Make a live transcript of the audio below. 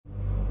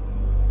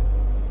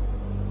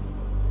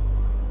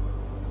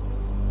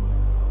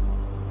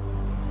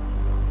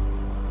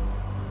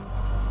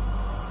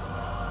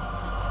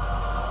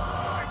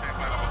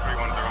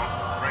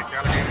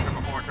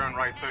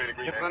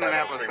It's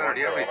Indianapolis Center. Do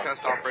you have any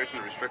test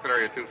operations restricted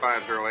area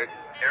 2508?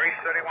 Aries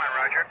 31,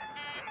 roger.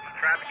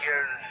 Traffic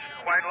is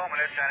quite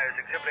luminous and is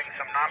exhibiting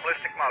some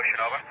non-ballistic motion,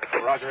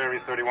 over. Roger,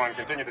 Aries 31.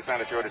 Continue to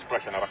sound at your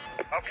discretion, over.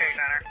 Okay,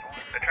 Center.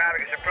 The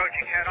traffic is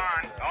approaching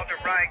head-on, ultra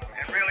bright,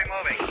 and really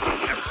moving.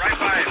 And right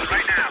by us,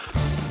 right now.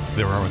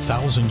 There are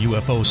 1,000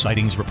 UFO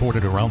sightings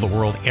reported around the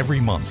world every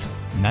month.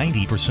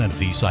 90% of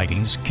these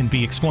sightings can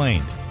be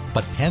explained,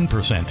 but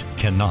 10%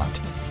 cannot.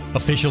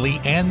 Officially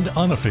and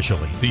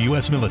unofficially, the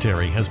U.S.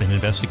 military has been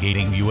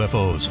investigating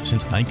UFOs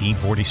since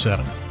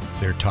 1947.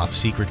 Their top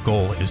secret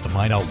goal is to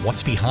find out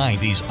what's behind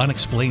these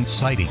unexplained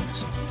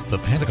sightings. The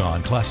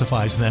Pentagon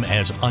classifies them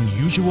as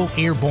unusual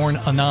airborne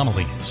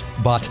anomalies,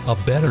 but a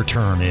better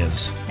term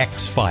is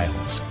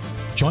X-Files.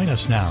 Join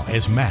us now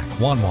as Mac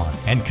Wanwan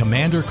and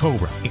Commander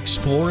Cobra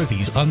explore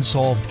these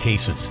unsolved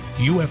cases,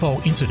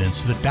 UFO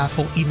incidents that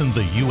baffle even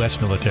the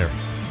U.S. military.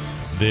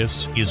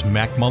 This is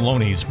Mac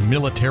Maloney's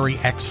Military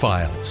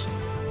X-Files.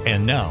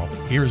 And now,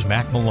 here's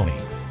Mac Maloney.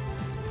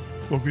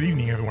 Well, good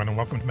evening, everyone, and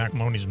welcome to Mac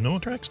Maloney's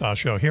Military X-Files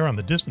show here on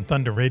the Distant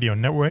Thunder Radio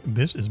Network.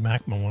 This is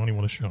Mac Maloney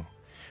with a show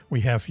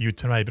we have for you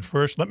tonight. But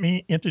first, let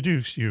me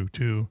introduce you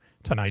to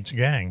tonight's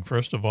gang.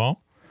 First of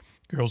all,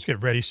 girls,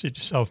 get ready, sit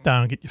yourself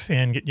down, get your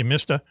fan, get your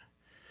mister.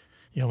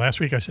 You know, last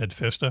week I said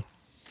Fista.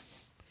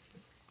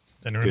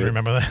 Didn't really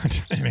remember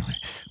that. Anyway,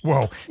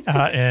 whoa.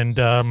 And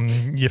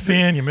your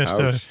fan, your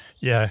mister,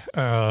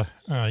 Ouch.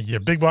 your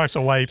big box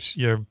of wipes,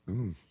 your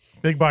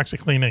big box of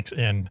Kleenex,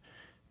 and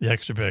the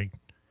extra big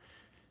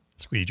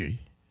squeegee.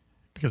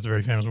 Because the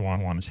very famous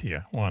Juan is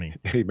here. Juanie.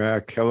 Hey,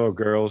 Mac. Hello,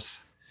 girls.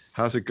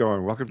 How's it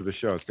going? Welcome to the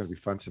show. It's going to be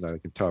fun tonight. I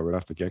can tell right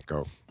off the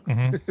get-go.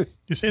 Mm-hmm.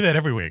 You say that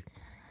every week.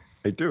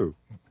 I do.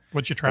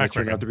 What's your track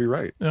record? Turned out to be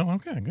right. Oh,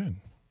 okay, good.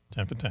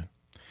 10 for 10.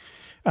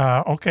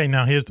 Okay,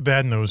 now here's the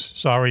bad news.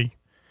 Sorry,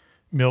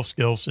 Milf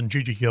Gilfs and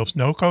Gigi Gilfs.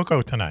 No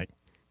Coco tonight.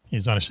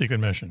 He's on a secret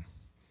mission.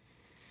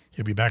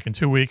 He'll be back in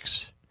 2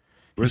 weeks.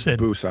 Where's the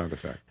boo sound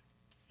effect?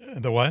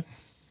 The what?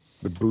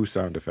 The boo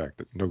sound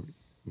effect. No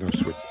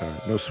switch.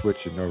 No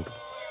switch and no.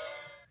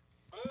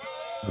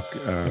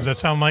 Does that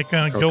sound like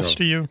Gilfs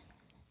to you?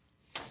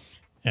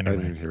 Anyway,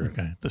 I didn't hear it.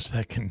 Okay.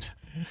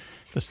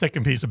 The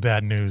second piece of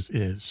bad news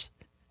is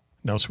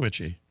no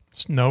Switchy.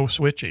 No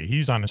Switchy.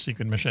 He's on a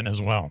secret mission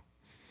as well.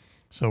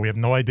 So we have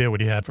no idea what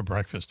he had for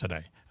breakfast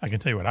today. I can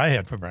tell you what I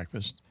had for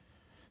breakfast.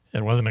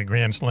 It wasn't a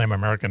Grand Slam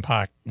American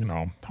Park,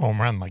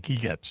 home run like he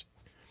gets.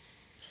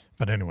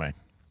 But anyway.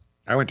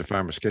 I went to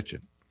Farmer's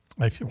Kitchen.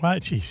 What?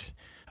 Jeez.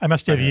 I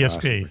must have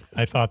ESP.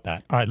 I thought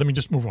that. All right, let me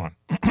just move on.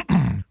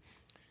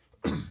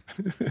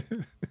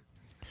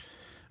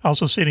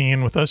 Also sitting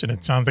in with us, and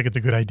it sounds like it's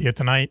a good idea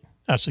tonight,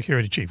 our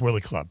security chief, Willie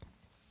Clubb.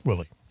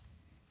 Willie.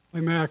 Hey,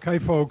 Mac. Hi,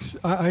 folks.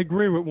 I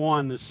agree with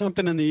Juan. There's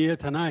something in the air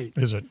tonight.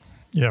 Is it?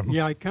 Yeah.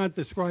 Yeah, I can't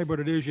describe what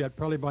it is yet.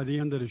 Probably by the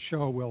end of the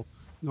show, we'll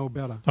know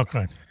better.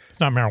 Okay. It's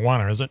not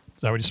marijuana, is it?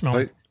 Is that what you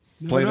smell?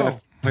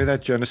 Play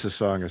that Genesis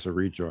song as a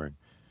rejoin.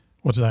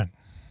 What's that?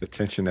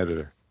 Attention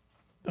editor.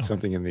 Oh.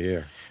 Something in the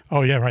air.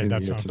 Oh, yeah, right.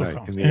 That sounds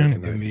tonight.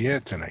 In the air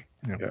tonight.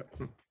 Yeah.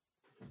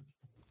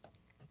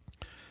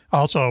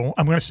 Also,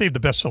 I'm going to save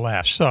the best for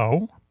last.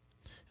 So,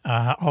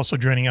 also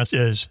joining us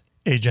is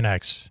Agent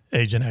X.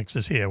 Agent X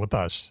is here with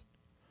us.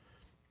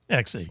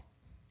 Exy.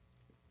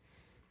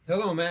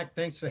 Hello, Mac.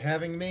 Thanks for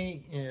having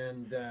me,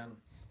 and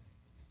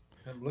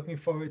I'm looking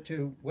forward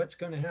to what's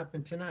going to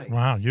happen tonight.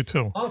 Wow, you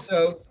too.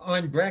 Also,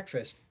 on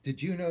breakfast, did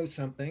you know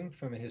something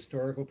from a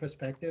historical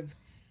perspective?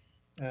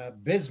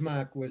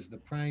 Bismarck was the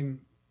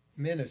prime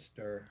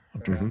minister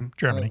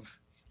Germany.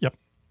 Of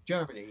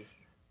Germany,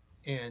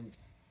 and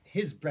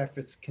his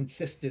breakfast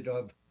consisted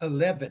of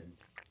 11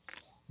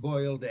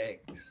 boiled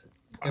eggs.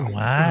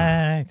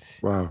 What?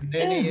 Wow. And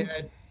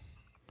then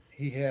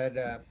he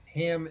had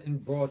ham and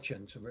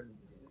brötchen, so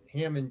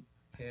ham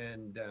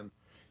and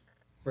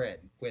bread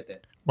with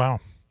it. Wow.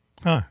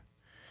 Huh.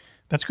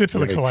 That's good for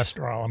the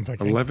cholesterol, I'm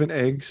thinking. 11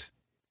 eggs?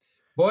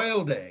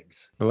 Boiled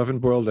eggs. 11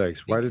 boiled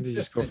eggs. Why didn't you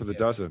just go for the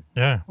dozen?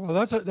 Yeah. Well,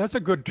 that's a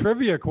good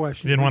trivia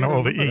question. You didn't want to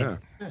overeat. Yeah.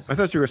 I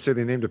thought you were saying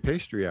they named a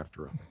pastry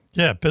after him.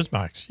 Yeah,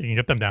 Bismarck's. You can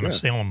get them down in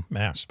Salem,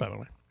 Mass, by the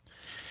way.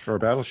 For a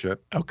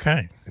battleship.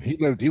 Okay. And he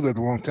lived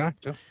a long time,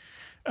 too.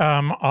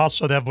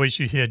 Also, that voice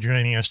you hear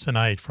joining us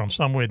tonight from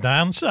somewhere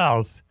down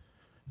south,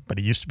 but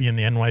he used to be in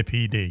the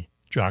NYPD,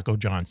 Jocko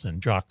Johnson.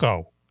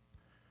 Jocko.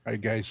 Hi,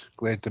 guys.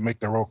 Glad to make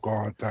the roll call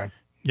on time.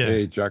 Yeah.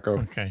 Hey, Jocko.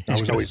 Okay. I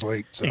was always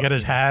late. So. He got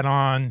his hat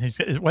on.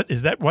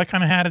 What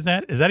kind of hat is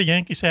that? Is that a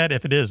Yankees hat?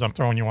 If it is, I'm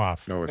throwing you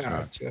off. No, it's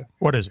not.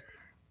 What is it?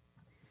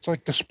 It's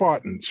like the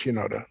Spartans,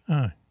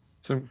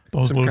 some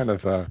kind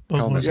of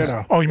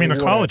helmet. Oh, you mean the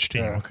college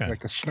team? Okay.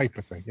 Like a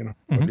sniper thing,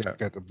 Mm-hmm. It's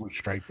got the blue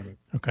stripe in it.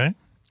 Okay.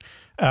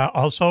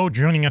 Also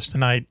joining us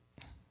tonight,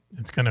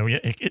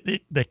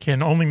 they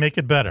can only make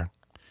it better.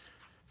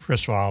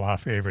 First of all, our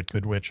favorite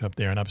good witch up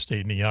there in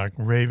upstate New York,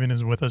 Raven,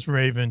 is with us.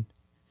 Raven.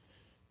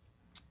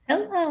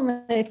 Hello,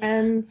 my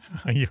friends.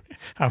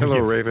 Hello,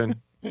 Raven.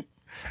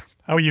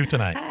 How are you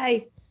tonight?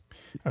 Hi.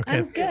 Okay.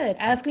 I'm good.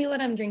 Ask me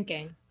what I'm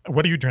drinking.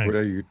 What are you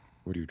drinking?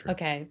 What do you drink?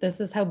 Okay, this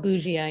is how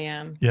bougie I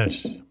am.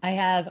 Yes. I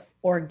have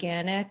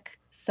organic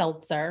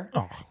seltzer,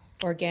 Oh,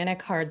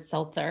 organic hard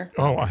seltzer,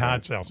 a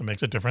hard seltzer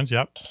makes a difference.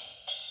 Yep.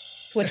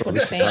 which would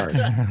This faint.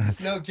 hard.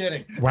 No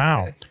kidding.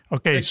 Wow.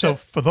 Okay, so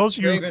for those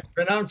of you, Raven,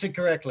 pronounce it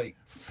correctly.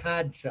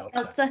 Hard seltzer.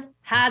 Seltzer,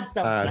 hard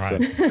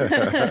seltzer.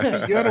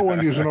 Hard You're the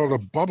one using all the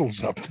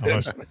bubbles up there.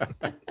 listen.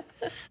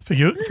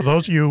 For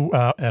those of you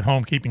at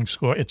home keeping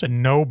score, it's a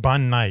no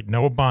bun night.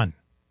 No bun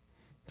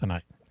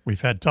tonight.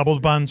 We've had double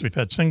buns, we've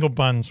had single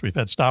buns, we've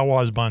had Star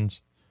Wars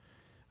buns,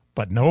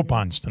 but no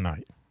buns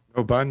tonight.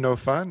 No bun, no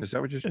fun. Is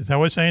that what you're Is that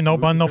what it's saying? No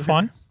bun, no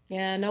fun?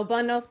 Yeah, no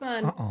bun, no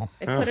fun. Uh-oh.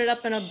 I put it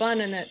up in a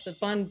bun, and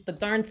the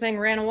darn thing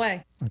ran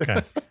away.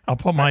 Okay. I'll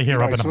put my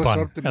hair up I in a saw bun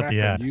something at back the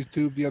on ad.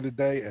 YouTube the other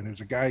day, and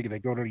there's a guy, they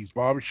go to these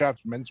barbershops,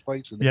 men's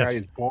places, and the Yes. guy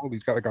is bald.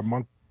 He's got like a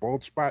monk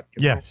bald spot.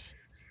 you know? Yes.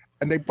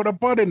 And they put a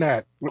bun in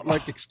that with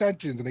like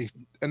extensions,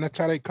 and that's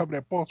how they cover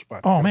that bald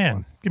spot. Oh, Kinda man.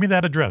 fun. Give me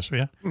that address, will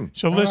you?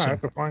 So I don't know, I listen,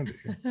 have to find it.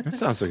 Yeah. That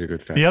sounds like a good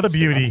the other fantasy.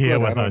 beauty here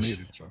Good, I with don't us, need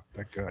it, so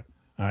thank God.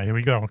 all right, here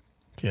we go,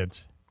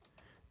 kids,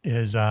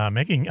 is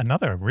making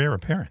another rare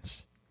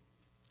appearance.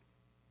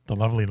 The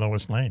lovely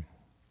Lois Lane.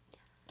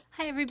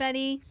 Hi,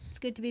 everybody. It's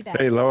good to be back.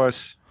 Hey,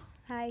 Lois.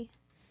 Hi.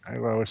 Hi,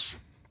 Lois.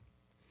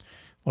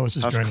 Lois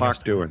is How's joining us.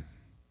 Clark doing?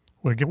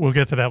 We'll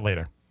get to that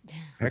later.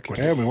 Heck yeah.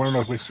 Yeah, we want to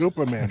know where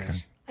Superman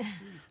is.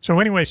 So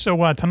anyway,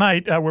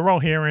 tonight we're all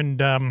here, and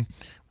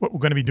what we're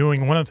going to be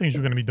doing, one of the things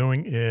we're going to be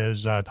doing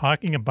is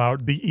talking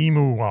about the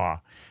Emu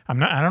War.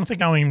 I don't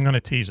think I'm even going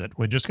to tease it.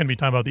 We're just going to be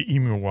talking about the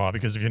Emu War,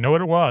 because if you know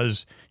what it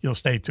was, you'll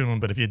stay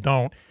tuned. But if you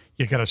don't,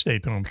 you got to stay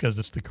tuned, because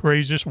it's the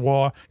craziest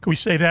war. Can we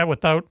say that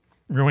without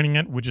ruining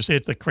it? Would you say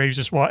it's the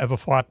craziest war ever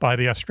fought by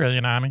the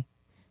Australian Army?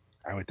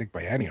 I would think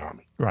by any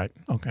army. Right.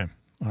 Okay.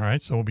 All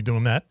right. So we'll be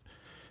doing that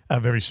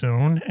very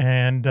soon.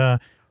 And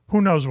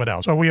who knows what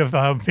else? Oh, we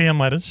have fan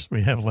letters.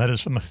 We have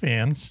letters from the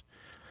fans.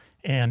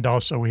 And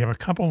also we have a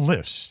couple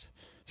lists.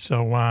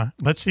 So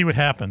let's see what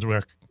happens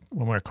when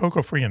we're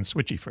cocoa-free and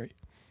switchy-free.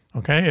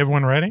 Okay?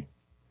 Everyone ready?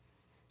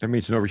 That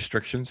means no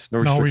restrictions?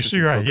 No No, restrictions?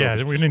 you're right. Cocoa Yeah,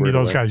 is we just didn't need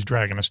squared those away. guys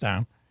dragging us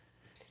down.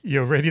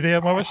 You ready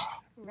there, Lois?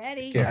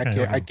 Ready? Yeah,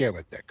 Okay. I can't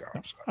let that go.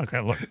 I'm sorry. Okay,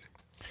 look.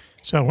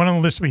 So one of the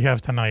lists we have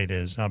tonight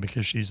is,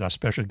 because she's our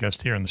special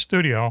guest here in the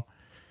studio,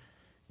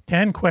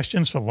 10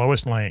 questions for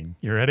Lois Lane.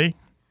 You ready?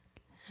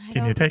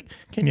 Can you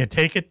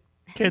take it,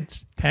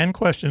 kids? 10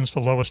 questions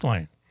for Lois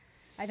Lane.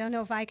 I don't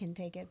know if I can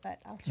take it, but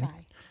I'll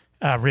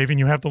try. Raven,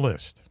 you have the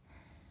list.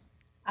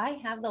 I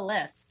have the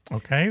list.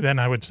 Okay, then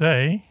I would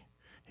say,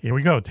 here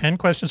we go. 10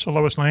 questions for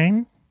Lois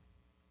Lane.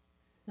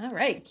 All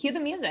right, cue the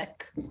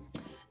music.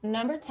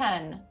 Number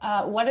 10.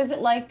 What is it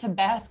like to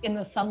bask in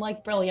the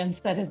sunlight brilliance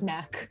that is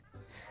Mac?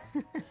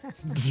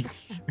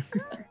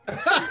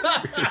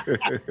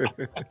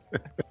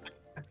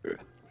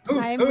 Who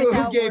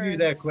gave you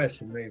that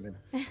question, Raven?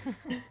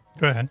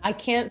 Go ahead. I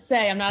can't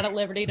say. I'm not at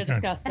liberty to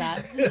discuss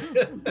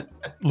that.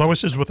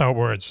 Lois is without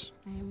words.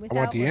 I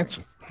want the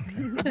answer.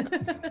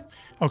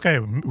 Okay,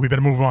 we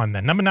better move on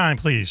then. Number 9,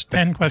 please.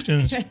 10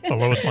 questions for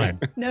Lois Lane.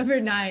 Number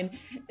 9.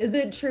 Is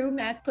it true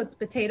Mac puts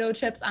potato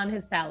chips on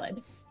his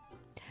salad?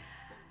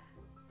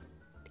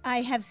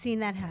 I have seen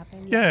that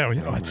happen. Yeah,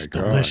 yes, it's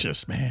God.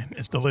 delicious, man.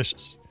 It's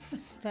delicious.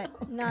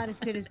 but not as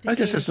good as I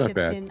guess potato it's not chips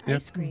bad. in Yeah.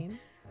 ice cream.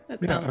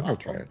 That Yeah, sounds I'll go awful.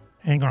 try it.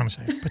 Hang on a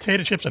second.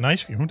 Potato chips and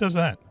ice cream. Who does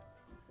that?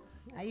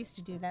 I used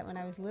to do that when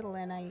I was little,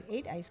 and I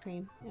ate ice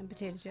cream and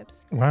potato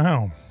chips.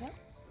 Wow. Yep.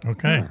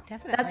 Okay.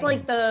 Definitely. That's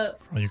like the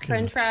Are you kidding?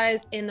 French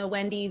fries in the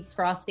Wendy's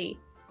Frosty.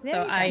 There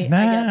So you go. I get Nah,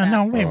 that.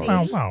 no, wait, See?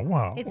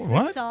 wow. It's the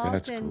What? salt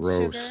That's and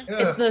gross.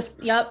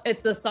 sugar.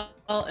 It's the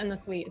salt and the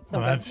sweet. It's so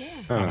Well, good.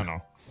 that's, I don't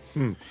know.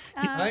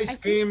 I Ice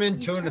think cream and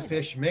you tuna tried it.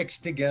 fish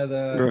mixed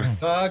together,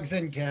 dogs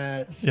and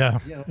cats. Yeah,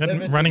 you know, and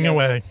living running together.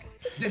 away.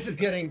 This is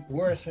getting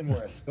worse and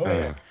worse. Go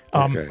ahead.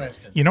 Okay.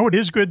 Question. You know what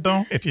is good,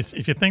 though? If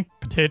you think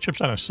potato chips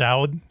on a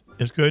salad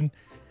is good,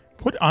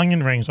 put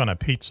onion rings on a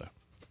pizza.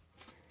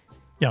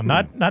 Yeah,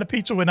 not a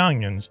pizza with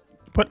onions.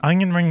 Put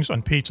onion rings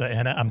on pizza,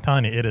 and I'm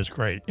telling you, it is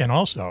great. And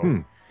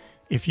also,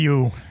 if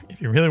you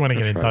really want to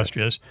get I'll try it.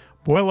 industrious,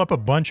 boil up a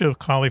bunch of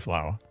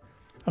cauliflower.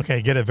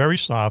 Okay, get it very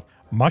soft,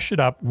 mush it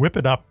up, whip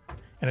it up,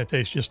 and it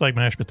tastes just like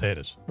mashed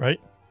potatoes, right,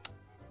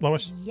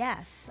 Lois?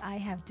 Yes, I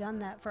have done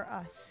that for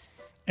us.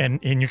 And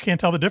you can't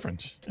tell the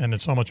difference, and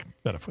it's so much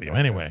better for you.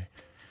 Anyway,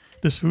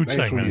 this food Nice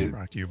segment when is you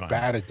brought to you by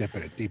batter dip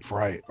it, deep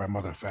fry it. My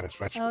mother fed us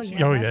vegetables. Oh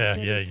yeah. Oh, that's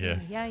yeah, good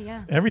yeah, too.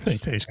 Yeah. everything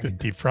tastes good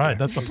deep fried.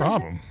 That's the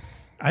problem.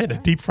 I had a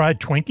deep fried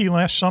Twinkie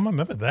last summer.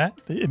 Remember that?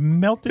 It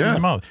melted in Yeah.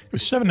 your mouth. It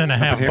was $7.50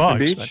 Hampton bucks.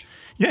 Beach? but-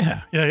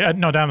 Yeah.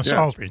 No, down the Yeah.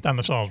 Salisbury. Down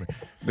the Salisbury.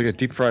 They get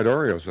deep fried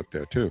Oreos up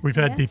there, too. We've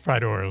had Yes. deep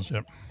fried Oreos.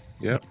 Yep.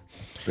 Yep.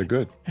 They're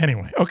good.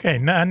 Anyway, okay.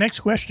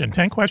 Next question.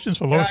 10 questions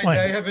for Lois Guys, I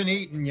Lane. haven't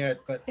eaten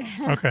yet, but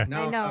Okay.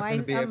 now I know, I'm going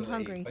to be I'm able to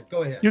hungry. eat. But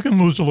go ahead. You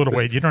can lose a little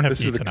weight. You don't have This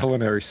to is eat the tonight.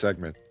 culinary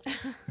segment.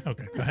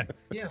 Okay, go ahead.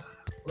 Yeah.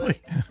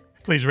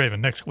 Please,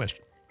 Raven. Next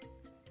question.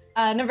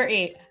 Number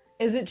 8.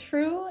 Is it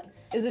true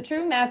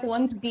Mac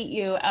once beat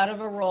you out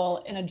of a role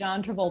in a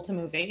John Travolta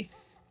movie?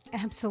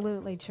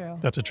 Absolutely true.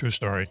 That's a true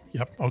story.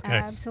 Yep. Okay.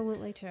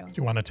 Absolutely true. Do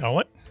you want to tell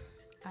it?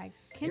 I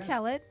can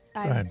tell it.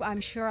 ahead.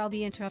 I'm sure I'll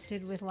be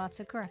interrupted with lots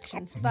of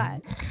corrections,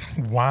 but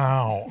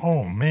Wow.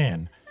 Oh,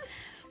 man.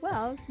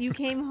 well, you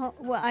came home.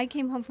 Well, I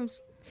came home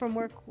from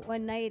work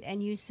one night,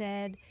 and you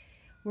said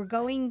we're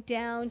going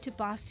down to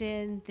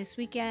Boston this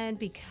weekend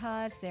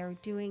because they're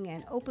doing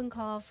an open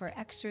call for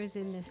extras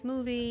in this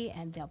movie,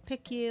 and they'll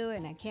pick you,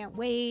 and I can't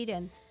wait,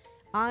 and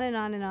on and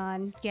on and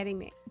on,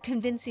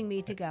 convincing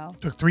me to go.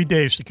 Took 3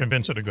 days to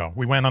convince her to go.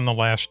 We went on the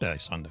last day,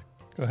 Sunday.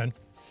 Go ahead.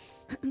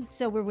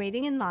 So we're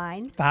waiting in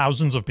line.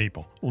 Thousands of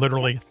people,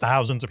 literally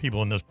thousands of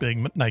people in this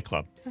big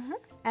nightclub.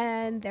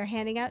 And they're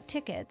handing out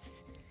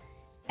tickets,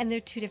 and they're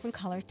 2 different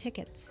color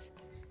tickets.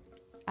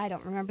 I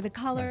don't remember the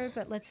color,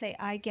 but let's say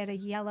I get a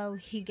yellow,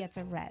 he gets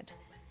a red,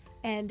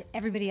 and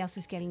everybody else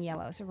is getting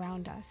yellows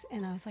around us.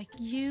 And I was like,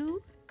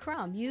 you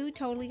crumb, you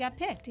totally got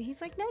picked. And he's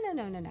like, no.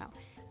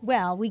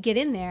 Well, we get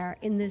in there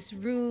in this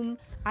room.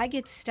 I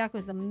get stuck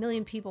with a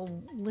million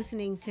people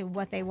listening to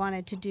what they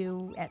wanted to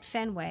do at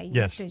Fenway. You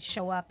Yes. have to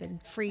show up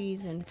and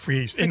freeze and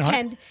And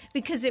pretend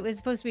because it was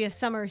supposed to be a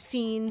summer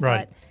scene.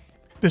 Right.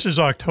 But This is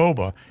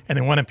October, and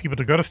they wanted people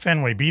to go to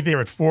Fenway, be there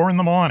at 4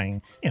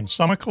 a.m. in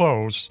summer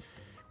clothes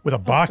with a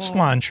boxed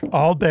lunch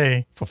all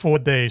day for 4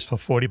 days for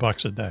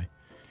 $40 a day.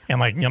 And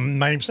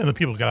 90% of the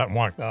people got out and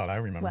walked out. I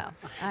remember. well,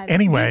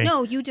 Anyway.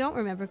 you don't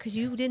remember because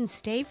you didn't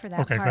stay for that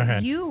Okay, go part.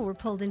 ahead. You were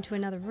pulled into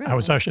another room. I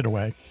was ushered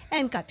away.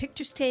 and got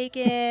pictures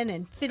taken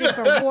and fitted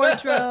for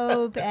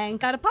wardrobe and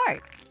got a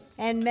part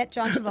and met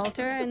John Travolta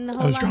and the I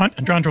whole was lot.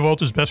 John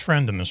Travolta's best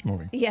friend in this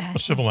movie. Yeah. A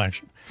civil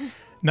action.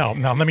 No,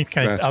 let me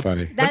kind That's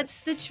funny.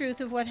 That's the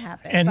truth of what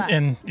happened. And but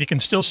and you can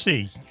still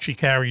see she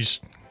carries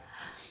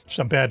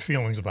some bad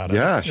feelings about it.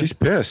 Yeah, she's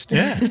pissed.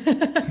 Yeah.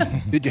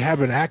 Did you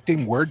have an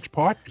acting words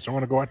part? Because I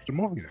want to go watch the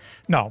movie then.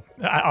 No,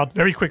 I'll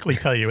very quickly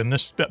tell you, and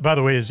this, by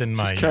the way, is in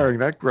my She's carrying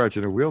that grudge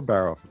in a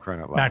wheelbarrow for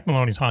crying out loud. Mac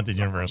Maloney's Haunted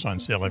Universe on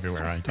sale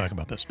everywhere. I talk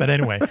about this. But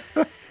anyway,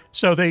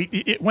 so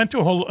it went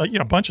through a whole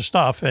bunch of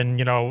stuff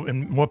and,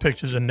 and more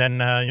pictures. And then,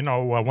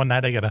 one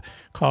night I got a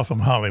call from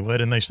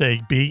Hollywood and they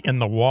say, be in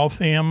the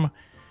Waltham,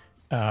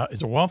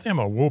 is it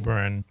Waltham or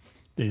Woburn?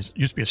 There used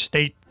to be a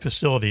state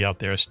facility out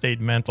there, a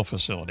state mental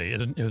facility.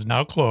 It is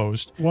now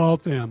closed.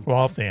 Waltham.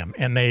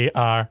 And they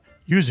are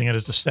using it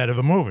as the set of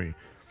a movie.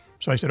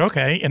 So I said,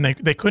 okay. And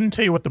they couldn't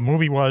tell you what the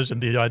movie was in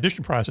the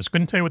audition process.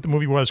 Couldn't tell you what the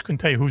movie was. Couldn't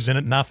tell you who's in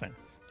it. Nothing.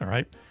 All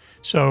right.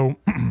 So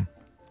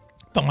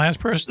the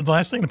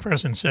last thing the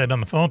person said on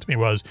the phone to me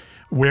was,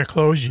 wear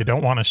clothes you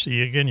don't want to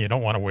see again. You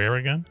don't want to wear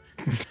again.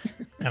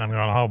 And I'm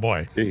going, oh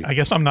boy, I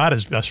guess I'm not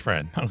his best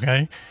friend.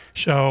 Okay.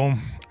 So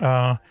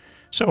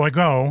I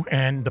go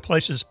and the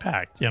place is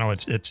packed.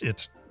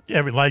 It's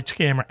every lights,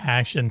 camera,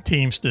 action,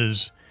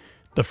 Teamsters,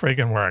 the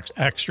friggin' works,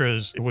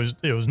 extras. It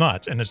was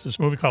nuts. And it's this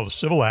movie called The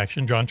Civil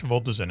Action. John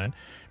Travolta's in it.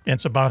 And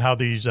it's about how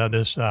this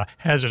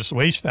hazardous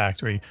waste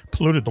factory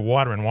polluted the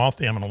water in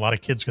Waltham, and a lot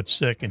of kids got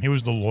sick. And he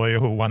was the lawyer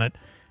who won it.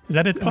 Is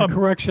that it, Club?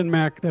 Correction,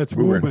 Mac. That's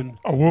Woburn.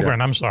 Oh, Woburn.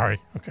 Yeah. I'm sorry.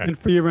 Okay. And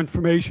for your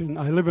information,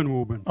 I live in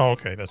Woburn. Oh,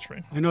 okay. That's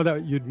right. I know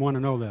that you'd want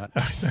to know that.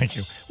 Thank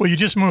you. Well, you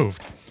just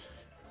moved,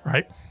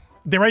 right?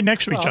 They're right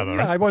next to each other, yeah,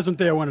 right? I wasn't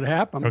there when it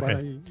happened, Okay. but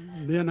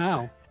I'm there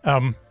now.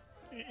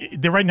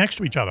 They're right next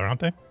to each other, aren't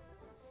they?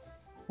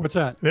 What's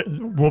that?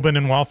 Woburn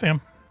and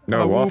Waltham?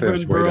 No,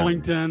 Waltham's Woburn, way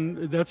down.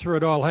 Burlington, that's where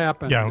it all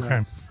happened. Yeah,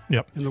 okay.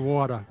 Yep. In the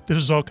water. This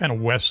is all kind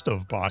of west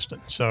of Boston,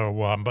 so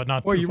but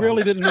not Well, too you far.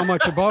 really didn't know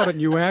much about it,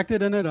 and you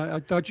acted in it. I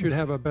thought you'd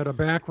have a better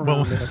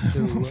background.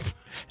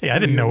 Hey, I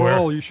didn't know where.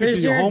 You should There's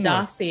do your your homework.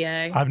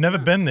 dossier. I've never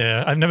been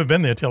there. I've never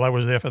been there till I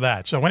was there for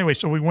that. So anyway,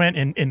 we went,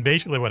 and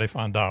basically what I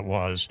found out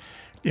was,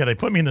 they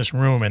put me in this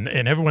room, and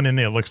everyone in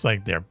there looks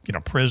like they're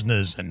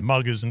prisoners and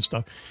muggers and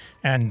stuff.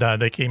 And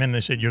they came in and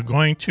they said, you're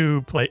going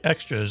to play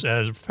extras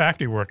as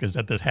factory workers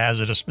at this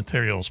hazardous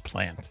materials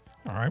plant.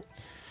 All right.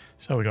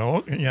 So we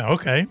go, yeah,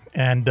 okay.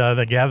 And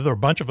they gather a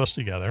bunch of us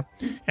together,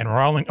 and we're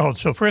all in. Oh,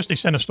 so first they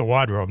sent us to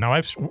wardrobe. Now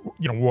I've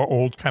wore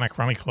old kind of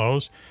crummy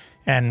clothes,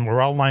 and we're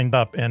all lined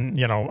up. And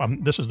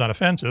this is not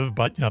offensive,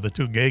 but the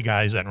 2 gay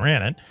guys that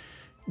ran it,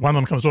 one of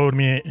them comes over to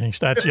me and he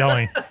starts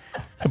yelling,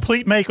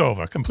 complete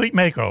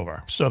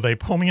makeover. So they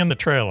pull me in the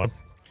trailer,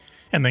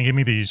 and they give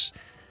me these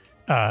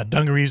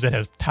dungarees that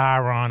have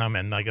tar on them,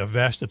 and like a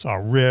vest that's all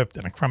ripped,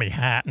 and a crummy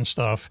hat and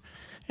stuff.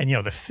 And,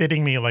 they're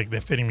fitting me like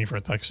they're fitting me for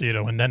a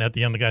tuxedo. And then at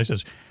the end, the guy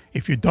says,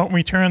 if you don't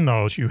return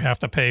those, you have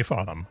to pay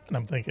for them. And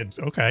I'm thinking,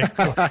 okay,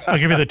 I'll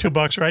give you the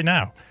 $2 right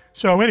now.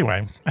 So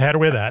anyway, I had to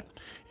wear that.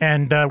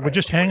 And we're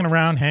just hanging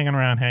around.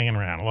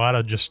 A lot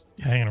of just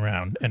hanging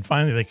around. And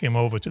finally, they came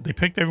over. They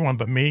picked everyone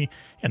but me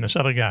and this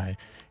other guy.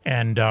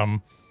 And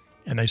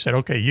they said,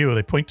 okay,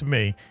 they point to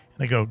me. And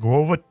they go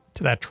over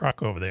to that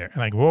truck over there.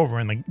 And I go over,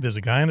 and there's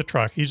a guy in the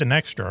truck. He's an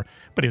extra,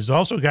 but he's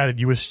also a guy that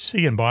you would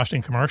see in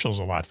Boston commercials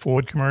a lot,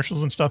 Ford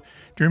commercials and stuff.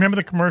 Do you remember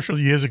the commercial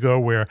years ago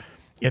where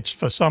it's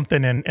for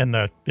something and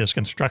there's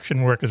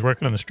construction workers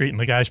working on the street,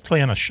 and the guy's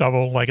playing a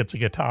shovel like it's a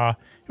guitar?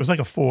 It was like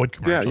a Ford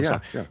commercial.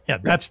 Yeah.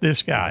 That's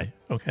this guy,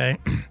 okay?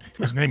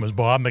 His name was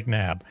Bob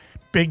McNabb.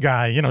 big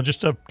guy, you know,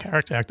 just a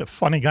character actor,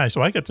 funny guy.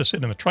 So I got to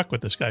sit in the truck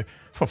with this guy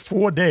for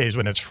 4 days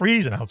when it's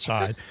freezing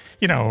outside.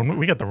 You know, and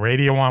we got the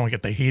radio on, we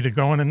got the heater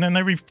going, and then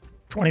every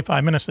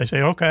 25 minutes they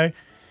say, okay.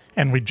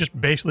 And we just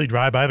basically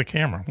drive by the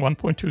camera.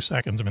 1.2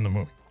 seconds I'm in the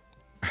movie.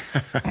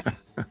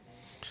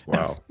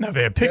 Wow. Now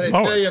they have I picked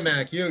tell Lois. you,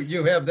 Mac,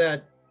 you have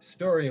that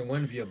story in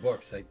one of your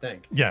books, I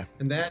think. Yeah.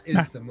 And that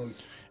is the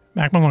most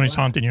Mac Maloney's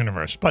Haunted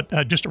Universe. But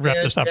just to wrap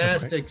this up real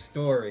quick. fantastic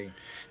story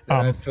that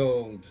I've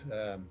told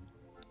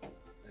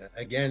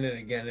again and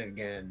again and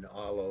again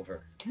all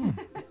over.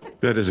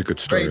 That is a good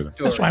story. Great though.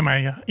 story. That's why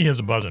my ears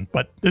are buzzing.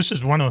 But this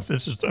is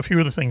a few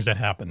of the things that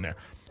happened there.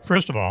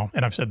 First of all,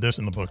 and I've said this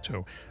in the book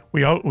too,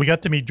 we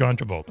got to meet John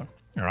Travolta.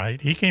 All right,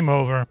 he came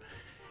over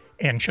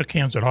and shook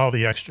hands with all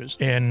the extras,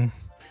 and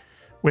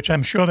which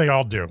I'm sure they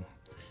all do.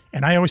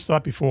 And I always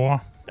thought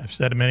before, I've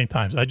said it many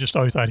times, I just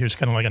always thought he was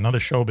kind of like another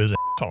showbiz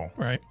asshole,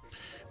 right?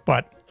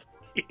 But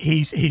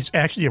he's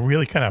actually a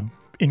really kind of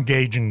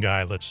engaging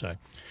guy, let's say.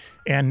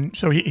 And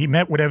so he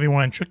met with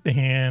everyone, shook the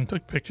hand,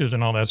 took pictures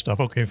and all that stuff.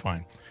 Okay,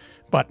 fine.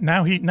 But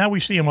now we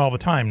see him all the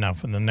time now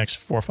for the next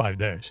 4 or 5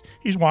 days.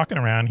 He's walking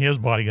around. He has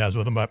bodyguards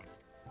with him, but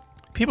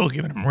people are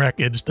giving him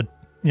records to,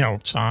 you know,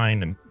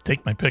 sign and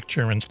take my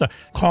picture and stuff.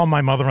 Call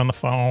my mother on the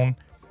phone,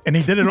 and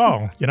he did it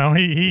all. You know,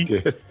 he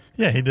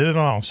did it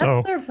all.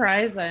 So That's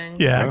surprising.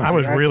 yeah, I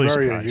was That's really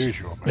very surprised.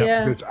 unusual.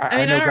 Yeah. Because I mean,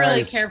 I know don't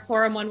really guys- care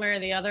for him one way or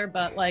the other,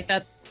 but like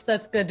that's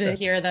good to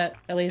hear that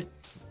at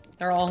least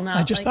they're all not.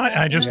 I just like thought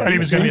that. he was going to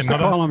be used to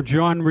another. call him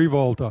John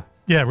Revolta.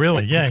 Yeah,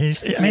 really. Yeah,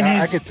 he's. I mean,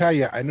 I he's. could tell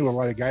you, I knew a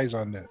lot of guys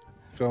on the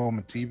film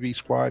and TV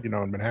squad, you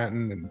know, in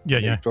Manhattan, and Yeah,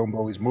 they yeah. filmed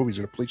all these movies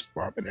in the police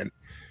department, and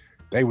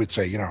they would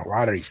say, you know, a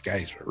lot of these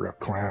guys are real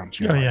clowns.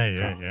 You Oh, know,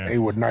 yeah. They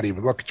would not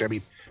even look at you. I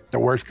mean, the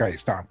worst guy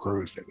is Tom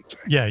Cruise. They would say.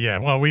 Yeah.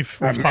 Well, we've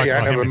I talked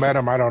about never him met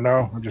him. I don't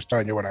know. I'm just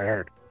telling you what I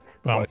heard.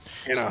 Well, But,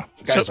 you know,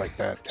 guys so- like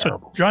that, so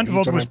terrible. John He's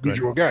Travolta an was good.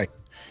 unusual guy.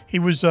 He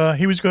was good.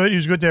 He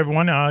was good to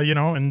everyone, you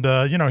know, and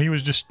you know, he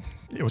was just.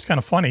 It was kind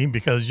of funny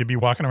because you'd be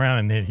walking around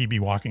and then he'd be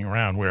walking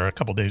around. Where a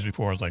couple days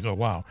before, I was like, oh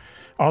wow.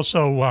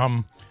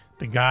 Also,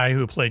 the guy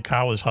who played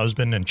Carla's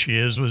husband in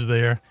Cheers was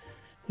there.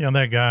 You know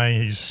that guy.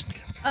 He's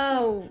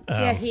Oh,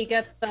 yeah, he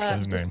gets.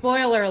 his name?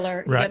 Spoiler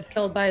alert: Right. he gets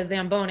killed by a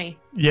Zamboni.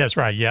 yes,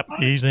 right. Yep,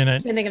 he's in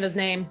it. Can't think of his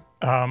name.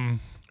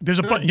 There's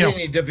a Not bunch. You know,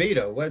 Danny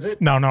DeVito, was it?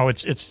 no,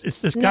 it's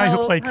this guy who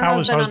No, played her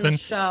Carla's husband on the husband.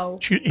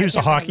 show. He was I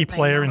a can't think of hockey his name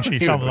player, now. and she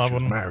He fell was in love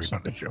with him. married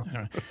on the show.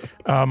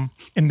 Anyway.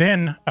 And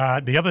then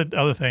the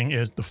other thing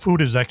is the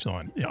food is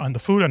excellent. You know, on the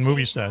food on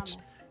movie sets.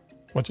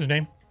 What's his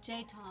name?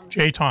 Jay Thomas.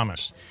 Jay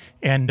Thomas.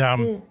 And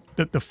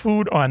the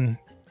food on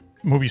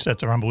movie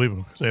sets are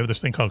unbelievable because they have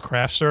this thing called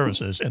craft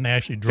services, and they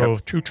actually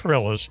drove 2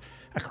 trailers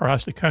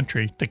across the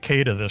country to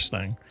cater this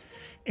thing.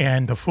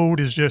 And the food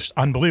is just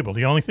unbelievable.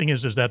 The only thing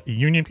is that the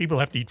union people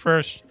have to eat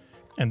first,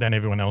 and then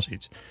everyone else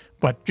eats.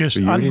 But just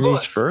The union unbelievable.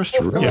 eats first?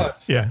 Of Really?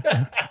 course.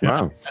 Yeah.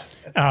 Wow.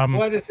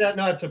 Why did that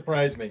not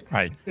surprise me?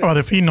 Right. Well,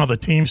 they're feeding all the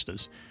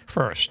Teamsters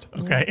first.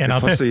 Okay. And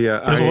Plus the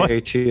there's a lot-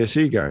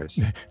 IATSE guys.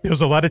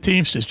 There's a lot of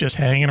Teamsters just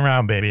hanging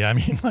around, baby. I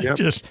mean, like Yep.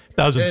 just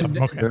dozens And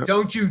of them. Okay.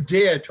 don't you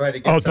dare try to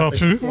Oh, get don't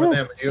something you? for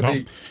them. You'll No.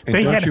 be And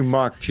They don't had- you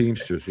mock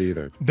Teamsters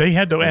either. They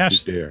had to Don't you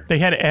ask. dare. They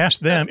had to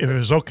ask them if it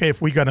was okay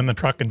if we got in the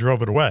truck and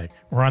drove it away.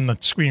 We're on the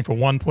screen for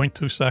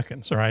 1.2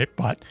 seconds. All right,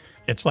 but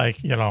it's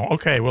like, you know,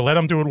 okay, we'll let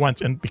them do it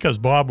once, and because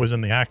Bob was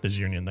in the actors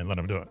union, they let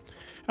him do it.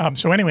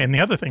 So anyway, and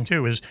the other thing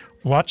too is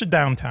lots of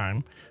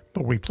downtime.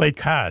 But we played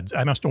cards.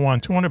 I must have won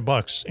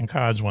 $200 in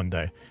cards one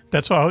day.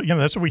 That's all. You know,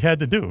 that's what we had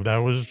to do. That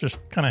was just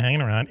kind of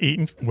hanging around,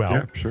 eating well.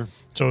 Yeah, sure.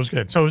 So it was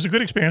good. So it was a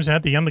good experience.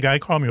 At the end, the guy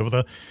called me over,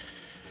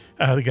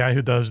 the guy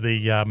who does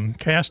the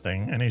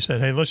casting, and he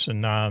said, "Hey,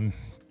 listen,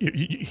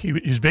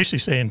 he's basically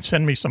saying,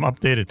 send me some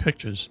updated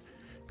pictures,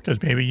 because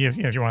maybe if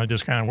you want to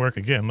just kind of work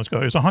again, let's go."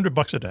 It was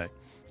 $100 a day,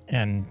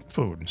 and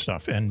food and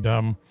stuff. And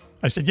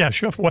I said, "Yeah,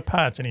 sure. For what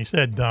parts?" And he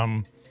said,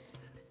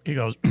 he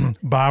goes,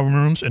 "Bar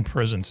rooms and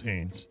prison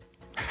scenes."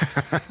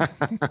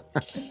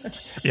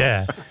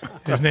 Yeah,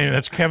 his name,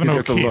 that's Kevin You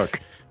get the O'Keefe. look.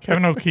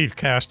 Kevin O'Keefe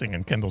casting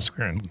in Kendall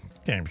Square in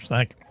Cambridge.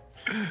 Thank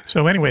you.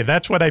 So anyway,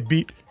 that's what I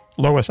beat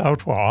Lois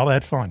out for, all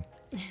that fun.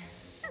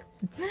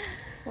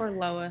 Poor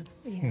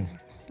Lois.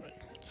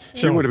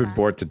 She would have been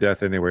bored to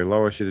death anyway.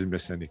 Lois, she didn't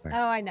miss anything.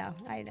 Oh, I know.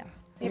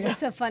 It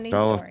was a funny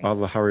all, story. all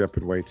the hurry up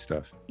and wait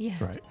stuff. Yeah.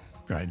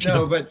 Right.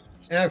 No, but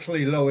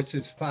actually, Lois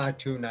is far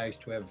too nice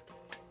to have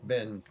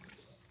been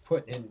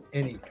put in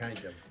any kind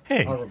of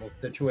Hey. horrible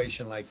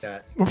situation like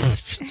that.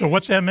 So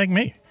what's that make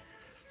me?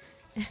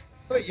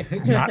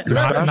 Not You're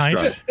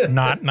nice. starstruck.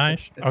 Not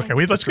nice. Okay, let's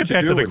get That's what back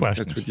you to do the when-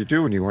 questions. That's what you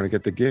do when you want to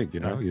get the gig. You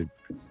know, you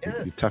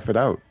tough it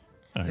out.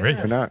 All right,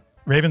 Why not?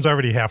 Raven's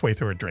already halfway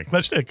through a drink.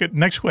 Let's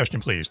next question,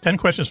 please. 10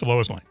 questions for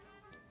Lois Lane.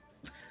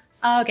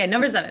 Okay,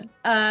 number 7.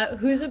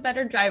 Who's a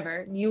better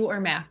driver, you or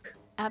Mac?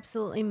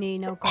 Absolutely me.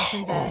 No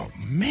questions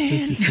asked.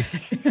 Man.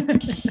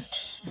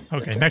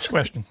 Okay, next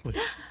question, please.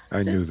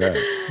 I knew that.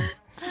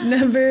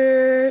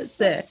 Number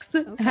 6.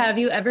 Have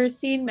you ever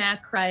seen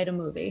Mac cry at a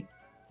movie?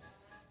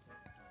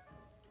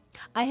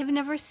 I have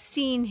never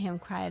seen him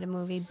cry at a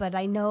movie, but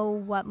I know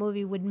what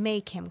movie would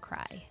make him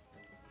cry.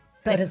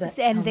 But, What is it?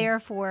 And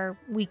therefore,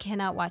 we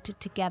cannot watch it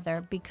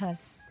together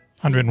because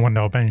 101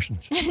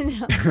 Dalmatians.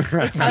 no,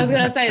 I was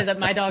gonna say, is it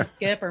My Dog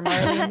Skip or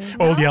Marley and Me?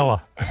 Old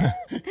Yeller.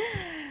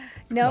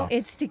 no,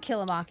 it's To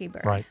Kill a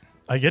Mockingbird. Right.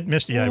 I get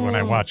misty-eyed when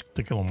I watch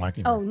To Kill a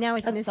Mockingbird. Oh, now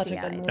it's That's such a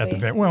misty good eyed. movie. At the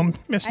very, well,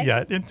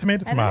 misty-eyed.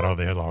 Tomato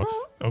there, Lois.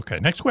 Okay,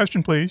 next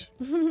question, please.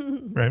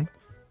 Right.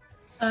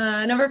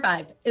 Number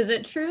 5. Is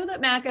it true that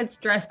Matt gets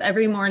dressed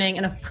every morning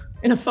in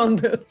a phone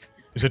booth?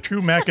 Is it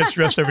true Matt gets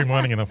dressed every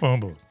morning in a phone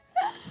booth?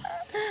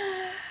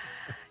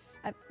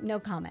 No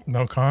comment.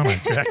 No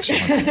comment.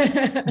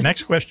 Excellent.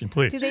 Next question,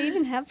 please. Do they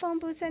even have phone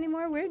booths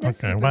anymore? Where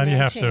does Okay, why do you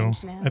have Superman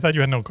to? change now? I thought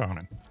you had no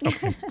comment.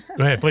 Okay,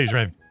 go ahead, please,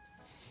 Raven.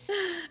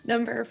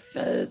 Number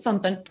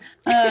something.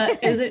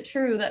 Is it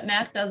true that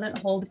Mac doesn't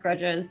hold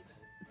grudges,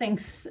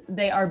 thinks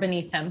they are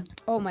beneath him?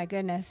 Oh my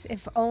goodness!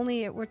 If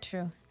only it were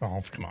true.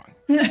 Oh, come on.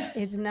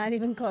 It's not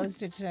even close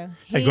to true.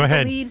 Hey, He go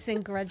ahead. believes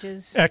in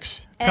grudges.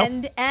 X.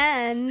 Tell-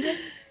 And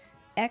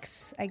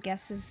X, I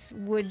guess,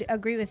 would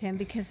agree with him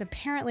because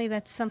apparently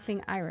that's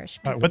something Irish.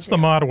 All right, people what's do. the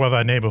motto of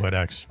our neighborhood,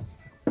 X?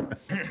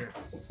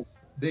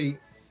 The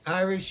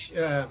Irish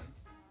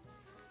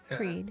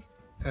Creed?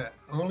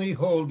 only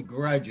hold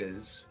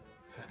grudges.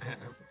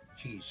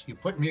 Jeez, you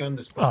put me on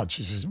the Oh, spot.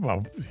 Jesus.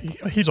 Well,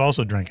 he's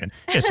also drinking.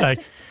 It's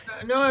like,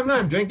 No, I'm not.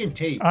 I'm drinking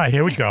tea. all right,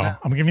 here we go.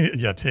 I'm giving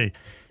you tea.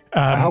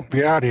 I'll help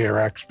you out here,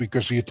 X,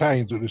 because the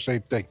Italians do the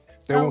same thing.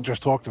 They won't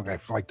just talk to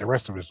that for like the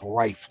rest of his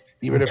life,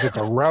 even if it's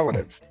a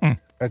relative.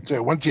 That's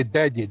it. Once you're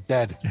dead, you're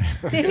dead.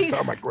 That's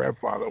how my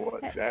grandfather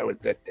was. That was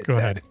that. Go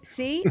ahead.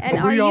 See? And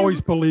are We you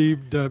always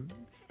believed,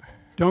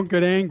 don't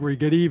get angry,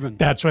 get even.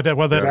 That's what.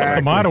 Well, the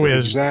Exactly, motto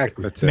is: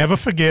 exactly. That's it. never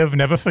forgive,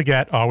 never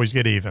forget, always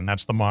get even.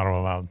 That's the motto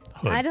of our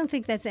hood. I don't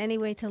think that's any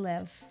way to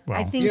live. I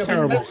Well, think Yeah, but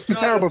terrible. let's It's a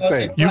talk terrible about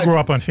thing. the You grew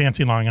up on grudges.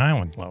 fancy Long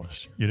Island,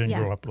 Lois. You didn't Yeah.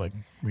 grow up like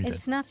we did.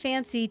 it's not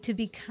fancy to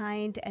be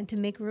kind and to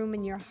make room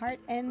in your heart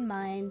and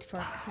mind for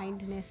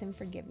kindness and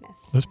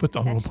forgiveness. We'll put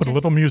a That's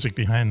little just- music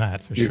behind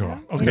that for sure.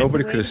 Okay.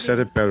 Nobody could have said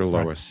it better,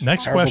 Lois.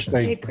 Next Terrible question.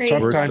 thing. Hey, But Craig.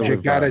 sometimes Words you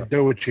don't gotta matter.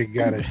 do what you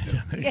gotta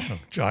do.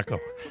 Jocko.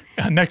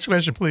 Next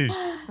question, please,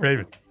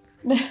 Raven.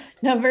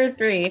 Number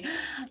 3.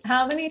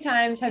 How many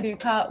times have you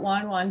caught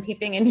Juan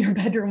peeping in your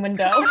bedroom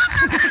window?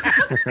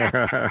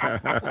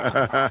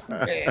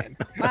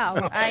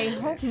 Wow, I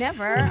hope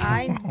never.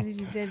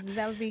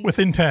 That would be.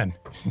 Within 10.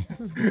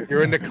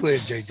 You're in the clear,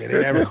 JJ.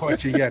 They never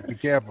caught you yet. Be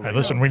careful. All right,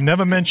 listen, we've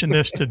never mentioned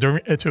this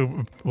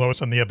to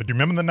Lois on the air, but do you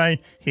remember the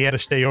night he had to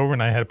stay over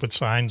and I had to put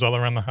signs all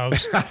around the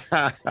house?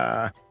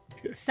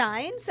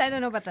 Signs? I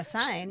don't know about the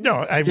signs.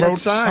 No, I He had wrote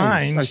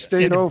signs. I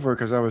stayed in- over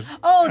because I was.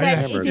 Oh, that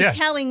hammered. you're Yeah.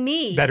 telling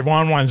me. That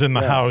Juan's in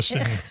the Yeah. house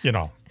and,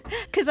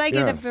 Because I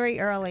get Yeah. up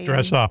very early.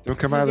 dress up. Don't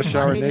come out of the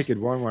shower naked.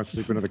 One wants to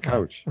sleep under the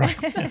couch.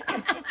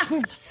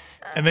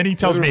 And then he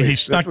tells me Literally, he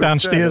that's snuck what it said,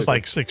 downstairs isn't it?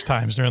 like 6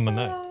 times during the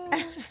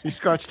night. He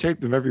scotch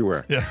taped them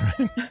everywhere. Yeah.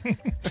 Right.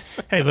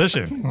 Hey,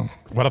 listen,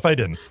 what if I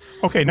didn't?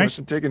 Okay, He next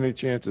wasn't taking any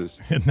chances.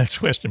 next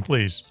question,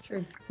 please.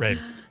 True. Ray.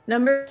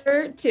 Number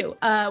 2.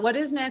 What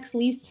is Mac's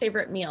least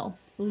favorite meal?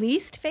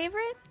 Least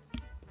favorite?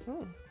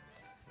 Oh,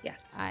 Yes.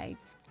 I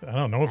I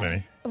don't know of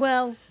any.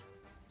 well,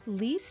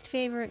 least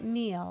favorite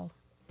meal.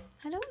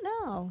 I don't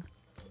know.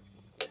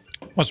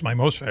 What's my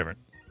most favorite?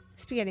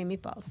 Spaghetti and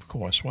meatballs. Of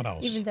course. What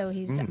else? Even though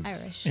he's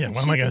Irish. Yeah,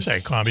 what am I going to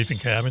say? Corned beef and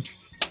cabbage?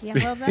 Yeah,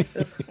 well,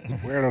 that's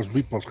Where are those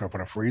meatballs come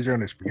from? The freezer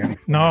and the spaghetti?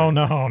 No.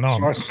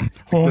 Sauce?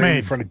 Homemade.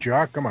 In front of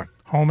jar? Come on.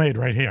 Homemade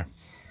right here.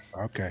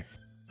 Okay.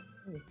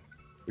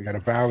 We got a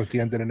vowel at the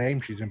end of the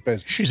name. She's in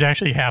business. She's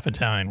actually half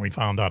Italian. We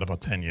found out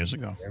about 10 years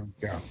ago. There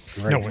we go.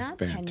 No, Great. not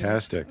 10 years,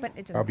 Fantastic. but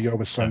it doesn't I'll be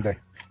over Sunday.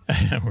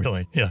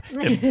 really? Yeah.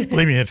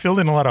 Believe me, it filled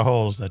in a lot of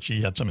holes that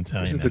she had some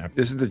Italian in her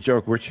This is the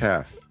joke. Which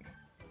half?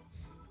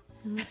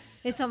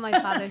 It's on my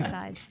father's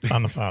side.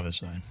 on the father's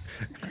side.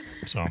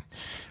 So,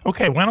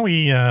 okay, why don't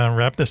we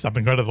wrap this up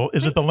and go to the.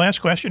 Is it the last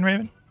question,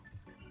 Raven?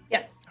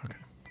 Yes.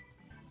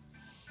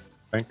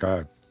 Thank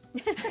God.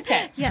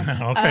 Okay. Yes.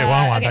 Okay,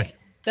 Juan. okay.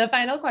 The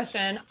final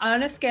question,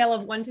 on a scale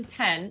of 1 to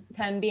 10,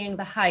 10 being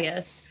the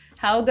highest,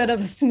 how good of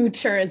a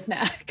smoocher is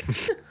Mac?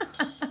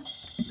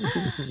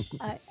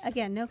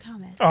 Again, no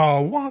comment.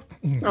 Oh, what?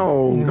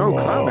 Oh, no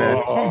comment.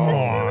 That's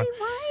really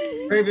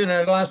why. Raven,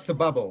 I lost the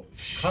bubble.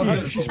 How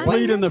good She's for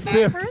played what? in the It's not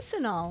fifth.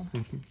 personal.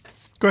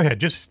 Go ahead.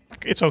 Just,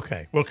 it's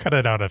okay. We'll cut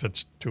it out if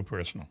it's too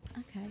personal.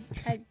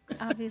 Okay.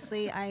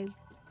 Obviously, I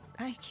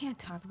can't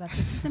talk about this.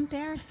 It's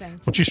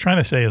embarrassing. What she's trying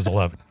to say is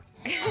 11.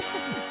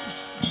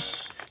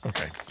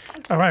 Okay.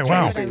 All right.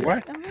 Wow. What?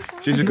 Oh my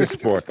God. She's a good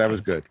sport. That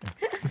was good.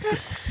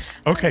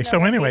 Okay.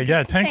 So anyway,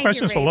 yeah, 10 Thank you,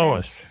 questions for Raven.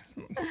 Lois.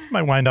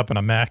 Might wind up in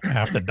a Mac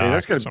after Yeah, dark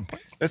that's at gonna some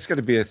point. that's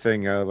gonna be a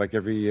thing. Like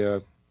every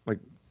like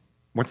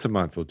once a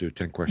month, we'll do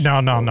 10 questions.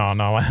 No. for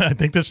Lois. I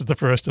think this is the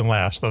first and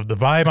last of the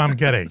vibe I'm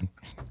getting.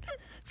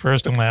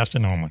 First and last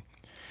and only.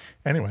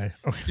 Anyway.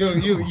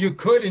 You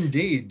could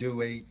indeed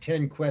do a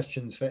 10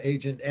 questions for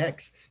Agent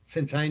X,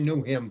 since I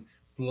knew him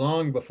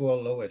long before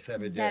Lewis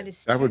ever did. That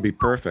is That would be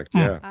perfect. Hmm.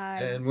 Yeah.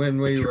 And when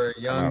we were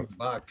young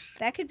bucks.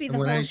 That could be And the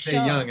when whole I say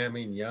show. young, I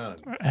mean young.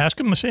 Ask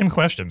him the same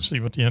questions. See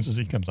what the answers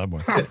he comes up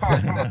with.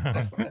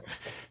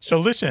 So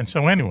listen.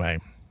 So anyway,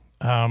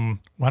 why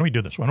don't we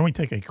do this? Why don't we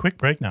take a quick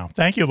break now?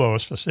 Thank you,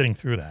 Lois, for sitting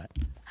through that.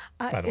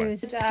 By the It way,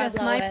 was Good job, just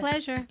my Lois.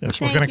 pleasure.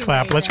 yes, we're Thank going to you,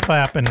 clap. Let's Rita.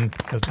 clap, and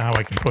because now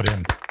I can put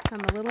in. I'm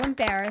a little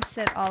embarrassed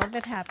that all of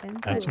it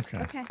happened. That's but okay.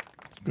 Okay.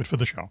 It's good for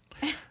the show.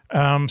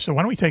 So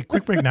why don't we take a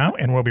quick break now,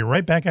 and we'll be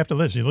right back after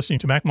this. You're listening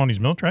to Mac Maloney's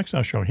Mill Tracks,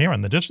 our show here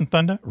on the Distant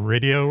Thunder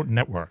Radio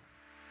Network.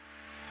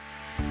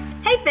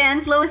 Hey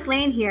fans, Lois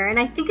Lane here, and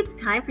I think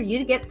it's time for you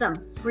to get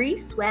some free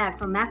swag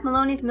from Mac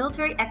Maloney's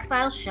Military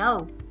X-Files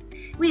show.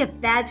 We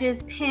have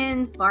badges,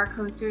 pins, bar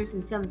coasters,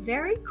 and some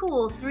very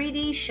cool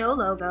 3D show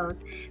logos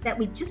that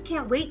we just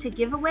can't wait to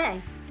give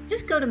away.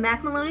 Just go to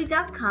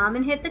macmaloney.com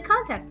and hit the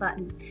contact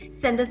button.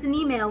 Send us an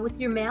email with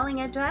your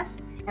mailing address,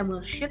 and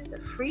we'll ship the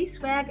free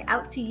swag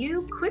out to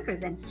you quicker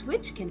than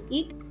Switch can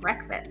eat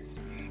breakfast.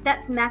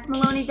 That's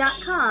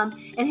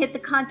macmaloney.com and hit the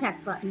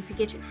contact button to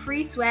get your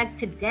free swag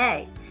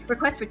today.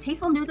 Requests for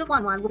Tasteful News of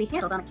Wanwan will be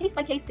handled on a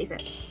case-by-case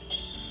basis.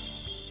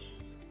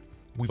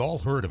 We've all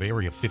heard of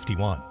Area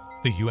 51,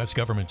 the U.S.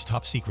 government's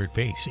top secret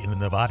base in the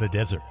Nevada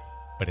desert.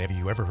 But have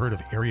you ever heard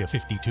of Area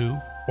 52,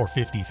 or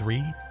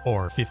 53,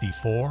 or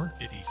 54?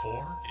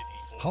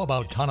 How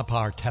about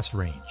Tonopah Test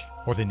Range,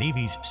 or the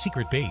Navy's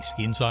secret base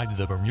inside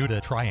the Bermuda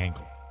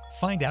Triangle?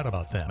 Find out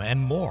about them and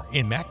more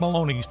in Mac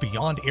Maloney's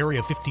Beyond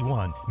Area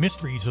 51,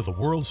 Mysteries of the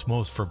World's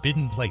Most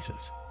Forbidden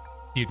Places.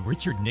 Did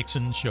Richard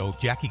Nixon show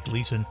Jackie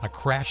Gleason a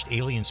crashed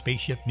alien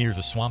spaceship near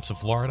the swamps of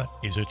Florida?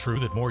 Is it true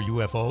that more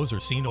UFOs are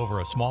seen over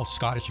a small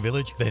Scottish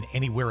village than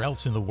anywhere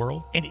else in the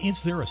world? And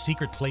is there a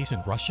secret place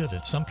in Russia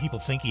that some people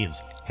think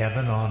is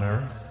heaven on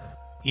earth?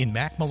 In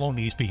Mac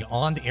Maloney's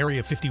Beyond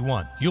Area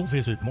 51, you'll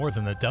visit more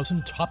than a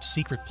dozen top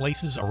secret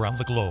places around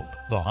the globe.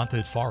 The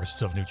haunted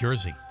forests of New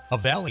Jersey, a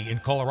valley in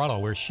Colorado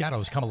where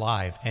shadows come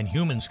alive and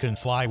humans can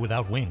fly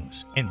without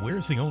wings. And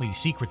where's the only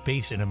secret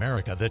base in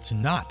America that's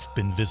not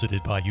been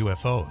visited by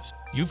UFOs?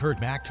 You've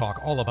heard Mac talk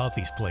all about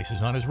these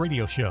places on his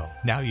radio show.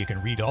 Now you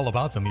can read all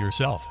about them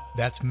yourself.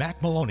 That's Mac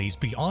Maloney's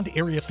Beyond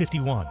Area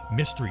 51,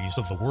 Mysteries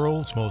of the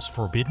World's Most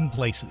Forbidden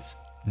Places.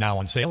 Now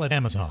on sale at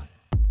Amazon.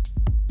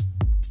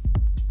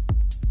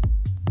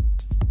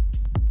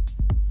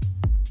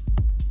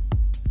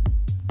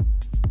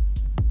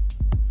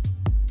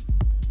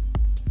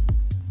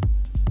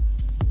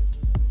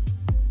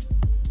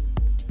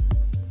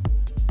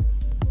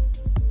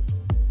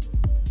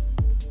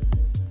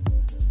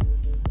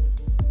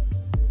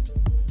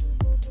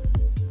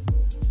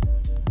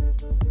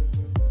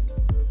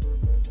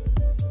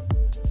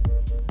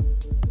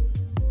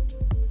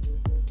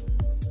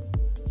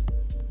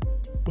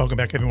 Welcome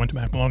back, everyone, to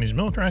Mac Maloney's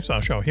Mill Tracks,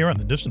 our show here on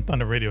the Distant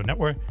Thunder Radio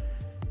Network.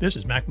 This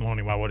is Mac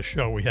Maloney. Wow, what a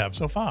show we have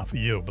so far for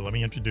you. But let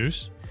me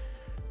introduce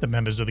the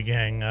members of the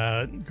gang.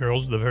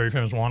 Girls, the very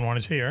famous Wanwan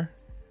is here.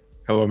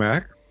 Hello,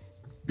 Mac.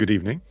 Good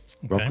evening.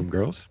 Okay. Welcome,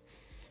 girls.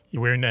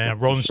 You're wearing Rolling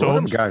All them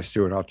Stones. guys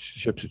doing all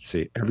ships at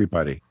sea.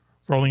 Everybody.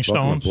 Rolling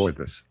Welcome Stones. aboard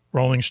this.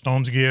 Rolling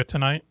Stones gear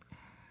tonight.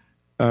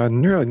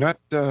 No, not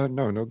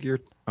no gear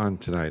on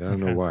tonight. I don't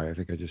know Okay. why. I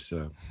think I just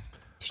Still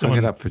hung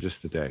in- it up for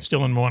just the day.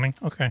 Still in mourning.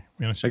 Okay.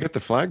 We're gonna see. I got the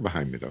flag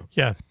behind me though.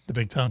 Yeah, the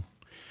big tongue.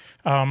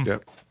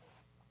 Yep.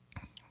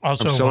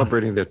 Also, I'm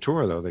celebrating their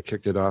tour though. They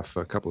kicked it off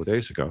a couple of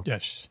days ago.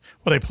 yes.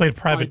 Well, they played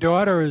My private.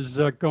 daughter is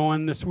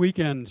going this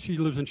weekend. She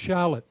lives in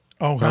Charlotte.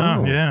 Oh,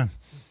 wow. Oh. Yeah.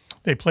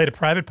 They played a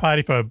private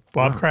party for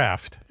Bob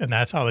Kraft, and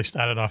that's how they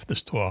started off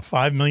this tour.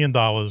 $5 million,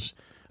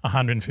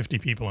 150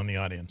 people in the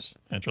audience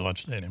at Gillette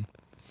Stadium.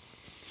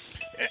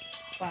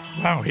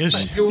 Wow,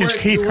 here's You weren't-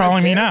 Keith you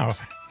calling me weren't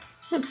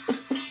now.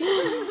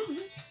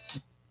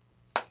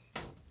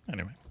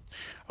 Anyway.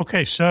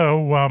 Okay,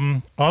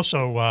 so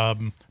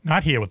also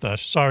not here with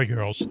us. Sorry,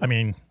 girls. I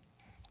mean,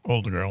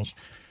 older girls.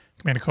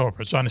 Commander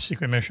Cobra is on a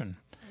secret mission.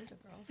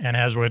 And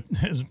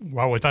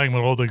while we're talking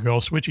about older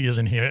girls, Switchy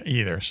isn't here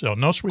either. So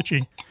no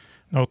Switchy,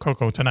 no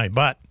Coco tonight.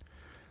 But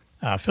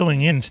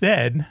filling in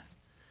instead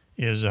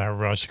is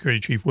our security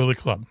chief, Willie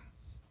Clubb.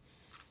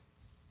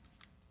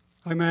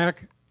 Hi,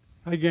 Mac.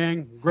 Hi,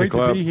 gang. Great to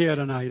Club. be here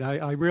tonight.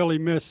 I really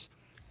miss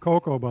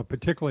Coco, but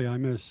particularly I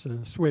miss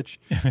Switch.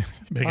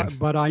 Big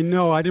But I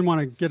know I didn't want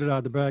to get it out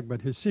of the bag,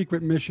 but his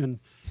secret mission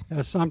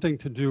has something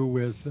to do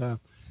with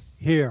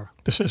hair.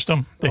 The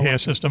system, the Oh, hair I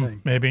system,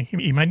 see. maybe.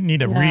 He might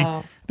need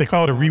No. they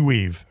call it a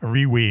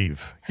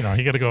reweave. You know,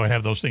 he got to go and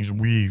have those things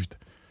weaved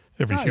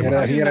every Oh, few yeah.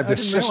 months. He had I the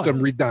didn't system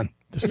realize. redone.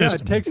 The Yeah,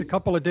 system. it takes a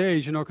couple of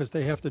days, because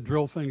they have to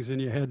drill things in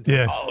your head to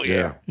Yeah. Oh,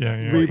 yeah.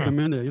 Yeah. weave them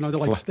in there. They're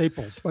like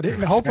staples. But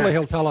hopefully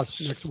he'll tell us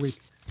next week.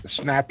 The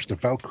snaps, the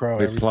Velcro.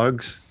 They everything.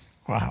 plugs.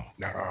 Wow.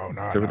 No. Is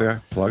that what they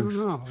are? Plugs.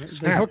 No,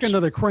 they hook into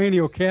the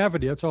cranial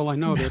cavity. That's all I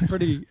know. They're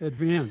pretty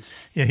advanced.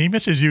 Yeah, he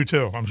misses you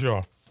too, I'm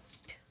sure.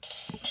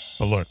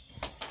 But look,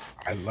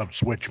 I love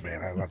Switch,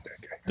 man. I love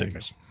that guy. I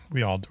miss him.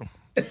 we all do.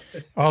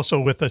 Also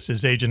with us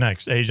is Agent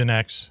X. Agent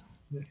X,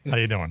 how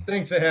you doing?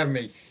 Thanks for having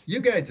me. You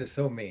guys are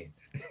so mean.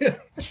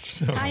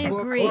 So- I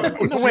agree. No,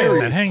 wait a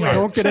minute, hang on.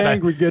 Don't get Said I-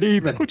 angry, get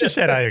even. Who just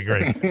said I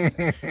agree?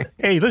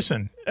 Hey,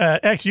 listen,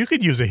 X, you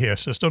could use a hair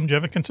system. Do you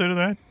ever consider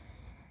that?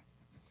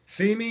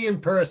 See me in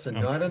person,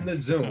 not on the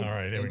Zoom. All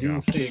right, here and we go.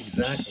 you'll see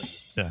exactly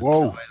Yeah.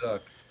 Whoa. how I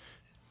look.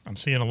 I'm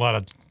seeing a lot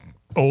of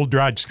old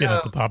dried skin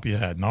at the top of your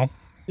head. No.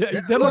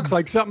 Yeah, that looks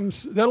like something.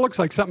 That looks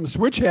like something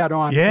Switch had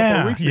on. a couple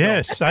Yeah. weeks ago.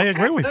 Yes, I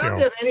agree with I don't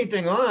you. have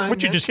anything on.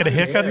 Would you That's just get a my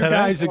haircut hair. You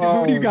guys,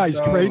 who do you guys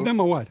trade them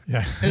or what?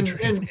 Yeah.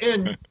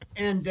 And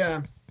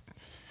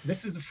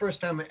this is the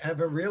first time I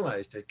ever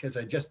realized it because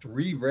I just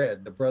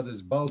reread The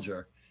Brothers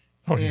Bulger,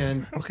 Oh, yeah.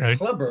 and Okay.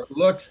 Clubber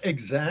looks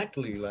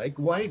exactly like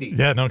Whitey.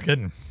 Yeah, no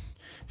kidding.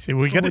 See,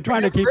 we got We're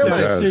trying to keep that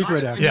realized- a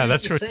secret. I Actually. Yeah, needed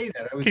that's to true. say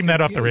that. I was Keep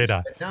that off the confused,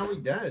 radar. but now he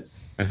does.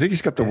 I think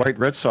he's got the white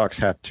Red Sox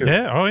hat too.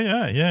 Yeah. Oh,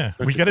 yeah. Yeah.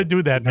 We got to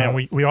do that, man.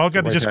 We all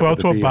got to White just hat go out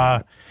with to a the B bar, on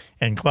it.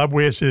 and Club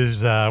wears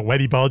his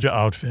Whitey Bulger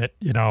outfit,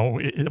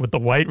 with the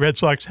white Red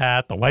Sox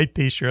hat, the white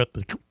T-shirt,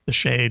 the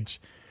shades,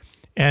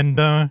 and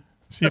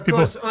see if Of people.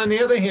 course, on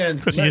the other hand,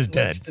 Because he is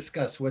let's dead.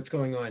 discuss what's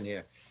going on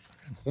here.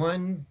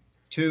 1,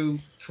 2,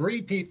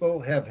 3 people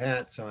have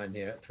hats on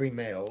here, 3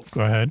 males.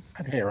 Go ahead.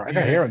 I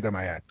got hair under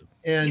my hat.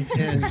 And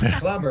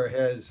Clubber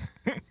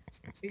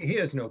he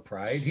has no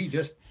pride. He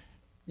just,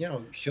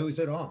 shows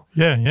it all.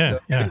 Yeah. Yeah. So-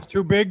 Yeah. It's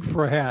too big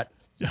for a hat.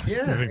 Yeah,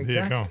 There you go.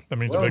 exactly. That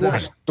means Well a big done.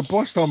 one. The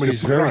boss told me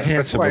He's to put it very on. That's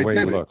handsome why the I way he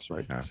did it. looks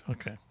right now.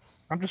 Okay.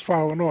 I'm just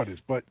following orders.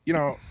 But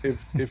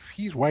if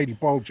he's Whitey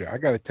Bulger, I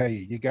got to tell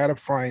you, you got to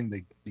find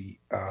the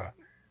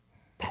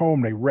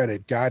poem they read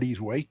at Gotti's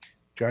wake.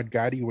 John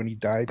Gotti, when he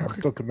died, I'm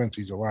still convinced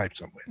he's alive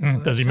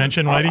somewhere. Does he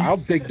mention Whitey? I'll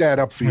dig that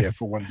up for you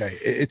for one day.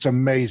 It's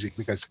amazing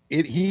because he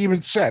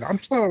even said, "I'm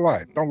still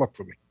alive. Don't look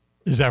for me."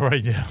 Is that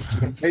right? Yeah.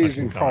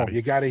 Amazing Fucking poem. Gotti.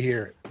 You got to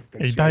hear it.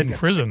 'Cause, He died in got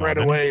prison, sick though, right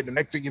didn't he? away. The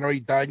next thing you know, he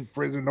died in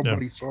prison.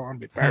 Nobody saw him.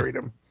 They buried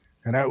him,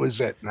 and that was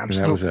it. And I'm And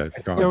that still. was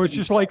it. Gone. So it's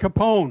just like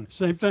Capone,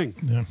 same thing.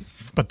 Yeah.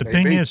 But the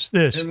Maybe. thing is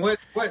this. And what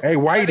Hey,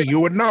 Whitey, you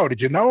would know.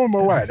 Did you know him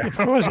or what? Of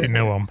course I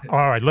knew him.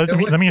 All right. Let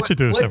me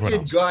introduce what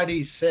everyone did else.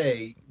 Gotti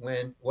say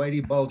when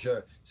Whitey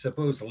Bulger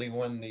supposedly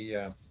won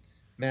the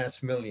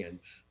Mass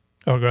Millions?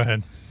 Oh, go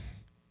ahead.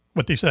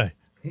 What did he say?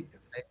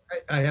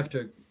 I have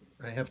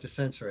to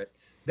censor it.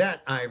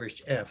 That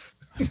Irish F.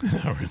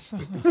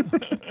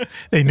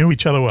 They knew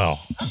each other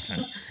well.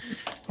 Okay.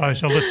 All right.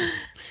 So listen.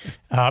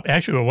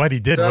 Actually, what he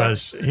did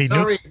was he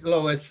Sorry,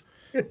 Lois.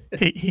 knew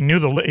he knew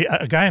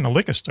a guy in a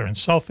liquor store in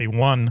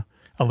Southie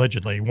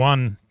allegedly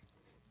won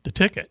the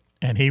ticket,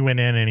 and he went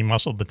in and he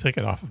muscled the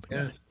ticket off of the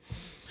guy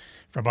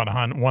for about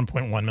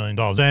 $1.1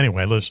 million.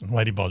 Anyway, listen,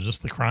 Whitey Bulger,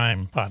 just the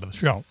crime part of the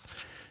show.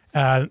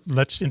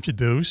 Let's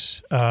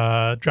introduce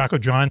Jocko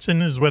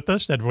Johnson is with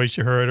us. That voice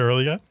you heard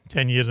earlier.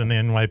 10 years in the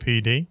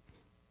NYPD.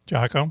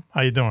 Jocko,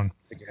 how you doing?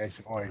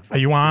 Are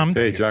you armed?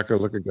 Hey, Jocko,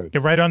 looking good.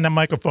 Get right on that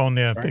microphone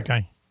there, big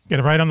guy. Get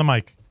it right on the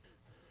mic.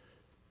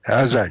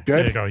 How's that? Good?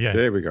 There you go, yeah.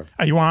 There we go.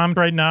 Are you armed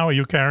right now? Are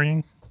you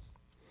carrying?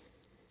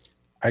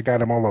 I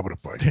got him all over the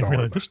place. Don't worry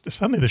Really, about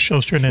suddenly the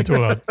show's turned into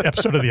an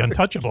episode of The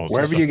Untouchables. or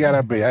Wherever you something.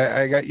 gotta be,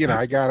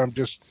 I got them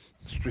just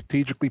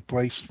strategically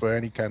placed for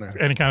any kind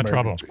of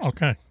trouble.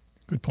 Okay,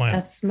 good plan.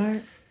 That's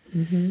smart.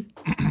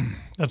 Mm-hmm.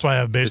 That's why I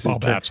have This baseball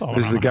is, bats all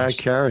this is around the guy house.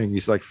 carrying.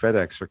 He's like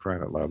FedEx for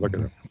crying out loud. Look at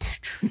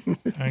him.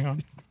 Hang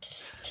on.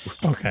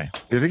 Okay. I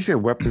think he's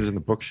got weapons in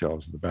the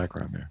bookshelves in the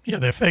background there. Yeah,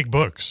 they're fake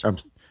books.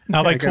 Not Yeah,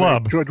 like I got a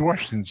Club. George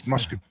Washington's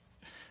musket.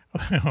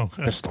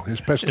 Okay. Pistol.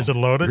 His pistol. Is it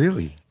loaded?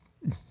 Really?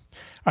 All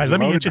right, Is it let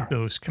me loaded?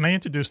 introduce. Can I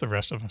introduce the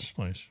rest of us,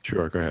 please?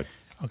 Sure, go ahead.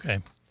 Okay.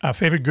 Our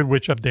favorite good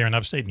witch up there in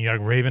upstate New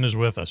York, Raven, is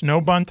with us. No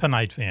Bun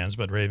Tonight fans,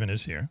 but Raven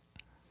is here.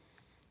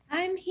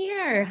 I'm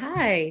here.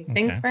 Hi.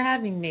 Thanks for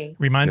having me.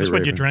 Remind Hey, us what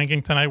you're Raven.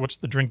 drinking tonight. What's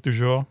the drink du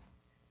jour?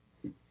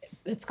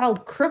 It's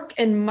called Crook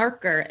and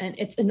Marker, and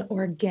it's an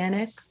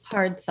organic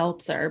hard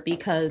seltzer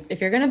because if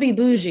you're going to be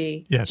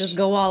bougie, Yes. just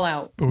go all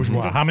out.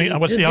 Bourgeois. Just How many? do-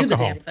 What's just the do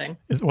alcohol? damn thing.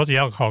 What's the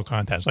alcohol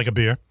content? It's like a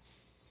beer.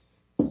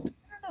 Oh,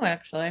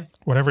 actually.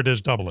 Whatever it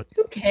is, double it.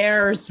 Who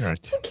cares?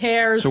 Right. Who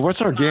cares? So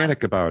what's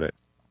organic about it?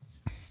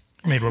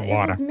 Made with It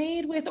water. was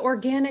made with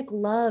organic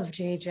love,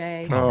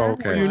 JJ. Oh,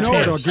 That's okay. You why. know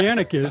what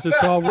organic is?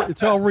 It's all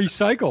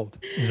recycled.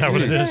 Is that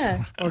what it is?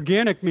 Yeah.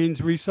 Organic means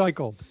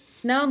recycled.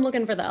 Now I'm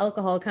looking for the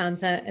alcohol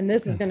content, and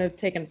this is going to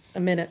take a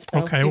minute, so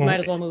Okay, you well, might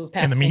as well move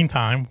past In the me.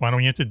 meantime, why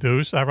don't we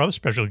introduce our other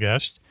special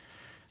guest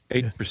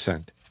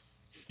 8%.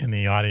 in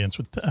the audience?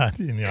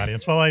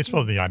 Well, I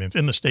suppose the audience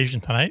in the station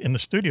tonight, in the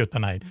studio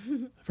tonight.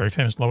 The very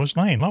famous Lois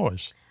Lane.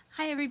 Lois,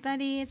 Hi,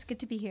 everybody. It's good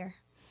to be here.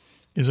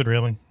 is it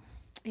really?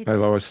 Hi,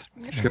 Lois.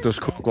 Just get those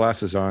cool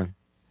glasses on.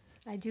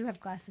 I do have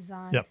glasses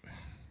on. Yep.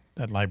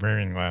 That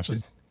librarian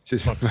glasses.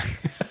 She's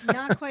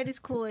Not quite as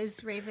cool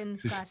as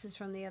Raven's glasses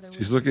from the other week.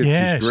 she's looking.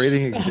 Yes. She's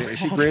grading. Is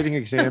she grading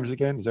exams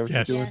again? Is that what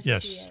Yes, she's doing?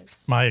 Yes, she yes.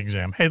 is. My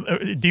exam. Hey,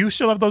 do you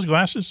still have those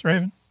glasses,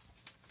 Raven?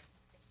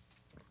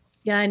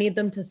 Yeah, I need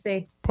them to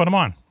see. Put them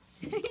on.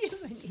 Yes,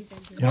 I need them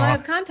to- You know, Well, I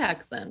have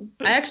contacts then.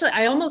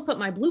 I almost put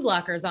my blue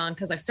blockers on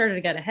because I started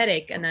to get a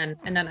headache, and then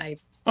I was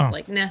Oh.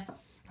 like, nah,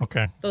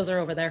 okay. those are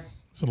over there.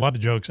 There's a lot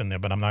of jokes in there,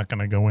 but I'm not going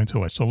to go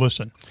into it. So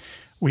listen,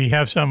 We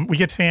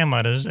get fan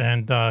letters,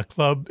 and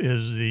Club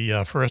is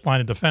the first line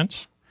of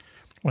defense.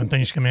 When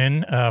things come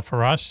in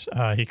for us,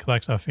 he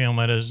collects our fan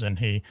letters and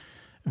he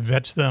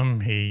vets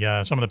them.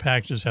 Some of the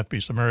packages have to be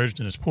submerged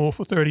in his pool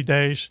for 30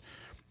 days.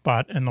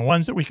 But in the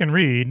ones that we can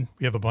read,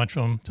 we have a bunch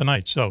of them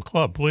tonight. So,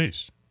 Club,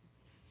 please.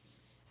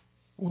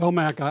 Well,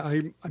 Mac,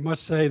 I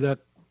must say that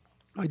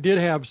I did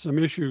have some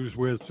issues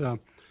with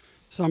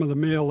some of the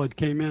mail that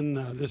came in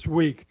this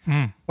week,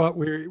 but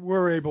we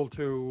were able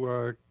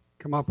to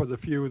come up with a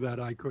few that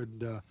I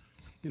could,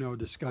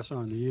 discuss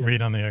on the air.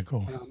 Read on the air,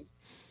 cool.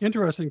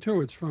 Interesting,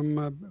 too. It's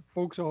from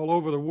folks all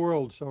over the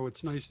world, so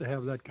it's nice to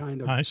have that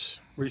kind of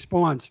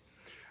response.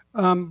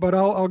 But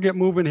I'll get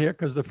moving here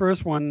because the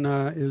first one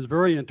is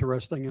very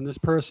interesting, and this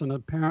person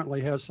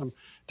apparently has some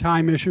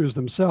time issues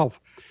themselves.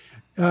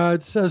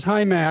 It says,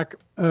 "Hi, Mac.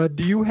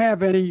 Do you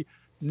have any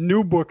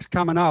new books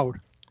coming out?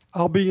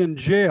 I'll be in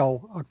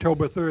jail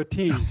October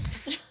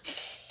 13th.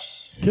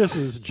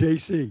 Kisses,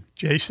 JC."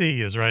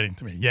 JC is writing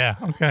to me. Yeah,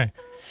 okay.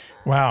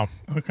 Wow,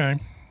 okay.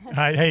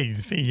 Hey,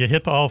 you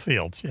hit all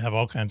fields. You have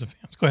all kinds of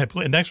fans. Go ahead,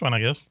 please. Next one, I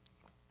guess.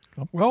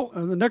 Well,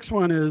 the next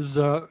one is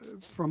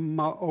from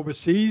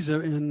overseas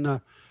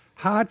in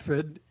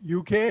Hartford,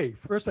 UK.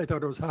 First, I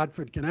thought it was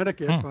Hartford,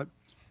 Connecticut, but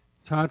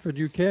it's Hartford,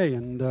 UK.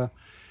 And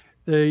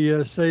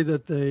they say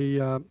that they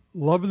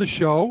love the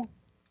show.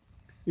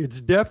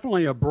 It's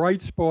definitely a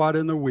bright spot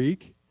in the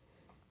week.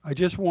 I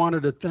just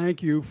wanted to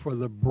thank you for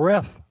the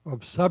breadth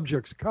of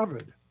subjects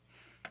covered.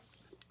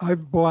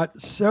 I've bought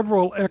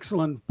several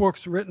excellent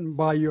books written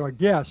by your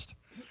guest,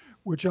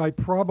 which I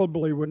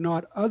probably would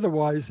not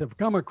otherwise have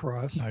come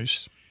across.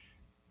 Nice.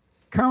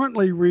 Current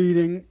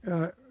reading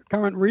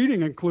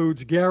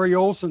includes Gary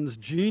Olson's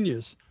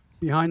Genius,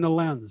 Behind the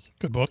Lens.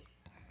 Good book.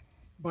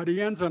 But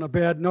he ends on a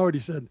bad note. He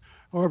said,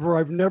 "However,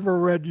 I've never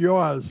read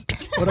yours,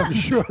 but I'm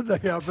sure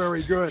they are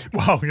very good."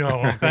 Wow,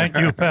 well, thank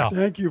you, pal.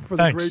 Thank you for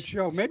the great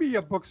show. Maybe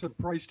your books are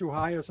priced too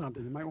high or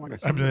something. You might want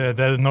to.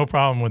 There's no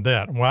problem with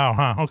that. Wow,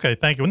 huh? Okay,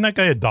 thank you. Isn't that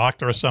guy a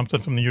doctor or something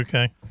from the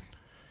UK?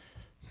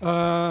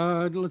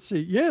 Let's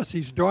see. Yes,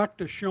 he's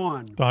Dr.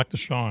 Sean. Dr.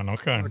 Sean,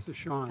 okay. Dr.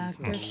 Sean.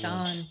 Dr.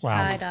 Sean.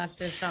 Wow. Hi,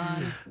 Dr.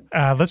 Sean.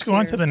 Let's go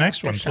on to the next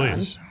Dr. one, Sean.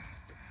 please.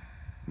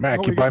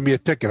 Mac, you buy me a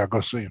ticket, I'll go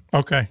see him.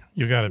 Okay,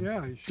 you got it.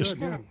 Yeah, you should.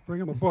 Bring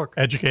him a book.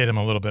 Educate him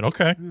a little bit.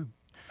 Okay. Yeah.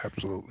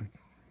 Absolutely.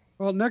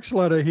 Well, next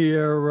letter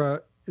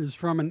here is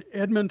from an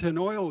Edmonton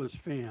Oilers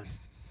fan.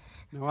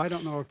 Now, I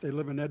don't know if they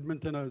live in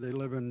Edmonton or they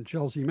live in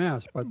Chelsea,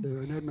 Mass, but they're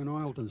an Edmonton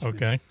Oilers fan.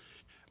 Okay.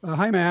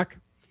 Hi, Mac.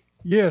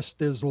 Yes,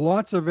 there's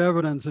lots of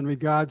evidence in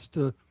regards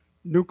to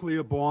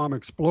nuclear bomb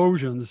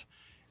explosions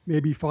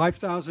maybe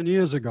 5,000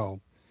 years ago.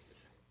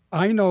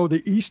 I know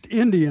the East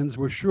Indians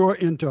were sure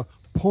into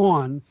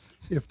porn,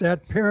 if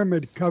that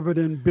pyramid covered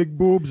in big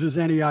boobs is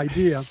any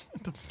idea.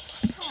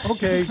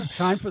 Okay,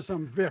 time for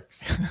some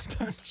Vicks.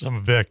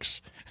 Some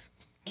Vicks.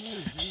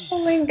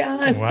 Oh, my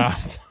God. Wow.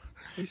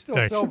 They still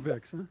sell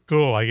Vicks, huh?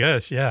 Cool, I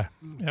guess, yeah.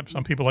 Yep,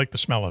 some people like the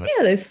smell of it.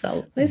 Yeah, they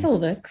sell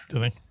Vicks. Do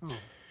they? Oh.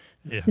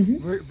 Yeah.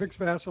 Vicks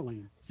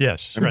Vaseline.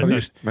 Yes.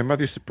 My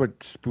mother used to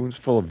put spoons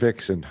full of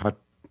Vicks in hot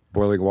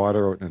boiling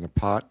water in a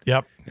pot.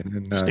 Yep. And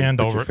then Stand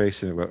put over your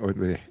face in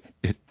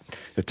it.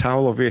 The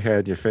towel over your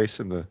head, your face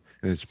in the,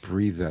 and it's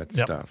breathe that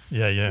stuff.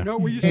 Yeah, yeah. You know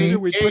what we used to do?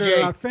 We put it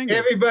on our fingers.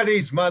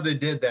 Everybody's mother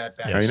did that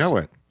back I know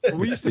it.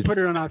 We used to put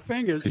it on our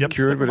fingers. It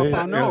cured with up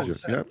our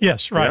nose. Yep.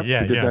 Yes, right. Yep,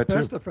 Yeah, we did yeah. that too.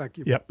 Best effect.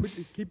 You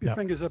keep your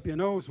fingers up your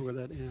nose with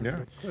it, and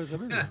it clears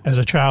everything. As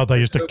a child, I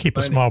used to keep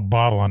a small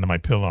bottle under my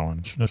pillow,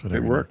 and that's what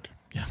It worked.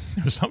 Yeah,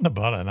 there was something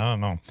about it. I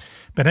don't know.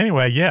 But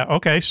anyway, yeah,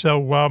 okay.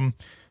 So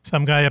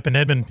some guy up in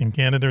Edmonton,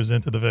 Canada is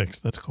into the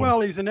Vicks. That's cool. Well,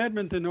 he's an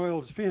Edmonton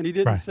Oilers fan. He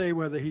didn't say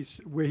where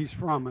he's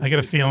from. I get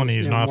a feeling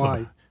he's north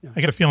of I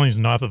get a feeling he's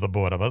north of the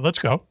border, but let's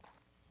go.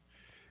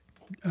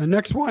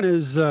 Next one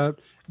is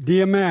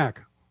Dear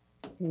Mac,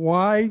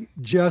 why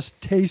just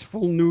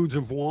tasteful nudes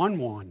of Wan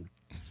Wan?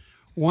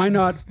 Why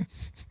not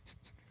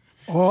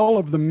all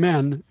of the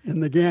men in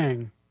the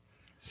gang?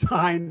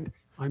 Signed,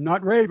 I'm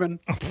not Raven.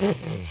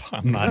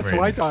 I'm not That's Raven.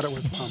 who I thought it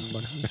was from,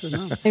 but I said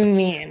no. I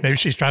mean, Maybe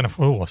she's trying to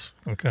fool us.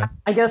 Okay.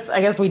 I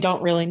guess we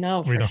don't really know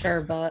We for don't.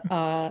 sure, but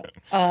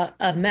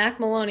a Mac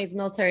Maloney's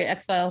Military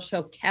X-Files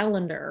show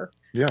calendar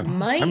Yeah,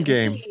 might I'm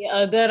game. be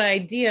a good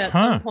idea at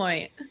some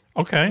point.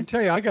 Okay. I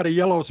tell you, I got a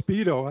yellow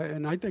Speedo,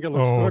 and I think it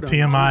looks Oh, good.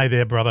 TMI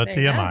there, brother. There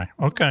you TMI.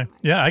 Okay.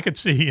 Yeah, I could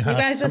see. You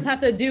guys just have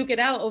to duke it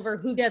out over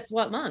who gets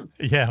what month.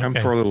 Yeah. Okay. I'm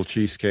for a little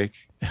cheesecake.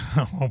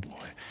 Oh,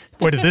 boy.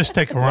 Boy, did this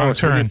take a wrong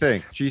Lois, what do turn. you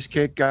think?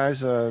 Cheesecake guys,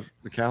 the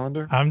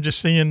calendar? I'm just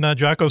seeing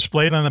Jocko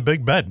Splade on the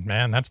big bed,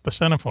 man. That's the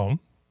centerfold.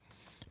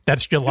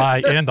 That's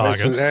July and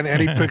August. Listen,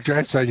 any picture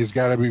I send you's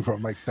got to be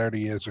from like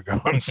 30 years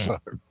ago. I'm sorry.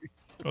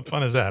 What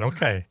fun is that?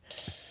 Okay.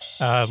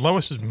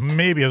 Lois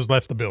has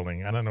left the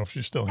building. I don't know if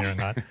she's still here or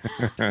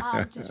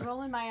not. Just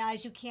rolling my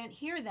eyes. You can't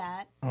hear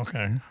that.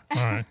 Okay.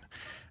 All right.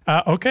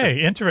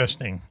 Okay.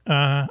 Interesting.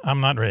 I'm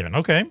not Raven.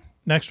 Okay.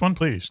 Next one,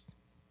 please.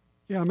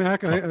 Yeah,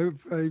 Mac,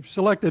 I've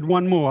selected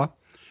one more.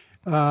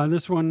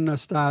 This one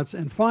starts,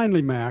 and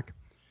finally, Mac,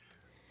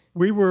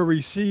 we were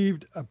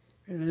received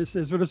and this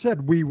is what it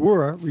said. We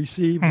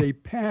received a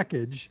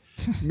package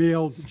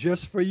mailed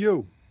just for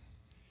you.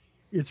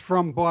 It's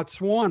from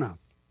Botswana.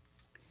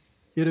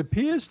 It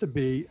appears to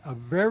be a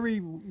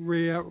very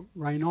rare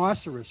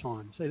rhinoceros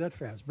horn. Say that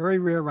fast. Very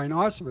rare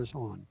rhinoceros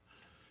horn.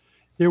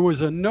 There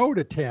was a note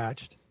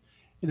attached,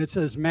 and it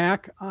says,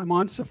 Mac, I'm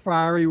on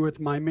safari with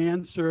my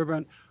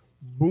manservant,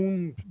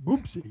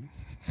 Boopsy.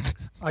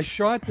 I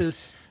shot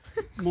this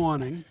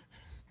morning,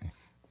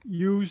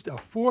 used a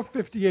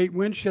 .458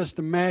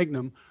 Winchester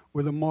Magnum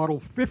with a Model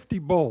 50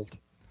 bolt.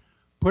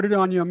 Put it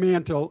on your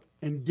mantle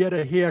and get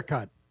a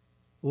haircut.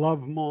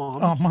 Love, Mom.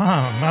 Oh,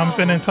 Mom's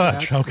been in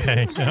touch.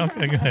 Okay,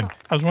 okay, good.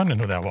 I was wondering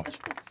who that was.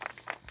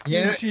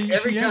 Yeah,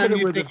 every time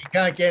you with think you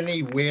can't get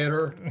any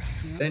weirder,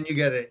 then you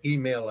get an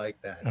email like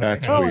that.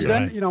 That's Oh, weird.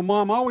 and then,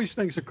 Mom always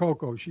thinks of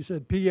Coco. She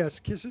said, P.S.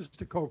 Kisses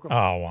to Coco.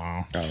 Oh,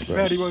 wow.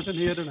 Glad he wasn't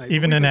here tonight.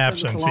 Even We in can send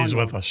absence, this he's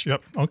along with to him. us.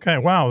 Yep. Okay,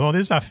 wow. Well,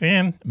 this is our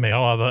fan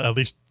mail, at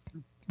least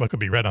what could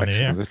be read on the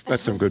air. Excellent.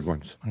 That's some good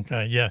ones.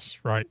 Okay, yes,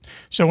 right.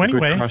 So A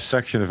anyway, good cross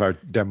section of our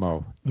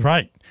demo.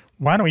 right.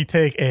 Why don't we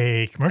take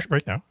a commercial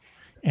break now?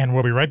 And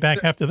we'll be right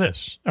back after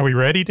this. Are we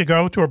ready to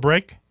go to a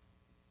break?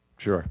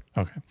 Sure.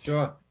 Okay.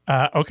 Sure.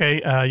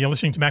 Okay, you're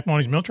listening to Mac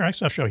Maloney's Military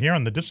Stuff Show here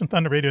on the Distant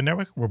Thunder Radio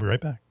Network. We'll be right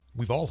back.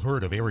 We've all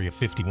heard of Area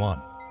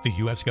 51, the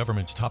U.S.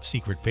 government's top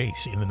secret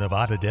base in the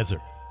Nevada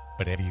desert.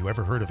 But have you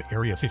ever heard of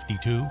Area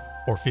 52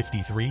 or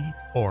 53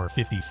 or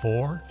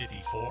 54?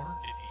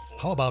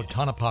 How about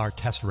Tonopah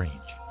Test Range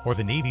or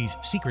the Navy's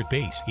secret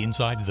base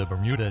inside the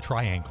Bermuda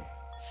Triangle?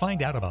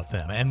 Find out about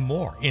them and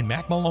more in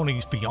Mac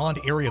Maloney's Beyond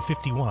Area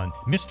 51,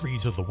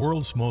 Mysteries of the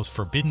World's Most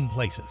Forbidden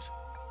Places.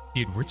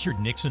 Did Richard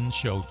Nixon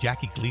show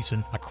Jackie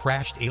Gleason a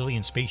crashed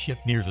alien spaceship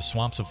near the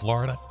swamps of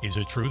Florida? Is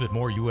it true that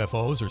more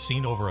UFOs are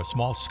seen over a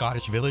small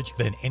Scottish village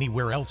than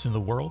anywhere else in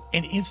the world?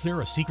 And is there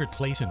a secret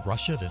place in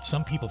Russia that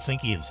some people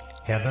think is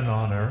heaven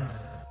on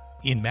earth?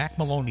 In Mac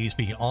Maloney's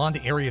Beyond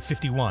Area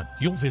 51,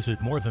 you'll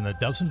visit more than a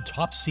dozen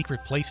top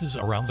secret places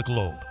around the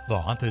globe. The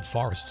haunted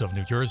forests of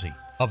New Jersey,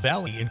 a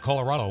valley in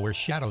Colorado where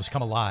shadows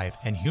come alive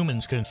and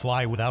humans can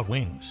fly without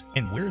wings.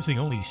 And where's the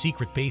only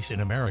secret base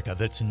in America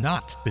that's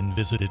not been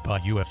visited by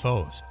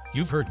UFOs?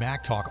 You've heard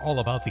Mac talk all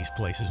about these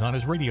places on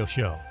his radio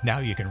show. Now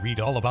you can read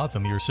all about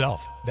them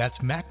yourself.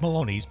 That's Mac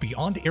Maloney's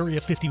Beyond Area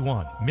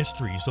 51,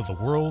 Mysteries of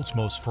the World's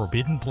Most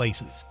Forbidden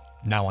Places.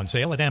 Now on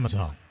sale at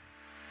Amazon.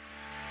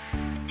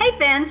 Hey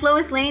fans,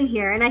 Lois Lane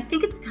here, and I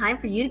think it's time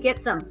for you to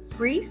get some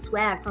free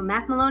swag from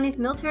Mac Maloney's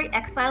Military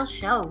X-Files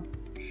show.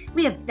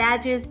 We have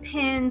badges,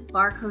 pins,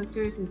 bar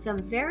coasters, and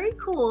some very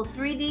cool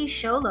 3D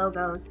show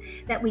logos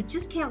that we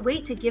just can't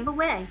wait to give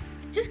away.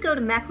 Just go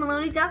to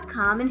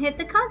macmaloney.com and hit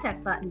the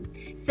contact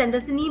button. Send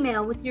us an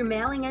email with your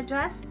mailing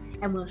address,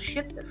 and we'll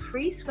ship the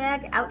free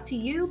swag out to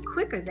you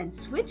quicker than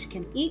Switch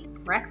can eat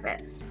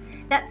breakfast.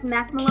 That's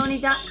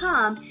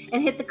macmaloney.com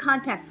and hit the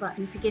contact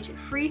button to get your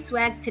free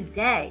swag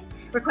today.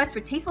 Requests for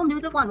Tasteful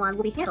News of Wanwan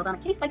will be handled on a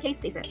case-by-case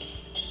basis.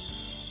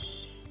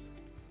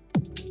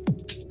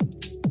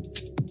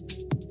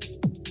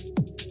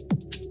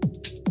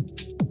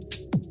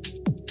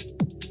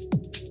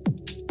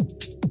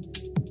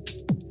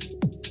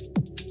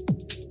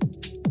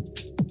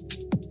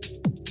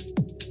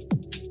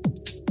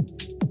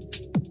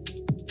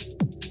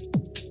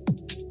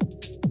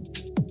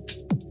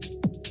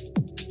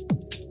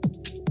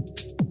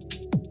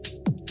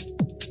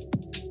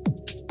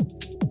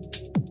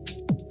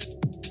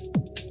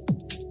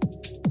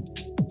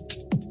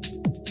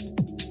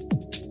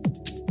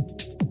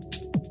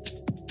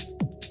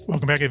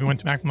 Welcome back, everyone,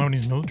 to Mac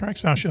Maloney's Military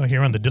X-Files Show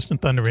here on the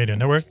Distant Thunder Radio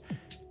Network.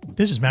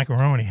 This is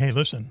Macaroni. Hey,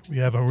 listen, we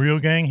have a real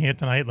gang here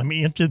tonight. Let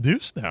me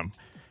introduce them.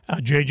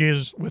 JJ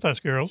is with us,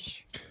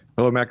 girls.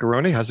 Hello,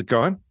 Macaroni. How's it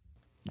going?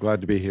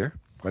 Glad to be here.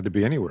 Glad to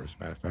be anywhere, as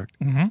a matter of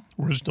fact.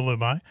 Words to live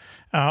by.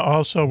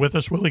 Also with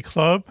us, Willie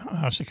Clubb,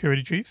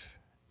 security chief.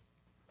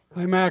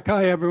 Hi, Mac.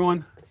 Hi,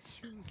 everyone.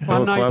 Hello,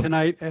 Fun night Club.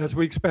 tonight, as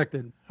we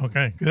expected.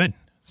 Okay, good.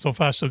 So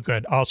far, so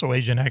good. Also,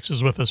 Agent X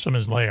is with us from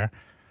his lair.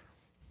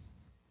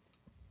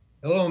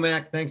 Hello,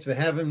 Mac. Thanks for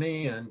having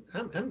me, and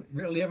I'm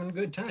really having a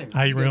good time.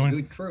 Are you We've got a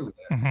really? good crew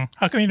there.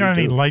 How come you don't have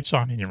any lights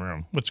on in your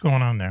room? What's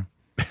going on there?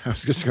 I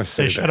was just going to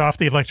say They that. shut off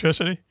the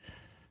electricity?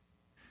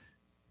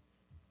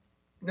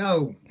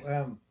 No.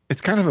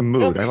 It's kind of a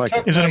mood. I like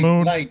it. Is it a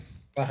mood? Light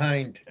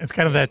behind. It's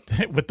kind of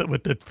that with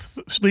the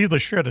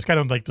sleeveless shirt. It's kind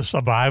of like the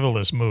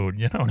survivalist mood.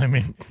 You know what I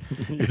mean?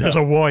 If there's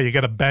a war, you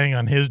got to bang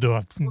on his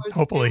door.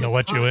 Hopefully, he'll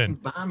let you in.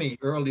 Balmy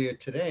earlier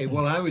today.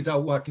 Well, I was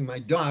out walking my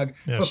dog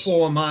for Yes.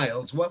 4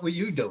 miles. What were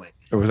you doing?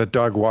 It was a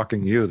dog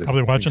walking you. That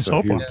Probably watching makes so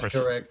soap huge. operas.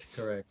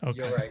 Correct.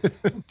 Okay. You're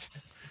right.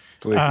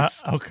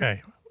 Please.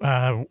 Okay.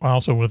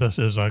 Also with us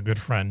is our good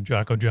friend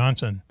Jocko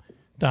Johnson,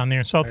 down there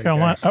in South Hey,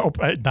 Carolina.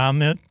 guys.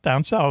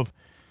 Down south.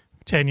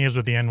 10 years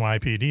with the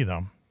NYPD,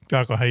 though.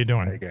 Jocko, how you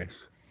doing? Hey, guys.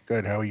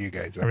 Good. How are you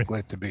guys? I'm Every-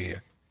 glad to be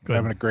here. Good.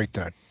 Having a great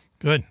time.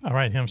 Good. All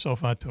right. Him so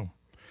far, too.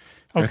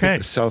 I Okay.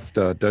 think the South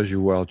does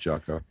you well,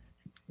 Jocko.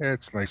 Yeah,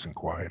 it's nice and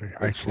quiet.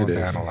 I It slow is.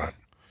 down a lot.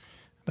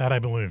 That I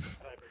believe.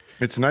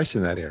 It's nice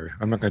in that area.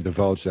 I'm not going to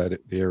divulge the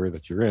area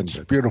that you're in.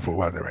 But Beautiful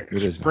weather, right?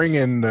 It is Spring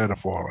and the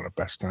fall are the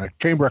best time.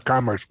 Chamber of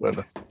Commerce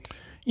weather.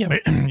 Yeah,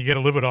 but you got to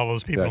live with all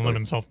those people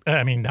living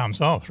down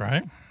south,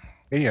 right?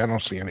 Yeah, I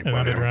don't see anybody.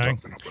 I don't Right. talk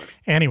to nobody.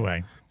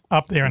 Anyway,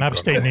 up there in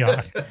upstate New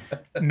York,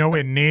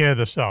 nowhere near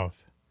the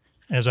south,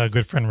 as our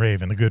good friend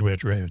Raven, the Good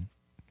Witch Raven.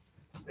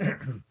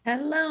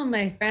 Hello,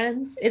 my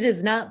friends. It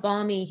is not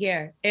balmy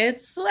here.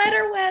 It's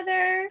sweater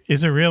weather.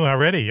 Is it real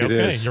already? It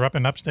Okay, is. you're up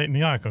in upstate New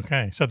York.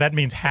 Okay, so that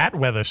means hat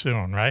weather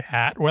soon, right?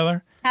 Hat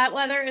weather. Hat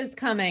weather is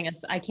coming.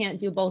 I can't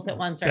do both at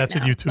once right That's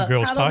now. what you two but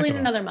girls talk probably in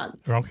about. another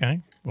month.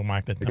 Okay, we'll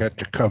mark that I down. got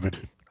you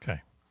covered.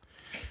 Okay.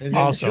 And in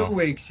Also- 2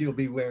 weeks, you'll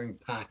be wearing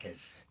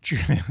parkas.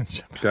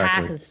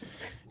 exactly.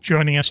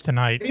 Joining us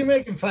tonight. Are you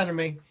making fun of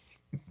me?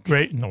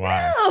 Great. No,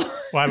 why?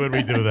 Why would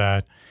we do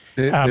that?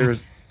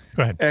 There's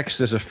Go ahead.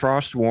 There's a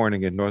frost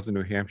warning in northern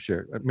New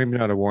Hampshire. Maybe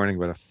not a warning,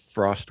 but a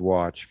frost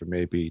watch for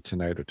maybe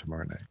tonight or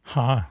tomorrow night.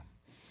 Huh.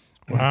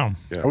 Wow.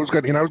 Yeah. I was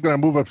gonna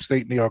move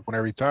upstate New York when I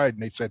retired,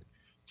 and they said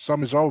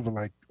summer's over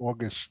like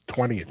August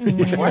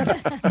 20th.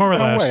 What? More or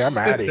No less. way, I'm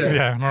outta here.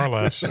 Yeah, more or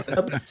less.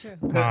 That's true.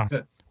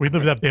 We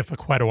lived up there for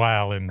quite a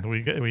while, and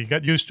we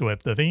got used to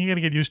it. The thing you got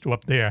to get used to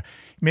up there,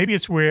 maybe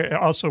it's where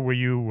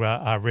you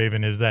are,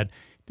 Raven, is that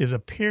there's a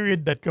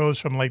period that goes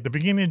from like the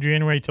beginning of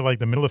January to like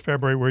the middle of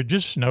February where it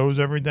just snows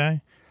every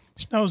day. It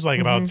snows like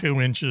about 2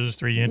 inches,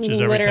 3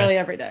 inches every day. Literally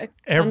every day.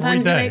 Every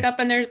Sometimes day. you wake up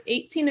and there's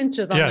 18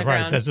 inches on the Yeah,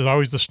 ground. right. That's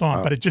always the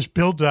storm, but it just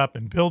builds up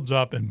and builds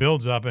up and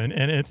builds up, and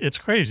it's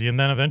crazy. And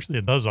then eventually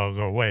it does all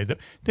go away.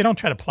 They don't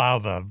try to plow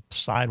the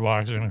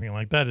sidewalks or anything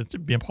like that.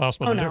 It'd be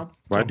impossible Oh, to no. do.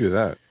 Why do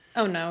that?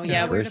 Oh, no. That's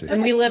Yeah. crazy.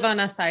 And we live on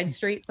a side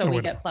street, so Oh, we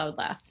we- get plowed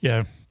last.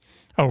 Yeah.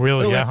 Oh,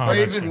 really? So Yeah. what huh,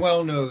 that's- Raven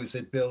well knows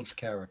it builds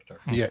character.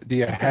 Do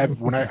you have,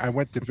 when I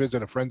went to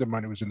visit a friend of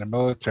mine who was in the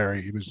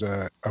military, he was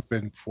up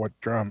in Fort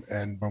Drum,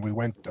 and when we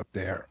went up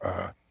there,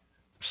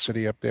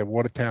 city up there,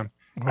 Watertown,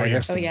 I yeah.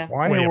 asked Oh, him, yeah.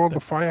 why Way are up all there.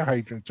 the fire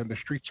hydrants and the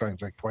street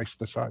signs like twice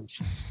the size?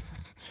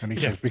 And he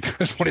Yeah. says,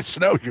 because when it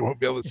snows, you won't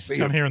be able to see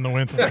Down them. here in the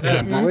winter. I Yeah.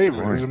 couldn't believe it.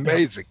 It was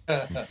amazing.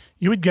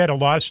 You would get a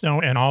lot of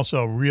snow and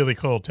also really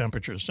cold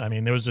temperatures. I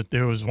mean, there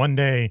was one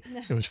day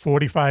it was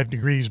 45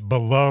 degrees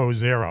below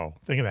zero.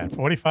 Think of that,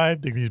 45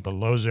 degrees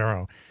below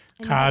zero.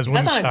 Cars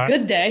wouldn't That's on start. a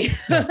good day.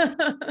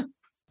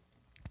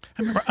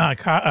 I remember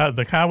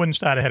the car wouldn't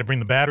start. I had to bring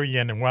the battery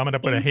in and warm it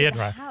up with a Into hair the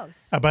dryer.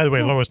 house. By the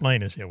way, Lois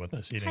Lane is here with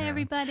us. eating Hi, her-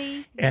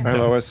 everybody. And, Hi,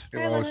 Lois.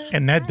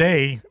 and that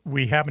day,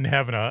 we happened to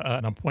have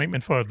an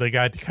appointment for the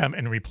guy to come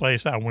and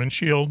replace our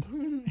windshield,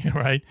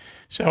 right?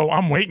 So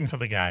I'm waiting for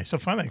the guy. So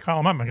finally, I call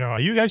him up and I go, "Are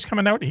you guys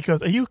coming out?" He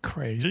goes, "Are you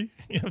crazy?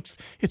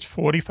 It's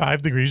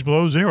 45 degrees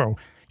below zero.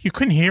 You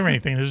couldn't hear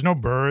anything. There's no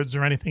birds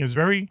or anything. It was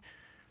very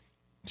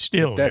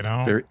still, you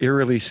know? They're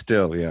eerily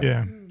still, yeah.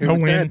 Yeah. No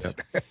wind.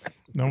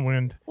 No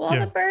wind. Well,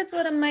 yeah. the birds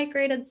would have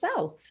migrated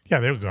south. Yeah,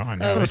 they were gone.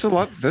 So-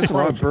 There's a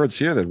lot of birds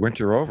here that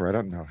winter over. I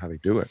don't know how they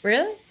do it.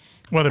 Really?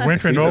 Well, they're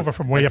wintering See the- over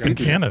from way up in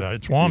see the- Canada.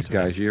 It's warm. These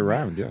guys year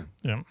round, yeah.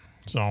 Yeah.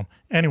 So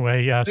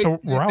anyway, so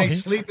we're out They here.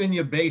 sleep in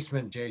your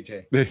basement,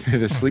 JJ.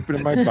 They're sleeping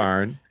in my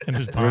barn. In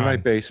his They're in my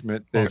barn.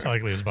 basement. Most They're-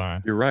 likely his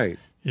barn. You're right.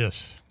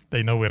 Yes,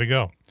 they know where to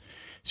go.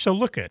 So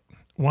look at,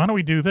 why don't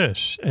we do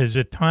this? Is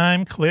it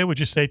time, Claire, would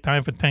you say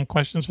time for 10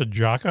 questions for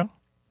Jocko?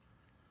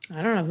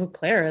 I don't know who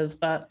Claire is,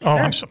 but Oh, sure.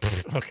 I'm so,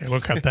 okay,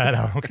 we'll cut that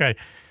out. Okay.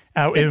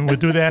 And we'll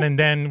do that, and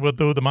then we'll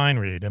do the mind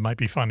read. It might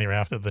be funnier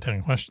after the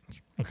 10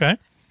 questions. Okay?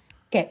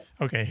 Okay.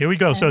 Okay, here we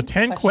go. So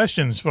 10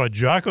 questions for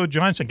Jocko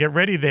Johnson. Get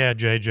ready there,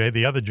 JJ,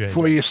 the other JJ.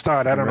 Before you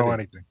start, I don't know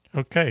ready. anything.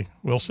 Okay,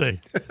 we'll see.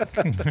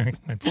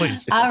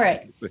 Please. All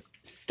right.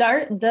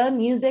 Start the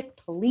music,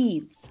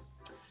 please.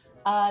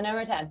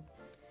 Number 10.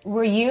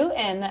 Were you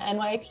in the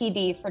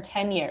NYPD for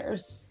 10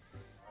 years?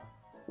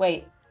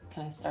 Wait,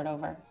 can I start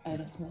over? I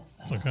just missed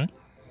that. It's okay.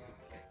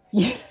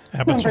 Yeah.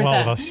 Happens to all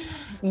Number of 10. us.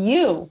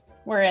 You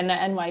were in the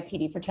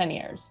NYPD for 10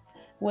 years.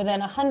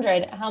 Within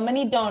 100, how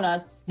many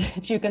donuts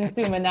did you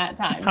consume in that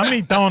time? How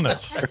many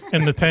donuts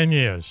in the 10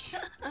 years?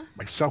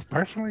 Myself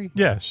personally?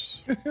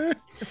 Yes.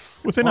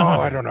 Within Oh,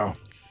 100. I don't know.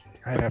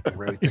 I'd have to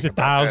really. Is think it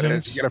about that.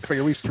 thousands? You got to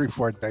figure at least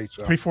 3-4 days.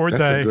 So. 3-4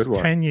 That's a days, good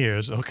one. 10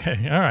 years.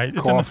 Okay. All right.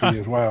 It's Coffee in the,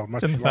 as well. It's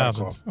Much in the love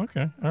thousands.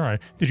 Okay. All right.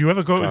 Did you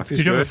ever go? Coffee's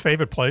Did you have a good.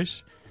 favorite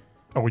place?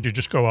 Or would you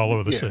just go all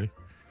over the Yeah. city?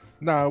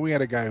 No, we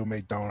had a guy who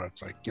made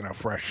donuts, like,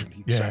 fresh, and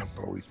he'd Yeah. send them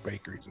to all these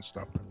bakeries and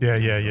stuff. Yeah.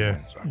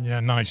 So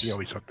Yeah, nice. he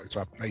always hooked us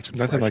up nice and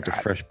Nothing fresh, like a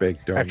hot, fresh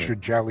baked donut. extra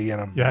jelly in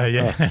them.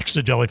 Yeah.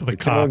 Extra jelly for the You're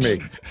killing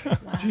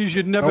cops. me. Geez,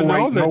 you'd never No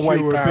know white- that no white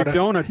you were a big powder.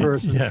 donut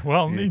person. Yeah.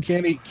 Well, You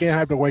can't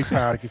have the white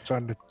powder. It gets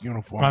on the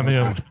uniform. I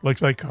mean,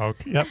 looks like Coke.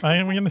 Yep.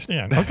 We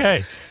understand.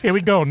 Okay. Here we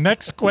go.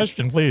 Next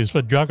question, please,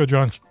 for Jocko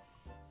Johnson.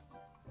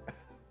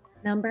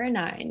 Number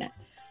 9.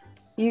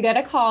 You get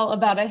a call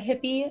about a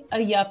hippie, a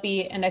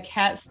yuppie, and a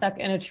cat stuck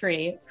in a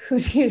tree.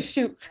 Who do you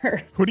shoot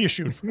first? Who do you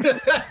shoot for?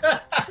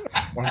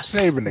 Well, I'm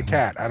saving the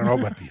cat. I don't know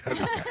about the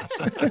other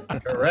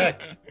cats.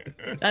 Correct.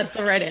 That's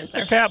the right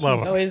answer. Cat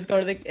lover. You always go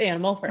to the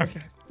animal first.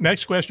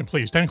 Next question,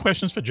 please. 10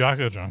 questions for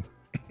Jocko Johnson.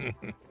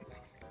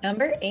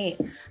 Number 8.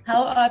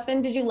 How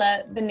often did you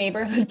let the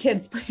neighborhood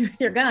kids play with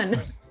your gun?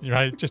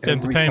 right? Just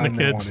Every entertain the time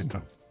they kids. wanted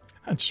to.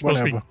 It's supposed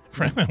to be Whenever.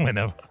 friendly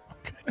whenever.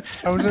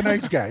 I was a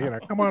nice guy,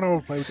 Come on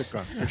over, play with the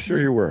gun. I'm sure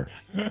you were.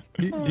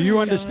 Do you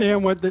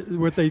understand what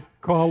they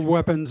call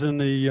weapons in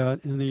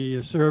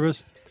the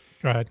service?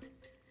 Go ahead.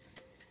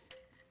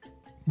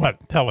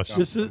 What? Tell us.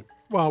 This is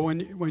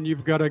when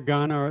you've got a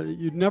gun, or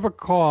you'd never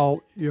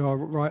call your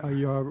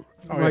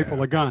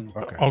rifle a gun.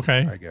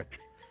 Okay. I get you.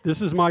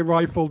 This is my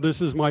rifle.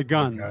 This is my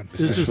gun.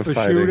 This is for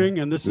fighting. shooting,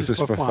 and this is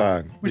for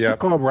fun. We should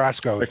call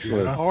Roscoe.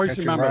 Excellent. Always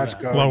remember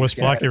that. Lois,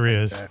 block your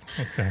ears.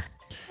 Okay.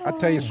 I'll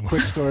tell you a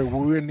quick story. We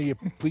were in the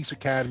police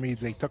academy.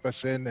 They took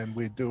us in, and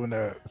we're doing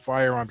a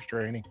firearms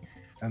training.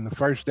 And the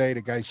first day,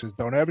 the guy says,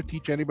 "Don't ever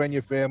teach anybody in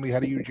your family how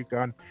to use your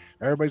gun.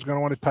 Everybody's going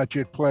to want to touch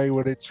it, play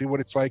with it, see what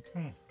it's like.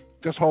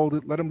 Just hold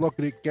it, let them look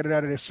at it, get it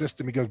out of their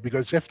system." He goes,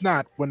 "Because if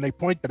not, when they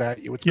point it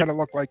at you, it's going to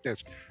look like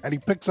this." And he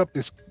picks up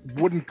this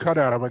wooden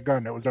cutout of a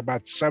gun that was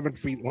about 7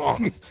 feet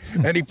long,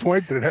 and he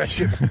pointed it at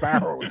you. The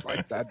barrel was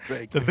like that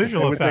big. The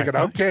visual And we're effect.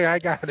 thinking, okay, I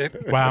got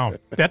it. Wow,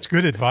 that's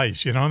good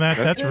advice. You know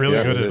that's really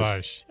Yeah, good it is.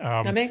 advice.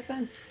 That makes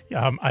sense.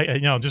 I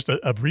just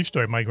a brief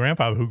story. My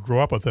grandfather, who grew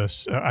up with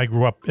us, I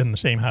grew up in the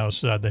same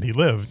house that he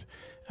lived,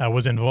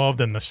 was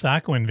involved in the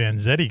Sacco and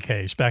Vanzetti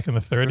case back in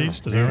the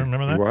 30s. Does anyone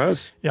remember that? He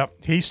was? Yep.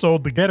 He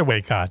sold the getaway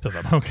car to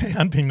them, okay,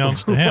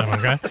 unbeknownst to him,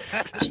 okay?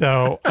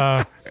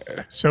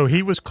 So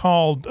he was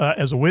called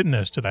as a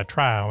witness to that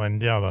trial,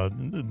 and the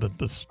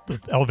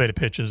elevator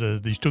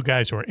pitches these two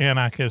guys who are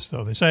anarchists.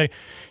 So they say,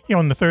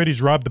 in the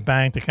 30s, robbed the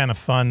bank to kind of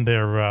fund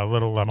their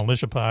little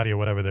militia party or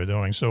whatever they're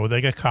doing. So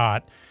they get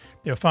caught.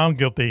 They were found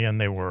guilty and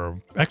they were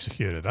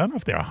executed. I don't know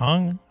if they were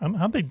hung.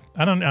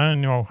 I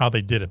don't know how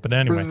they did it, but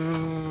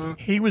anyway,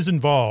 he was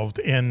involved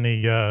in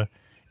the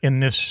in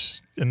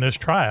this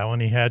trial,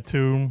 and he had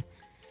to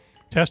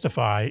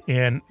testify.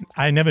 And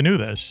I never knew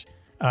this.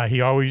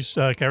 He always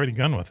carried a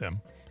gun with him,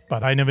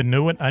 but I never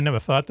knew it. I never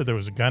thought that there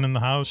was a gun in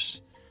the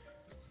house.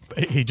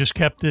 He just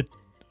kept it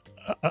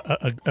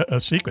a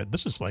secret.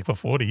 This is like for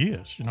 40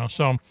 years,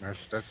 So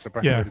That's the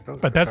best yeah, way to do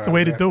it. but that's the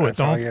way to do it. That's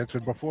how I Don't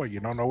answered before. You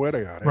don't know where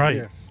they are. right.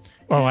 Yeah.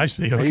 Oh, I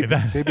see. Okay,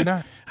 Maybe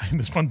not.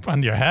 This one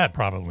under your hat,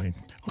 probably.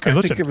 Okay, I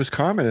listen. think it was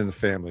common in the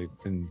family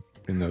in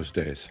those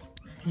days.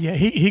 Yeah,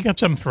 he got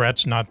some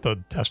threats not to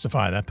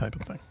testify, that type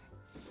of thing.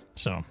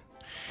 So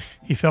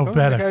he felt Those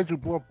better are the guys who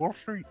blew up Wall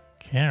Street.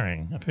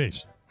 carrying a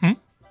piece.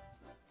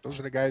 Those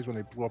are the guys when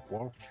they blew up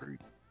Wall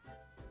Street.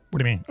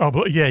 What do you mean?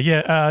 Oh,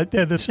 yeah.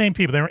 They're the same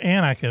people. They were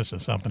anarchists or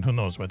something. Who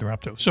knows what they're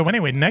up to? So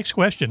anyway, next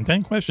question.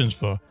 10 questions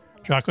for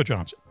Jocko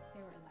Johnson.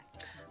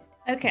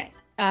 Okay.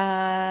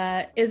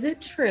 Is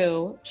it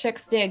true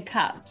chicks dig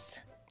cups?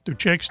 Do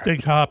chicks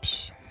dig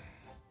hops?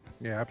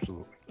 Yeah,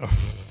 absolutely.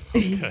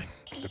 Okay.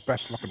 The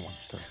best looking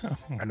ones, too.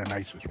 And the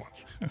nicest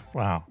ones.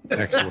 Wow.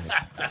 Excellent.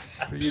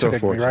 You So dig me,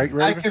 fortunate. right, I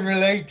Raven? can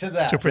relate to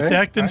that. To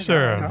protect and I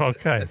serve. know.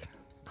 Okay.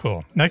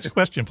 Cool. Next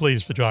question,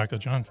 please, for Jocko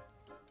Johnson.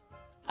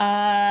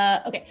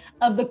 Okay.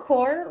 Of the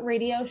core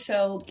radio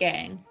show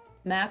gang,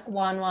 Mac,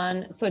 Wan,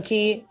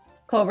 Switchy,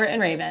 Cobra,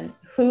 and Raven,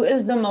 who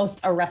is the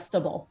most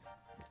arrestable?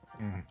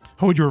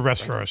 Who would you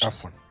arrest first?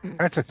 Tough one.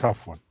 That's a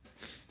tough one.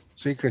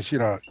 See, because,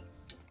 Go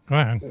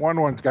ahead.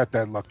 one's got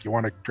that look. You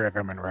want to drag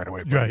him in right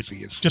away. But Right. he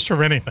is. Just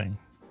for anything.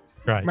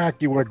 Right.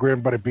 Mac, you want to grab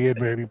him by the beard,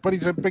 maybe. But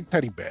he's a big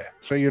teddy bear.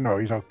 So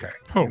he's okay.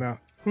 Who? You know?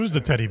 Who's the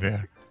teddy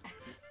bear?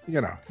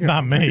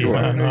 Not me. You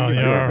No,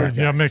 know,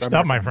 you're mixed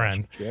up, my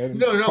friend.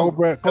 No,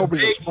 Cobra's a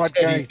big smart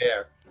teddy guy.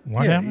 bear.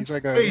 What Yeah, happened? he's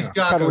like a Please,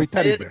 Jocko, cuddly say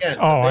teddy it bear. again.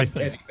 Oh, A I big see.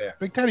 teddy bear.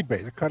 Big teddy bear.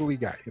 He's a cuddly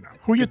guy,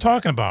 Who you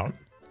talking about?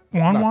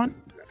 Wan?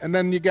 And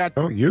then you got.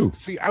 Oh, you.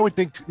 See, I would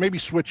think maybe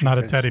Switchy. Not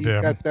a 'cause teddy he's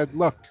bear. got that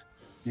look.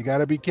 You got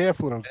to be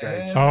careful of those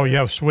guys. Oh,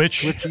 yeah,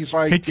 Switch. Switchy's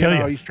like, He'd kill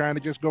you. he's trying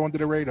to just go under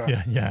the radar.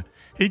 Yeah.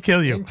 He'd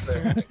kill you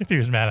if he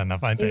was mad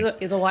enough, I think.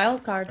 He's a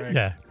wild card.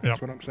 Yeah. That's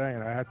what I'm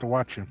saying. I had to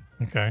watch him.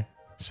 Okay.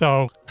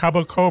 So, how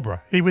about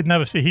Cobra? He would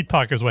never see. He'd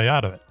talk his way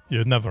out of it.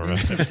 You'd never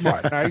arrest him.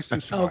 Smart. Nice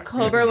and Oh, smart.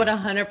 Cobra would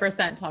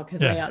 100% talk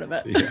his way out of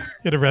it.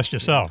 You'd arrest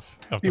yourself.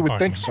 after You would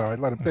talking. think so. I'd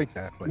let him think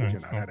that, but that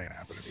ain't happening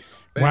either.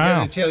 But I Wow.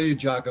 gotta tell you,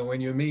 Jocko, when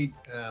you meet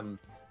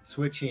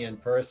Switchy in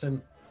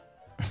person,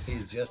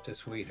 he's just a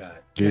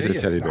sweetheart. He's a He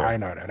teddy is. bear. I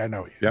know that. I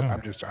know you. Yep.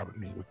 I'm just.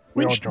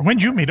 We don't joke.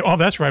 When'd you meet? Oh,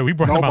 that's right. We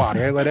brought Nobody.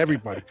 I him out. let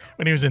everybody.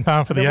 When he was in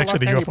town for the Never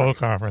Exeter let UFO anybody.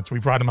 conference, we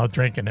brought him out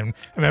drinking. And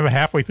I remember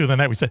halfway through the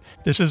night, we said,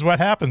 "This is what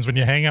happens when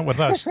you hang out with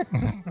us."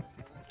 Anyway.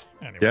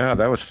 Yeah,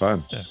 that was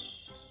fun.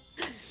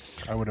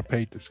 I would have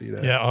paid to see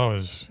that. Yeah. Oh, it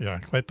was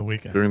quite the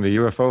weekend. During the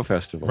UFO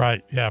festival.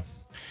 Right. Yeah.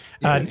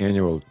 An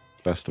annual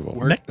festival.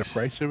 Worth the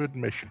price of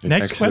admission. In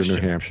Next Exeter, question.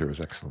 New Hampshire was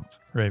excellent.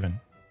 Raven.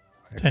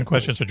 10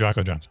 questions for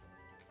Jocko Johnson.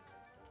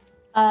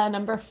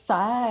 Number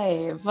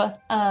 5.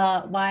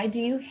 Why do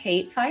you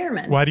hate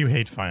firemen? Why do you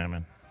hate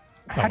firemen?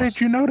 How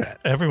did you know that?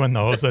 Everyone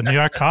knows the New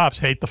York cops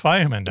hate the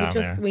firemen down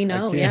there. We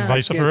know, can't- yeah. And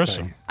vice I can't versa.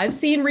 tell you. I've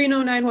seen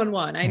Reno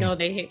 911. I know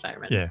they hate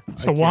firemen. Yeah.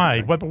 So can't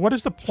why? tell you. What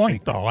is the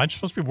point, though? Aren't you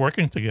supposed to be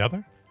working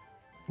together?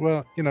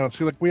 Well,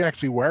 see, like we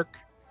actually work,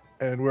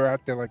 and we're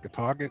out there like a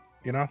target,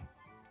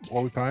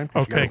 all the time.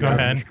 'cause you Okay, gotta go be out in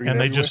the ahead. street And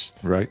they everywhere.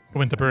 just Right.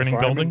 go into burning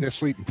Firemen, They're buildings?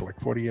 sleeping for like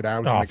 48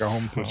 hours Oh, and they go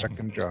home to a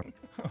second job.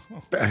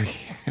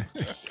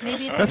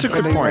 Maybe it's That's a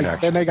good time. point, Then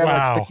actually. they got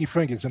Wow. like sticky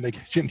fingers and they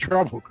get you in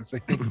trouble because they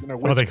think, you know,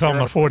 Well, they call them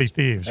the 40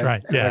 Thieves, and,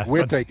 right? and, Yeah. like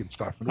we're but- taking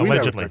stuff. And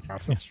Allegedly. We never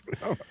took nothing. We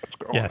don't know what's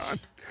going Yes. on.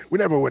 We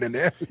never went in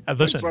there.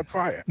 Listen, It's on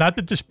fire. not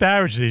to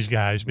disparage these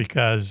guys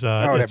because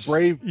No, they're it's-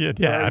 brave, Yeah,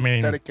 very I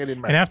mean, dedicated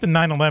men. and after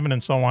 9/11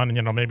 and so on,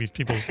 you know, maybe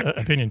people's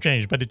opinion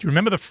changed. But did you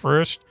remember the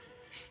first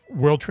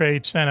World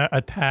Trade Center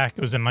attack?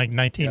 It was in like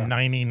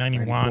 1990,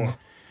 91. 94.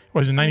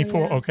 Was it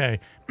 94? Yeah. Okay,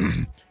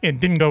 it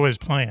didn't go as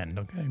planned.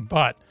 Okay,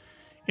 but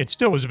it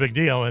still was a big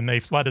deal, and they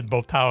flooded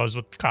both towers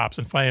with cops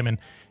and firemen.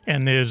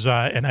 And there's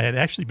and I had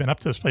actually been up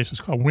to this place. It's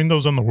called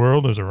Windows on the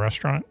World. There's a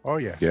restaurant. Oh,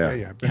 yeah. Yeah.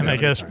 Yeah. Been And there I many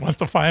guess times. once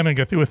the firemen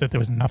got through with it, there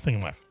was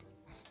nothing left.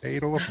 They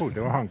ate all the food.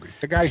 They were hungry.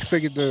 The guy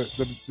figured the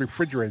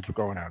refrigerators were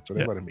going out, so they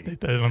Yeah, let him eat.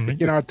 they let 'em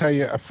eat. You know, I'll tell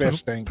you a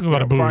fast thing. put a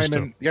lot of booze,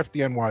 firemen, the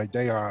FDNY,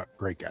 they are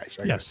great guys.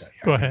 I gotta Yes, tell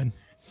you. go ahead.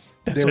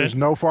 That's There it. is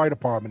no fire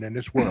department in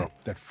this world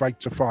that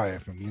fights a fire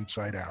from the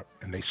inside out,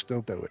 and they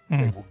still do it. They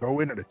Mm. will go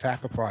in and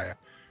attack a fire.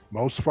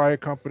 Most fire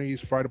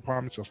companies, fire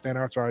departments, will stand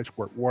outside,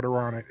 squirt water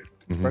on it,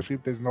 especially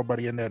if there's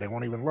nobody in there. They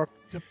won't even look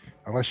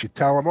unless you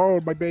tell them,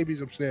 "Oh, my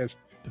baby's upstairs."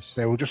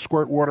 They will just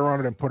squirt water on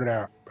it and put it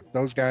out. But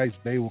those guys,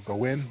 they will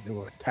go in, they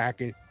will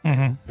attack it,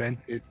 Mhm. vent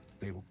it,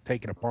 they will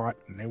take it apart,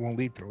 and they won't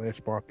leave till the last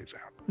spark is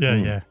out.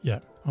 Yeah.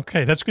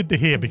 Okay, that's good to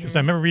hear because I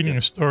remember reading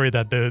a story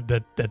that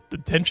the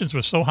tensions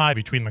were so high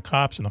between the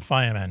cops and the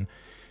firemen.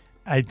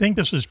 I think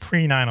this was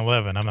pre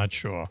 9/11. I'm not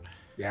sure.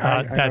 Yeah,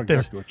 I know that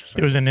exactly what you're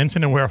there was an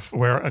incident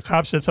where a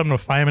cop said something to a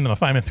fireman, and the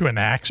fireman threw an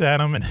axe at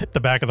him and hit the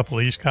back of the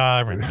police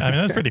car. And, I mean,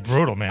 that's pretty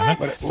brutal, man.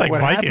 But It's like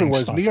what Viking happened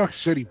was stuff. New York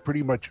City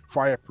pretty much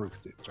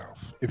fireproofed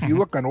itself. If you Mhm.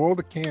 look on all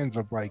the cans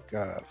of like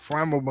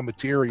flammable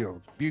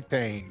materials,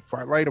 butane,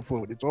 fire lighter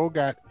fluid, it's all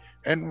got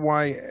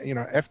NY, you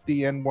know,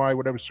 FDNY,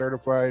 whatever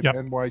certified, Yep.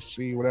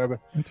 NYC, whatever.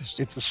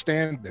 Interesting. It's the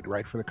standard,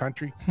 right, for the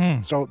country.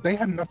 Hmm. So they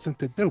had nothing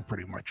to do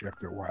pretty much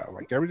after a while.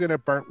 Like everything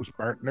that burnt was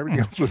burnt, and everything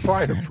else was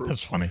fireproof.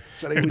 That's funny.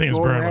 So they Everything would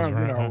was go burned was around, you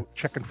burnt, know, huh?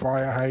 checking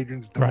fire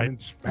hydrants, doing Right.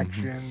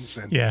 inspections,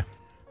 and Yeah.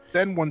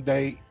 then one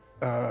day,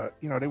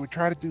 you know, they would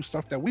try to do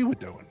stuff that we were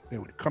doing. They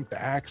would come to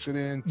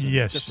accidents, and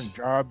Yes. different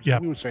jobs.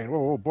 Yep. We were saying,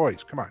 "Oh,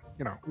 boys, come on,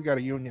 you know, we got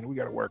a union, we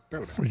got to work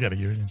too." We got a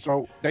union.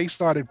 So they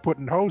started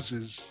putting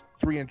hoses,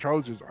 3-inch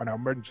hoses, on our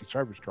emergency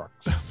service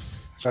trucks,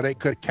 so they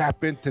could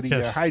cap into the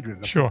Yes. hydrants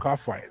and Sure. put car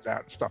fires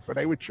out and stuff. And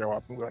they would show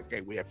up and be like,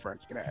 "Hey, we have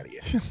friends, get out of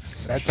here."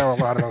 That's how a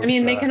lot of those. I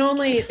mean, they can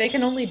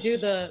only do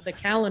the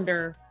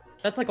calendar.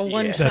 That's like a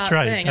one-shot That's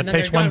right. thing, That and then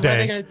takes they're done. one What are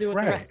they day. going to do with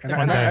the rest and, of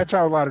and it? that's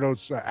how a lot of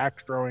those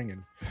axe throwing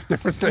and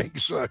different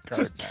things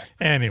occurred.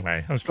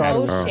 Anyway, okay.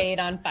 Started- No shade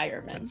on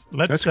firemen.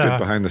 Let's That's good uh,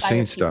 behind the fire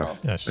scenes people.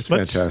 stuff. Yes, That's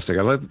let's- fantastic.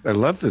 I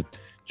love the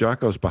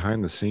Jocko's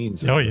behind the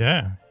scenes. Oh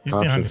yeah, he's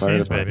Cops behind and the fire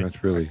scenes, department. baby.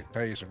 That's really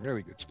Tell you some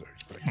really good stories.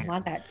 But I I can't.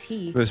 want that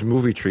tea. there's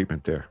movie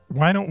treatment there.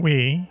 Why don't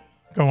we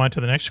go on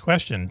to the next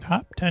question?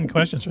 Top 10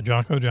 questions for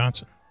Jocko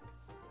Johnson.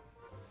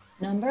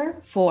 Number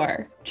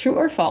 4. True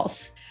or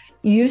false?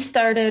 You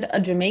started a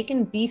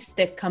Jamaican beef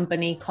stick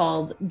company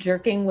called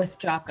Jerking with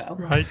Jocko.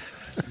 Right.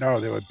 No,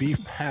 there were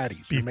beef patties.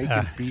 Beef You're making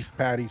patties. beef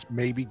patties,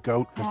 maybe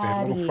goat, because they had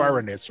a little fur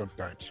in there Patties.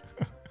 sometimes.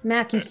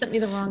 Mac, you sent me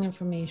the wrong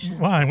information.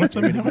 Why? What's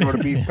You know the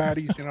beef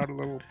patties, you know, the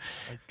little.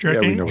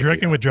 jerking? know what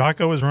Jerking they with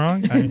Jocko is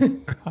wrong.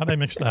 How'd I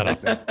mix that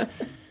up?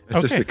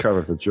 It's just Okay. a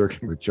cover for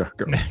Jerking with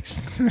Jocko.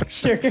 Next.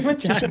 Jerking with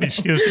Just an Jocko.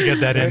 excuse to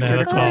get that in there.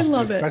 That's I all.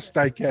 love it. Best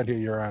I can here,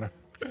 Your Honor.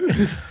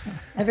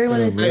 Everyone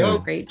is I doing a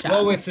hope great job.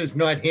 Lois is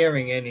not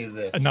hearing any of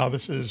this. No,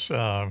 this is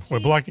we're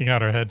blocking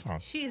out our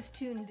headphones. She is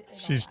tuned.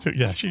 She's too.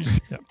 Yeah, she's.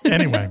 Yeah.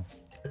 Anyway,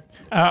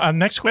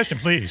 next question,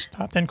 please.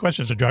 Top 10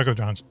 questions of Jocko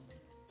Johnson.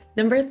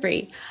 Number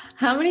 3.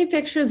 How many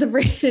pictures of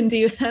Raven do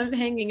you have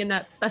hanging in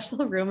that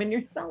special room in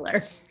your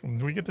cellar?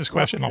 We get this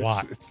question a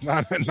lot. It's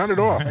not none at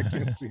all. I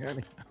can't see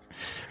any.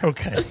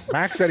 Okay.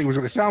 Max said he was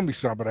going to sell me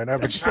some, but I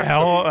never.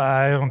 Sell?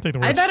 I don't think the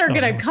word. I better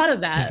get a sell. cut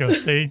of that. You go,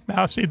 see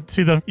now. See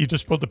you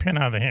just pulled the pin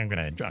out of the hand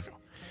grenade, Jocko.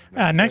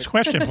 Next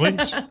question,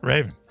 please,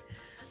 Raven.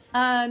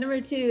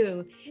 Number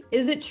 2.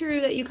 Is it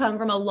true that you come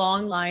from a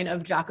long line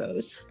of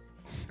Jockos?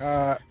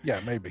 Yeah,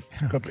 maybe.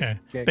 Could be. Okay.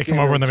 Can't- They come can't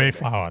over in the really say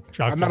that. Mayflower.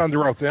 Jocko. I'm not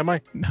under oath, am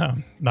I? No,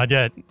 not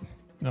yet.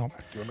 No. Do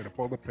you want me to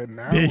pull the pin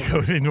now? There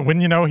you go.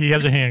 When you know he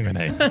has a hand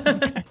grenade.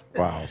 Okay.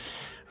 Wow.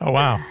 Oh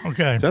wow.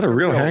 Okay. Is that a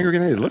real hand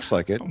grenade? It looks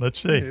like it.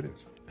 Let's see. It is.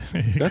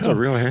 There you That's go. a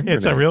real hand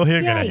It's a grenade. real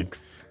hand grenade.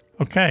 Yikes.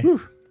 Okay.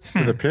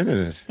 With a pin in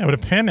it. Yeah, with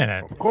a pin in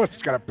it. Of course,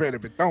 it's got a pin.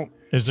 If it don't,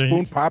 Is there?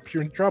 spoon pops,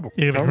 you're in trouble.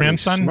 You have a Holy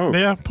grandson smoke.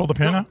 there? Pull the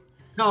pin out.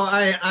 No,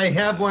 I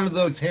have one of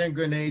those hand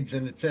grenades,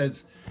 and it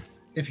says,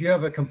 "If you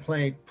have a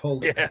complaint,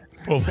 pull it." Yeah.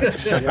 Pull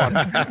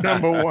the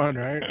Number one,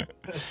 right?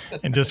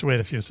 and just wait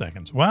a few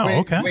seconds. Wow. Wait,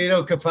 Okay.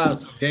 Guido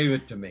Cafasso gave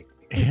it to me.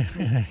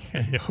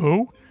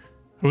 Who?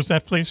 Who's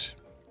that, please?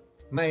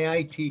 My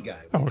IT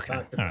guy. We Oh, okay.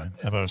 talked All about right.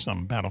 this. I thought it was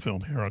some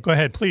battlefield hero. Go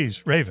ahead,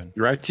 please, Raven.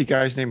 Your IT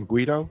guy's named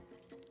Guido?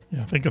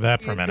 Yeah, think of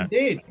that for a minute.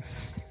 Indeed.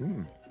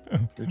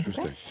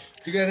 Interesting.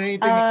 You got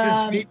anything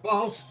against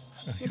meatballs?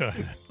 Go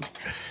ahead.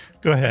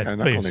 Go ahead, I'm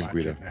not calling please. him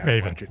Guido.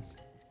 Raven.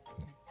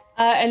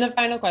 And the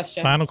final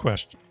question. Final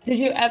question. Did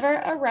you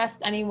ever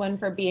arrest anyone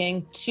for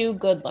being too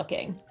good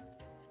looking?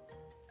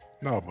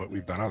 No, but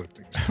we've done other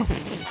things.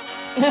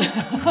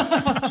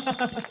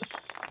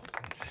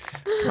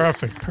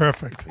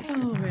 Perfect.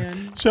 Oh,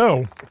 man.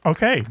 So,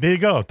 okay, there you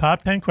go.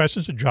 Top 10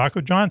 questions to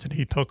Jocko Johnson.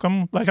 He took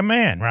them like a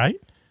man,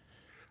 right?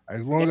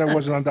 As long as I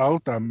wasn't under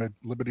oath, I'm at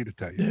liberty to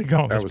tell you. There you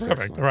go. That's perfect.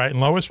 Excellent. All right. And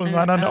Lois was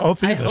not under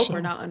oath either. I hope so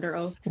we're not under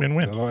oath.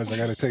 Win-win. Otherwise, I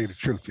got to tell you the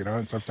truth,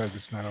 and sometimes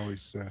it's not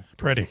always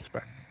pretty.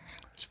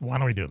 So why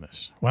don't we do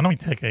this? Why don't we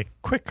take a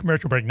quick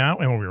commercial break now,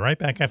 and we'll be right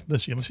back after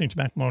this. You're listening to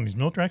Mac Maloney's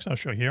Military Exile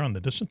Show here on the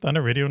Distant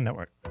Thunder Radio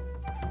Network.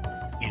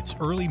 It's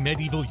early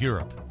medieval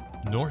Europe.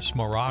 Norse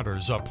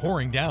marauders are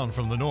pouring down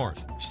from the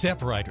north.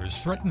 Steppe riders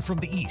threaten from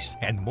the east,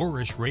 and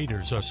Moorish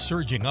raiders are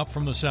surging up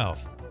from the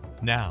south.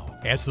 Now,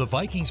 as the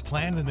Vikings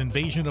plan an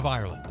invasion of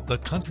Ireland, the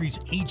country's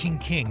aging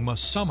king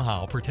must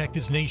somehow protect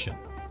his nation.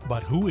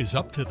 But who is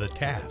up to the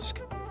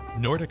task?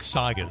 Nordic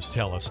sagas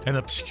tell us an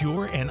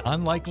obscure and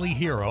unlikely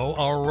hero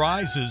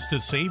arises to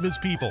save his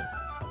people.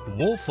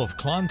 Wolf of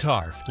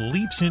Clontarf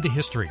leaps into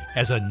history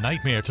as a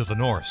nightmare to the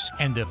Norse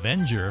and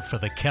avenger for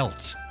the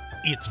Celts.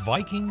 It's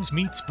Vikings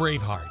meets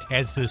Braveheart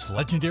as this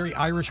legendary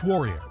Irish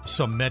warrior,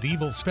 some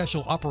medieval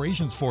special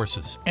operations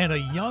forces, and a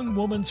young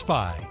woman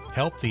spy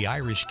help the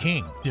Irish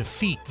king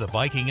defeat the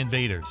Viking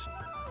invaders.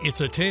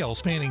 It's a tale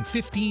spanning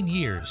 15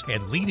 years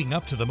and leading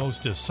up to the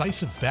most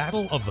decisive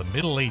battle of the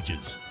Middle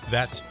Ages.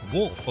 That's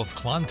Wolf of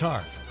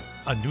Clontarf,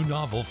 a new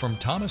novel from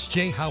Thomas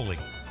J. Howley,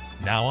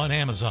 now on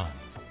Amazon.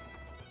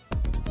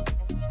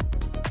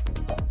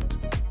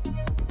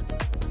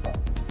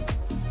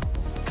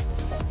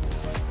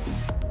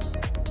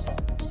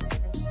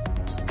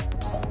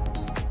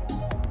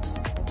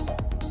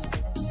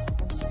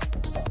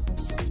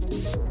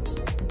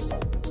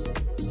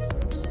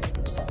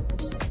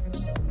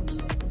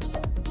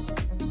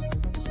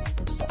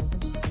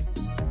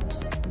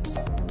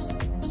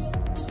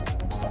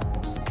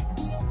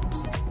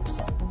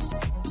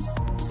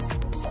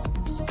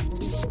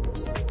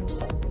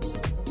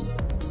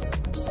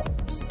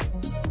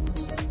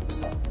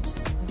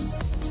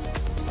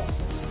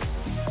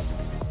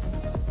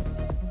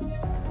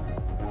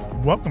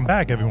 Welcome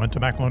back, everyone, to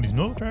Mac Maloney's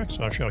Military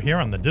Exile Show here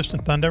on the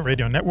Distant Thunder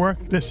Radio Network.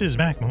 This is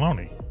Mac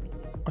Maloney.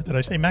 Or did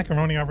I say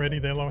macaroni already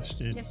there, Lois?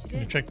 Yes, you did.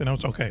 You check the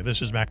notes? Okay,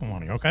 this is Mac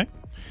Maloney, okay?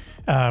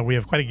 We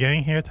have quite a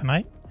gang here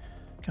tonight.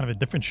 Kind of a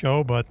different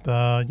show, but,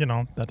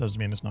 that doesn't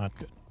mean it's not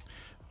good.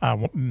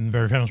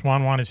 Very famous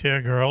Juan is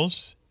here,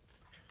 girls.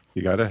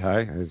 You got it?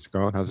 Hi, how's it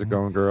going? How's it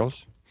going,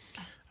 girls?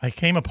 I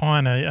came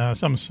upon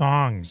some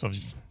songs of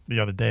the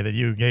other day that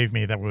you gave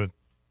me that were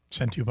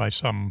sent to you by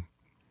some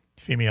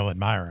female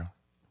admirer.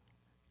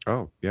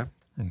 Oh, yeah.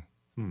 Do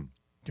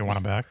you want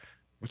it back?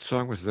 What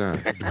song was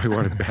that? Do I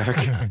want it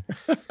back?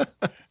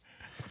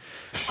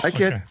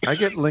 I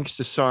get links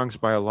to songs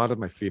by a lot of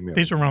my female.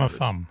 These are on a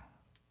thumb.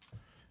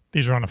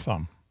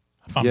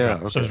 A thumb yeah,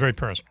 drive. So it's very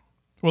personal.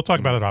 We'll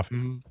talk about it off.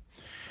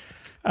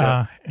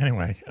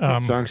 Anyway.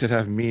 Songs that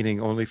have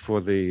meaning only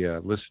for the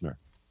listener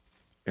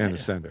and the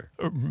sender.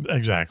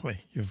 Exactly.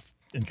 You've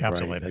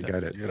encapsulated it. I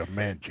got it. You're a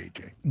man,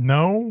 JJ.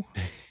 No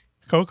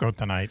Coco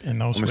tonight and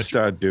no I'm a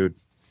stud, dude.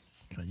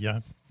 Yeah.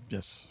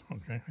 Yes.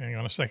 Okay. Hang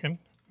on a second.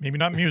 Maybe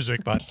not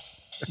music, but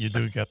you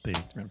do get the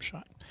rim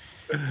shot.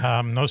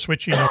 No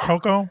Switchy, no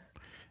Coco.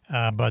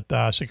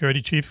 But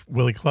Security Chief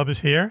Willie Clubb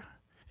is here,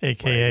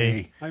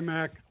 a.k.a. Hi,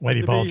 Mac.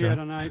 Whitey Good to be here Bulger.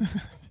 tonight.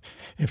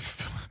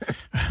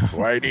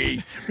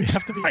 Whitey. We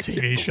have to be a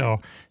TV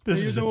show. This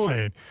How you is doing?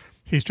 insane.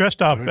 He's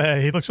dressed up.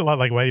 He looks a lot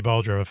like Whitey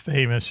Bulger, a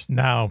famous,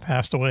 now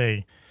passed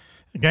away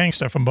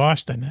gangster from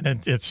Boston.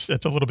 And it's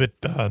a little bit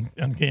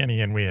uncanny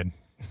and weird.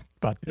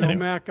 But anyway.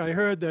 Mac, I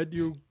heard that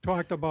you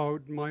talked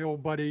about my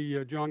old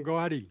buddy John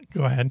Gotti.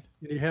 Go ahead.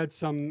 And he had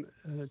some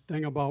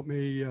thing about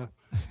me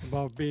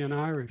about being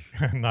Irish.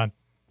 Not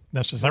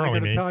necessarily I got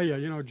to me. tell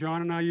you,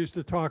 John and I used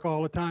to talk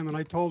all the time, and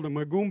I told him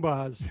we're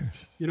Goombas,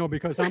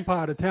 because I'm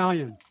part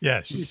Italian.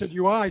 Yes. He said,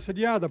 "You are?" I said,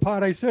 "Yeah, the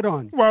part I sit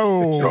on."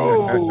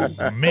 Whoa,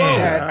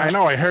 man! I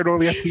know. I heard all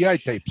the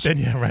FBI tapes.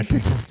 Yeah, right.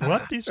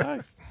 What did he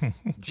say?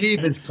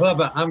 Jeebus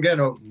Clubber, I'm going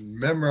to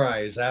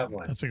memorize that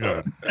one. That's a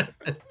good one.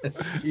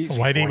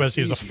 Whitey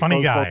he's a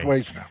funny guy.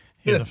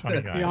 He's a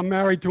funny guy. Yeah, I'm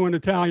married to an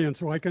Italian,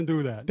 so I can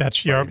do that.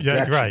 That's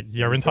right.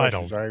 You're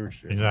entitled.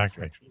 Irish,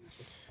 exactly.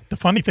 The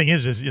funny thing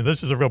is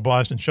this is a real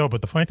Boston show, but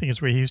the funny thing is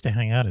where he used to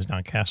hang out is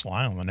down Castle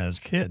Island. As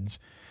kids,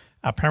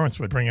 our parents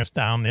would bring us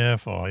down there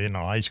for,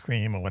 ice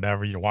cream or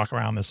whatever. You walk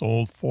around this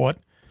old fort,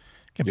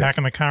 get back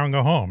in the car and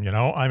go home,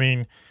 I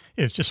mean,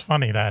 it's just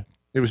funny that.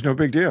 It was no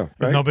big deal, right?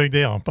 It was no big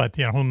deal, but,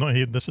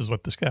 this is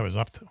what this guy was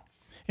up to.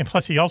 And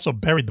plus, he also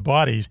buried the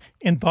bodies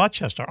in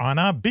Dorchester on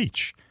our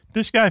beach.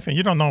 This guy,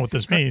 you don't know what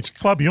this means.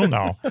 Club, you'll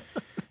know.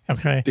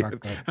 Okay?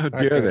 How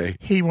dare they?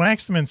 He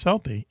waxed them in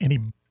Salty, and he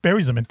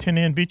buries them in Tin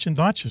Ann Beach in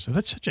Dorchester.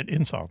 That's such an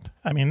insult.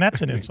 I mean,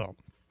 that's an insult.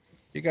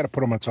 You got to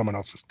put them on someone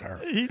else's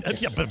turf.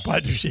 Yeah, but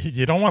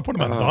you don't want to put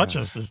them on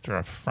Dorchester's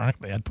turf,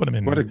 frankly. I'd put them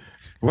in.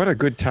 What a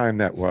good time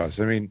that was.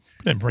 I mean,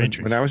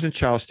 when I was in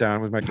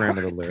Charlestown, where my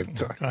grandmother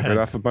lived, right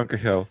off of Bunker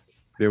Hill,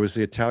 there was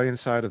the Italian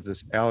side of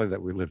this alley that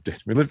we lived in.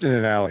 We lived in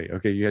an alley.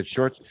 Okay, you had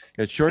Short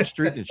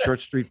Street and Short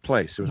Street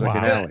Place. It was like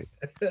an alley.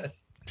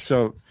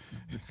 So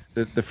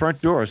the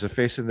front doors are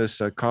facing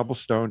this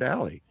cobblestoned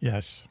alley.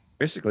 Yes.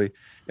 Basically,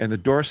 and the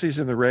Dorseys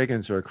and the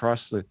Reagans are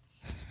across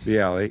the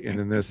alley, and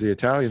then there's the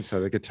Italian side,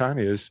 the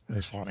Catanias.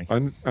 That's funny.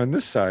 On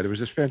this side, it was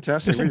just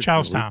fantastic. This is in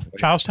Charlestown.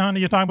 Charlestown, are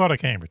you talking about, or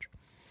Cambridge?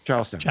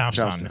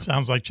 Charlestown. It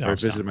sounds like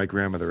Charlestown. I visited my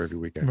grandmother every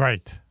weekend.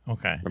 Right.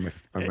 Okay.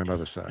 On my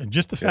mother's side. And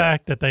just the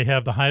fact that they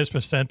have the highest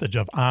percentage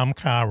of armed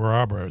car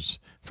robbers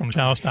from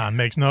Charlestown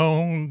makes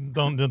don't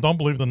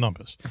believe the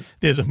numbers.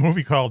 There's a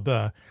movie called,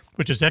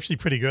 which is actually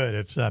pretty good.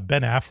 It's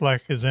Ben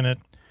Affleck is in it,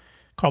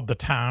 called The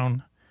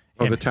Town.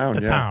 Oh, The Town,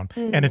 The yeah. Town.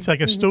 And it's like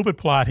a stupid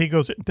plot. He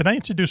goes, did I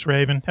introduce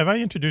Raven? Have I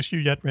introduced you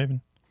yet,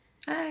 Raven?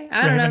 Hi,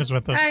 I don't know. Raven is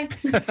with us. Hi.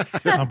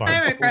 How about Hi,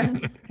 it? my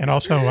friends. And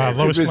also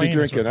Lois busy Lane.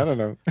 drinking. I don't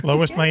know.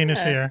 Lois Lane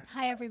is here.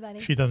 Hi, everybody.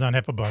 She does not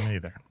have a bun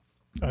either.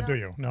 Do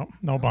you?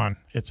 No bun.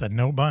 It's a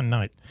no bun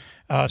night.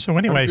 So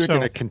anyway, I'm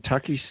drinking a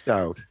Kentucky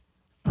Stout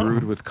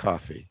brewed with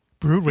coffee.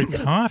 Brewed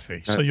with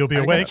coffee. So you'll be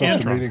awake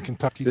and drunk. in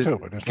Kentucky too,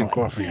 but there's no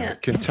coffee in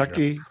it.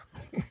 Kentucky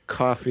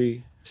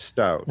Coffee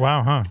Stout.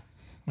 Wow, huh?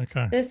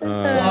 Okay. This is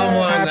Long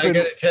one. I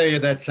got to tell you,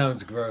 that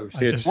sounds gross.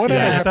 It's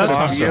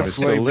It's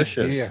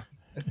delicious. Yeah.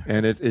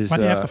 And it is Why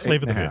do you have to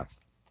flavor the 8.5. beer?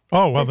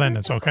 Oh, well, then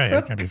This it's is okay. It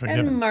Crook can be and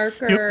forgiven.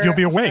 Marker You'll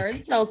be awake.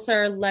 hard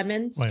seltzer,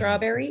 lemon, Wait.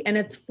 strawberry, and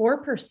it's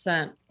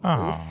 4%.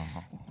 Oh,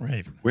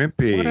 Raven.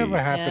 Wimpy. Whatever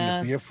happened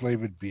Yeah. to beer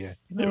flavored beer?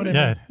 You know Yeah, what I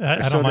mean? I I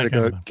still don't like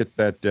gotta it. go get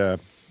that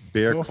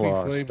Bear Coffee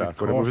Claw flavored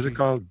stuff. What was it coffee.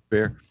 called?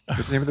 Bear.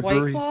 What's the name of the White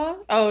brewery? Claw?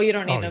 Oh, you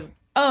don't need Oh. a.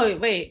 Oh,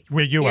 wait.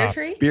 Where you Beer are.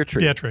 tree? Beer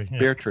Tree. Beer Tree, yeah.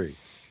 Beer Tree.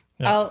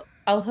 Yeah.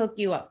 I'll hook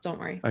you up. Don't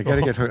worry. I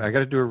gotta get hooked. I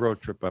gotta do a road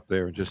trip up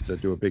there and just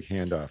do a big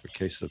handoff, a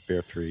case of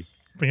Bear Tree.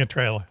 Bring a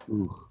trailer.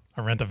 Ooh.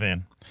 Or rent a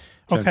van.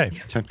 Okay.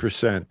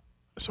 10%.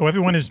 So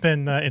everyone has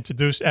been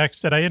introduced. X,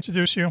 did I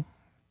introduce you?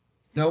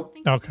 Nope.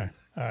 Okay.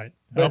 All right.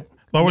 But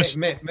Lois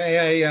may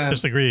I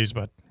disagrees,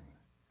 but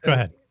go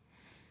ahead.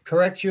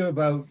 correct you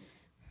about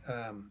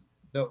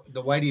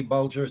the Whitey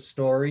Bulger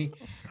story?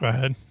 Go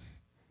ahead.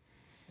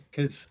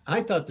 Because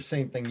I thought the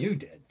same thing you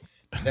did.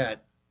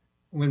 That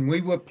when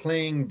we were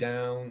playing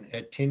down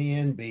at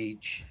Tinian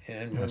Beach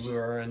and Yes. we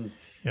were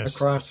Yes.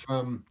 across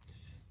from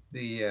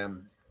the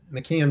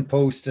McKeon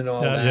Post and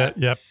all that.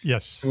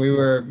 Yes. We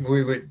were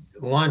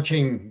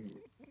launching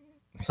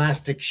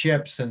plastic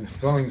ships and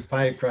throwing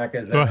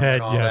firecrackers at Go them ahead.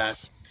 and all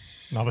Yes.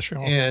 Another show.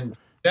 that. And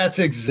that's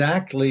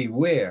exactly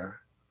where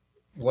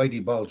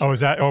Whitey Bulger Oh, is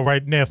that? Oh,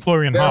 right near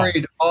Florian Hall.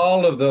 buried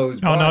all of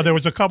those. No, bodies. there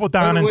was a couple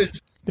down But in. it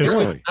was, there's- it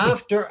was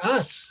after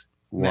us.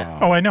 Wow.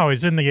 Oh, I know.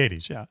 It's in the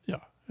 80s. Yeah.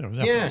 It was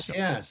after Yes, us,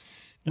 yes.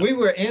 We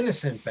were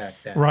innocent back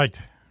then. Right.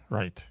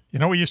 You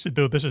know what we used to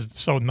do? This is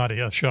so nutty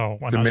a show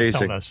when It's I was amazing.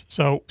 telling this.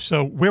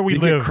 So where we You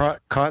live, get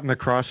caught in the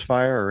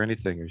crossfire or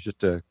anything. It was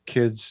just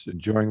kids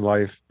enjoying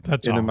life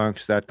That's in all.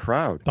 amongst that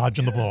crowd.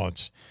 dodging the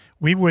bullets.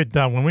 We would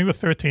when we were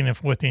 13 and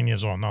 14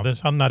 years old. Now,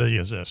 how nutty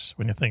is this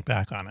when you think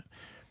back on it?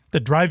 The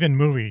drive-in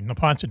movie,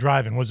 Neponset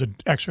Drive-In, was an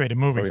X-rated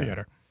movie Oh, yeah.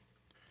 theater.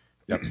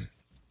 Yep.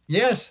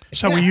 Yes.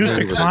 So we used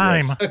to Yes.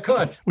 climb. Of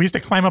course. We used to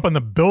climb up on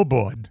the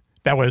billboard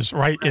that was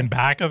right in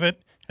back of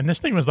it, and this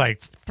thing was like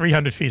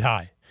 300 feet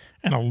high,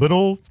 and a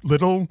little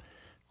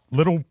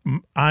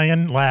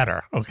iron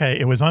ladder. Okay,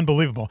 it was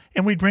unbelievable,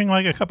 and we'd bring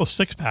like a couple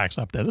 6-packs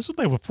up there. This was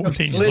like we were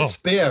 14 years old.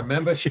 Schlitz beer.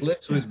 Remember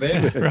Schlitz was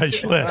beer? Right,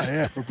 Schlitz.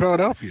 Yeah, from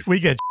Philadelphia. We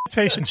get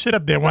face and sit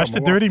up there, watch the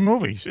Milwaukee. dirty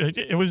movies.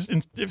 It was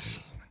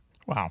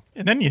wow,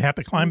 and then you have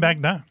to climb back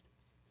down.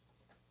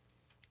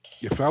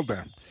 You fell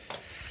down.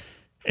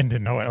 And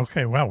didn't know it.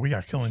 Okay, well, we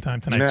are killing time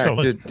tonight. Matt, so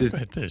let's did go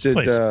ahead,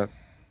 please.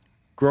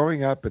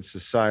 growing up in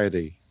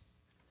society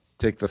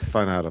take the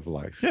fun out of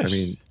life? Yes. I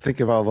mean, think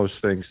of all those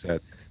things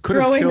that could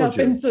have Growing killed up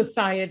you. in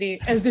society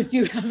as if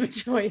you have a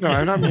choice. No,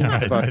 I'm not mean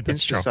Yeah, about right, in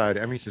that's true. society.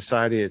 I mean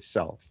society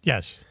itself.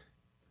 Yes.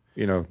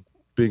 You know,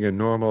 being a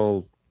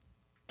normal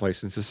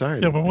place in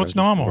society. Yeah, but what's Just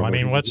normal? I normal mean,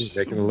 human what's beings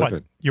making a what?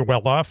 living? You're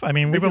well off. I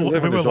mean, we Making a were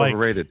living is like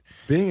overrated.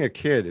 Being a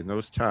kid in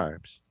those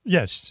times,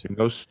 yes,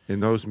 in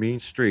those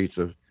mean streets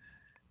of,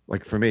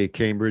 like for me,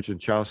 Cambridge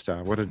and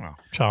Charlestown. What a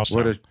Charlestown.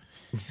 What a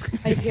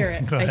I hear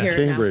it. Go I ahead. hear it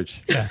now.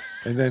 Cambridge. Yeah.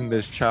 And then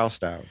there's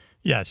Charlestown.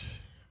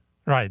 Yes.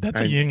 Right.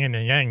 That's a And- yin and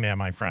a yang there,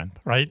 my friend.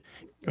 Right?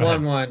 Go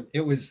ahead. One. It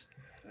was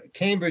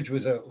Cambridge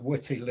was a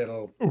woodsy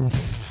little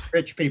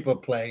rich people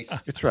place.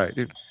 It's right.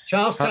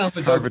 Charlestown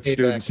was Harvard okay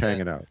students back then,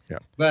 hanging out. Yeah.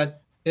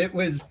 but it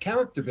was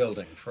character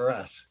building for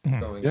us.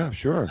 Growing Yeah, up,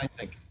 sure. I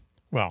think.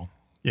 Well,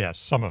 yes,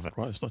 some of it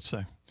was, let's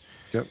say.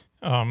 Yep.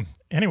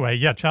 Anyway,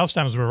 yeah,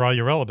 Charlestown is where all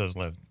your relatives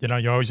lived. You know,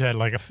 you always had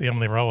like a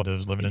family of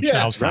relatives living in Yeah,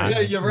 Charlestown. yeah,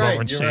 you're Go right,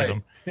 over and you're see right.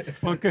 them.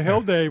 Bunker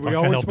Hill Day. We Bunker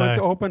always Hill went Day.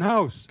 to open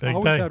house. Big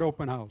Always day. had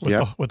open house.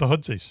 With the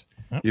Hoodsies.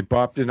 Yep. You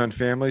bopped in on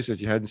families that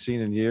you hadn't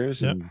seen in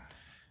years, Yep.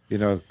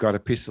 and got a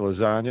piece of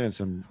lasagna and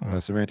some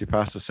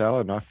antipasto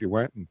salad, and off you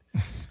went, and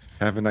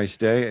have a nice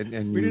day. And We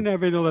you, didn't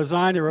have any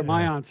lasagna at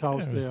my aunt's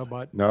house It was there,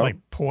 but no, like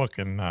pork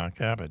and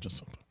cabbage or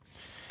something.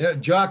 Yeah,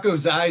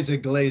 Jocko's eyes are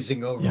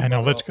glazing over. Yeah, I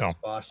know. about Let's all go. this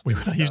Boston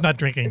stuff. He's not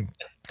drinking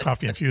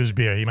coffee infused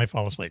beer. He might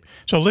fall asleep.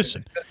 So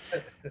listen,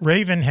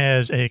 Raven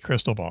has a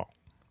crystal ball,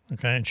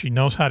 okay, and she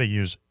knows how to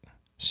use it.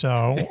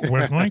 So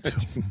we're going to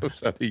She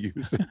knows how to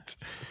use it.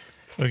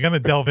 we're going to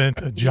delve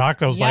into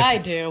Jocko's Yeah, life. I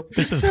do.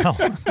 This is hell.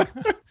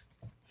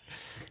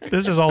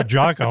 This is all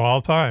Jocko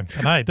all time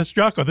tonight. This is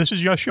Jocko. This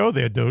is your show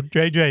there, dude.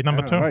 JJ,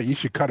 number 2. Right, you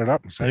should cut it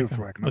up and save it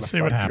for like another Let's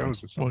see what 5 happens.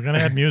 shows or something. We're going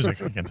to add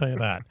music. I can tell you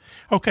that.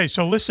 Okay,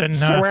 so listen.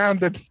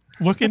 Surrounded.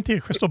 Look into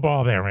your crystal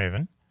ball there,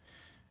 Raven,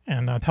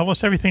 and tell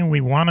us everything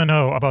we want to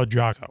know about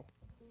Jocko.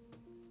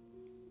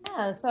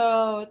 Yeah,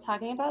 so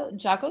talking about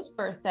Jocko's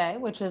birthday,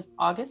 which is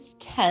August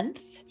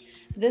 10th,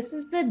 this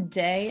is the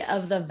day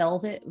of the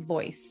velvet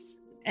voice.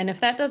 And if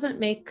that doesn't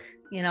make,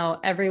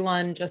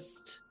 everyone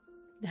just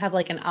have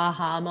like an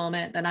aha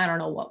moment, then I don't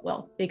know what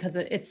will, because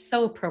it's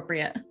so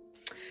appropriate.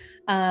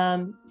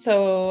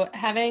 So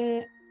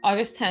having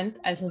August 10th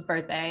as his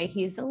birthday,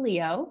 he's a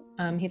Leo,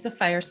 he's a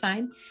fire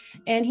sign,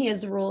 and he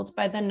is ruled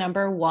by the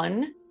number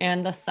 1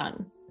 and the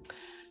sun.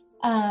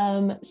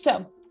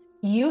 So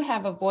you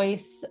have a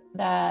voice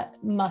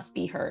that must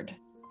be heard.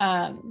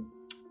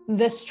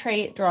 This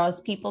trait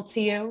draws people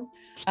to you.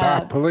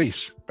 Stop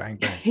police. Bang,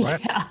 bang.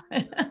 What? Yeah.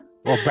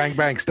 Well, bang,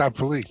 bang, stop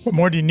police. What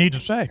more do you need to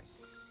say?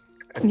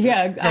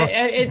 Yeah,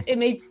 it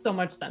makes so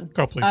much sense.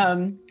 Go,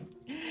 please.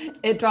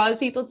 It draws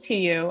people to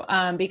you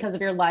because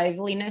of your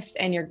liveliness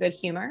and your good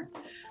humor.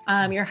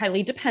 You're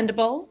highly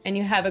dependable, and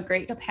you have a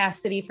great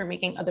capacity for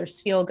making others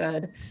feel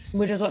good,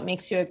 which is what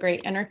makes you a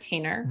great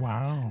entertainer.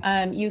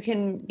 Wow. You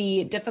can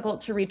be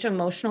difficult to reach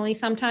emotionally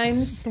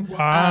sometimes.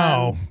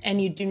 Wow.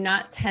 And you do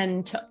not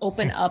tend to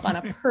open up on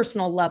a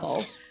personal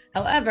level.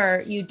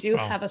 However, you do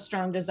have a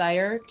strong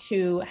desire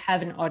to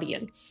have an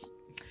audience.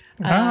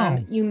 Wow.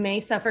 You may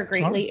suffer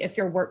greatly if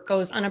your work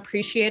goes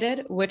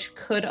unappreciated, which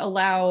could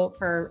allow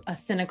for a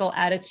cynical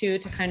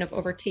attitude to kind of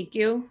overtake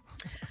you.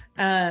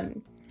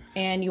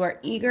 And you are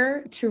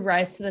eager to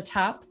rise to the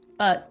top,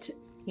 but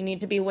you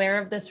need to be aware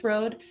of this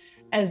road,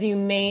 as you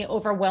may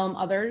overwhelm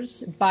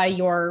others by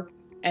your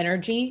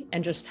energy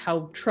and just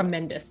how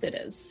tremendous it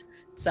is.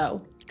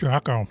 So,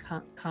 Jocko,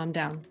 calm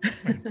down.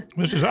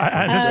 This is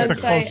the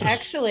closest.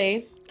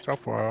 Actually,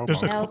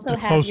 This is I also the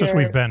have closest your,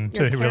 we've been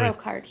your to tarot really.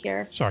 card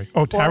here. Sorry.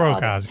 Oh, for tarot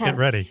August cards. Get 10th.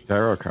 ready.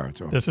 Tarot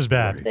cards. This is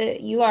bad.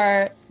 You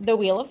are the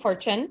Wheel of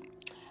Fortune.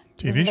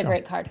 TV this is show. a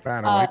great card.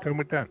 Fine, I like him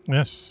with that.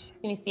 Yes.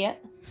 Can you see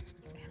it?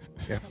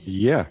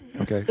 Yeah.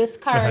 Okay. This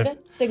card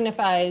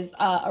signifies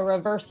a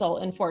reversal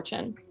in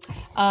fortune.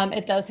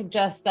 It does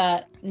suggest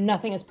that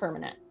nothing is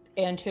permanent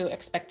and to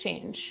expect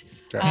change.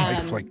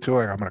 Like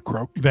tour, I'm gonna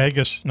croak.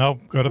 Vegas. No,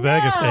 go to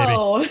Vegas, baby.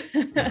 No.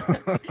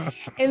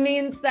 It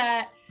means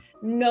that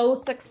no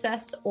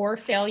success or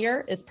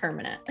failure is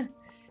permanent.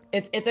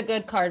 It's a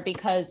good card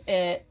because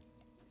it's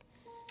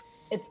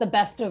the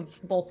best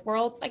of both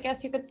worlds, I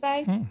guess you could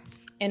say,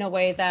 in a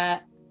way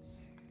that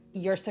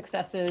your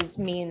successes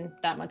mean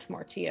that much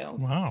more to you.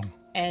 Wow.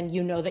 And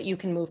you know that you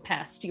can move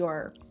past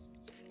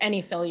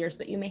any failures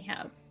that you may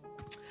have.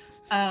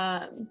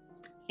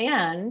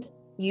 And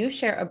you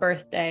share a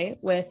birthday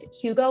with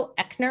Hugo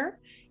Eckner.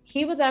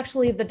 He was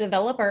actually the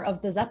developer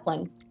of the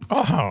Zeppelin.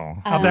 Oh,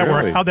 how'd that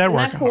work? How'd that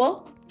work? Isn't that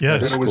cool?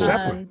 Yes. It was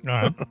Zeppelin.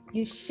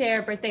 You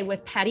share a birthday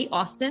with Patty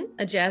Austin,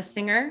 a jazz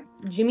singer,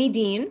 Jimmy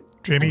Dean.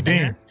 Jimmy a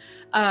singer.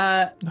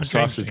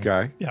 Sausage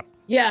guy. Yep.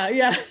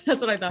 Yeah, that's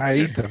what I thought. I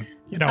eat them.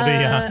 You know,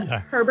 the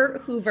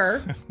Herbert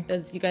Hoover,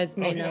 as you guys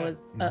may know,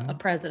 is a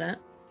president.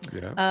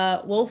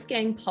 Yeah.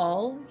 Wolfgang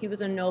Paul, he was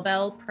a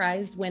Nobel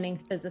Prize winning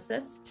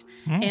physicist,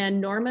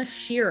 and Norma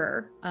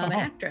Shearer, an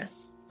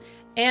actress.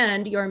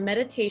 And your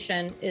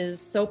meditation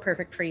is so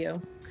perfect for you.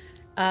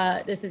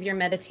 This is your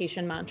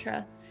meditation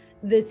mantra.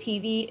 The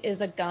TV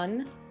is a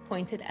gun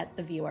pointed at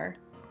the viewer.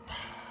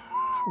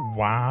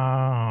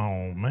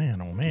 Wow, man,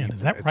 oh man,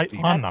 is that right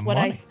on the That's what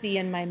money? I see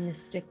in my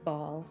mystic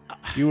ball.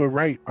 You were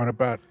right on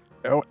about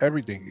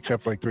everything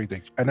except for like 3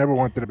 things. I never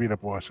wanted to be the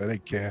boss. I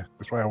didn't care.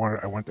 That's why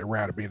I went to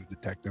rather be a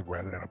detective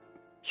rather than a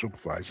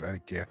supervisor. I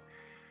didn't care.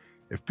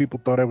 If people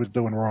thought I was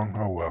doing wrong,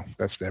 oh well,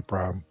 that's their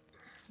problem.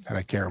 And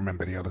I can't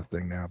remember the other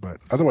thing now, but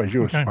otherwise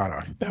you were spot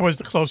on. That was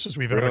the closest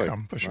we've ever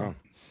come, for sure.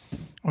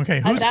 Wow.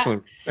 Okay, who's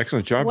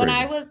excellent job. When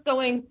Raven. I was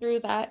going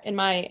through that in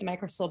my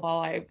crystal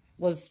ball, I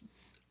was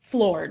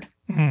floored,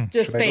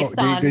 just Should I go- based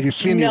on did you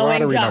see any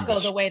knowing lottery Jocko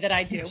numbers? the way that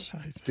I do.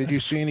 Did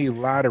you see any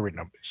lottery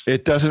numbers?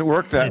 It doesn't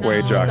work that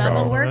way, No, Jocko. it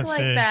doesn't work Let's like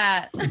see.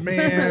 that.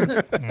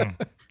 Man.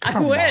 I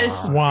wish.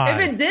 Why? If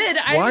it did,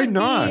 I Why would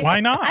not? Be, Why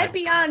not? I'd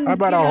be on. How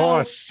about you a know,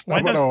 horse? How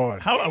about a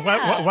horse?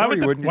 Why No, would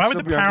you the wouldn't. why You'd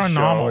would the still be on the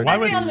show. paranormal? Why I'd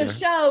would be on the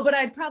show, but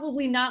I'd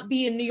probably not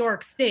be in New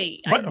York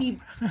State. What? I'd be,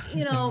 in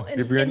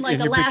You'd be like in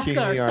your Alaska or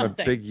bikini on a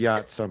something. big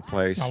yacht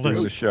someplace Now doing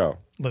listen. the show.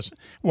 Listen,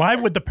 why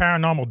would the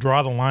paranormal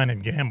draw the line in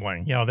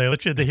gambling? You know, they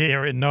let you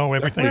hear and know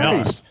everything right.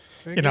 else.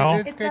 You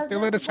know. They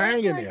let us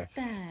hang in there.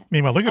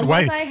 Meanwhile, look at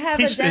Unless White. I have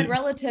a He's- dead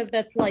relative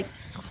that's like,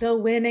 the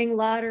winning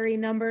lottery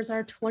numbers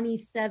are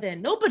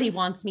 27. Nobody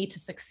wants me to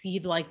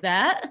succeed like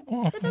that.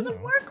 It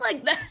doesn't work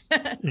like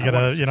that. You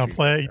gotta,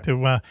 play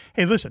to.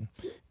 Hey, listen.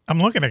 I'm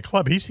looking at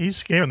Club. He's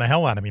scaring the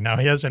hell out of me now.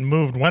 He hasn't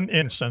moved 1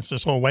 inch since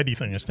this whole Whitey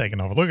thing has taken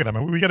over. Look at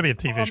him. We got to be a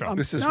TV show. I'm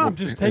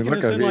just taking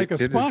this in like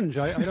a sponge.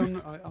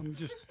 I'm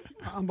just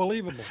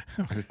unbelievable.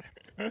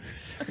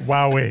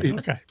 Wowee.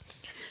 Okay.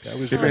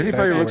 If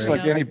anybody looks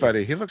like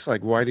anybody, he looks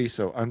like Whitey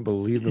so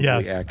unbelievably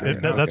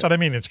accurate. That's what I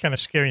mean. It's kind of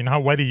scary. You know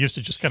how Whitey used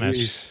to just kind of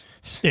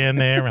stand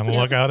there and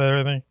look out at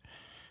everything?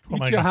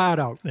 Eat your heart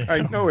out. I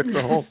know, it's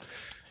the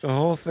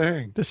whole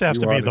thing. This has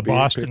to be the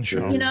Boston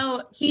show. You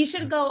know, he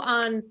should go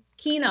on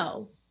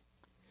Kino.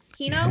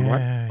 Kino?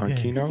 What? On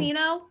Kino?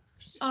 Casino?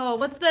 Oh,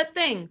 what's that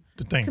thing?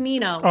 The thing.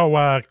 Camino.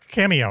 Oh,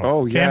 Cameo.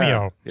 Oh,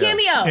 yeah.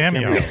 Cameo.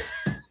 Cameo.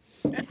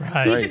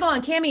 Right. He should go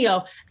on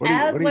Cameo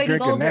as Whitey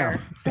Bulger.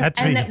 That's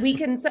and me. that we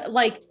can,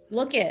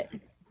 look at.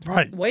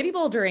 Right. Whitey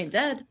Bulger ain't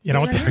dead. You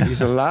know,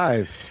 he's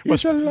alive.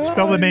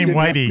 Spell the name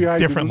Whitey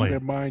differently.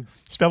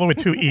 Spell it with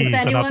 2 E's.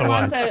 If anyone not the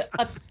wants Y.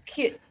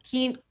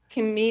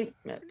 Cameo.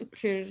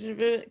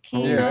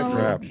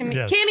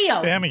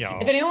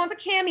 If anyone wants a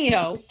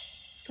cameo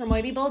from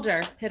Whitey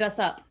Bulger, hit us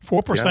up.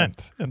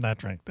 4% in that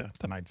drink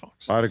tonight,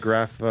 folks.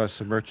 Autograph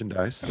some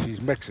merchandise.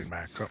 He's mixing,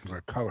 Mac. Something's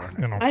like color.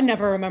 You know, I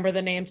never remember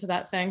the name to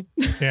that thing.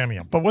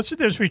 Cameo. But what's the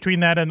difference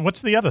between that and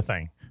what's the other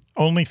thing?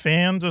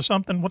 OnlyFans or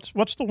something?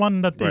 What's the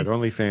one that Right,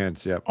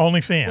 OnlyFans, yep.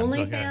 OnlyFans.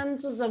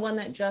 OnlyFans was the one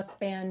that just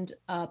banned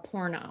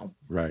porno.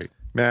 Right.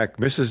 Mac,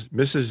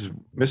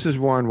 Mrs.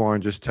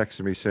 Wan just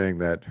texted me saying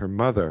that her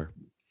mother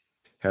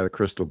had a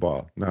crystal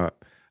ball. Now,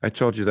 I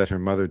told you that her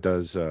mother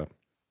does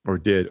or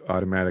did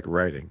automatic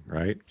writing,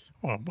 right?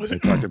 Well, I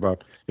talked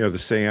about, the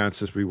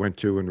seances we went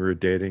to when we were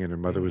dating, and her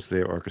mother was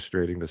there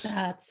orchestrating this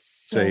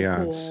That's so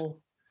seance. cool.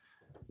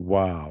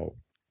 Wow.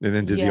 And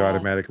then did the Yeah.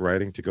 automatic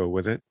writing to go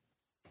with it.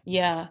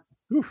 Yeah.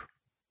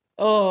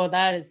 Oh,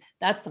 that's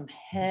some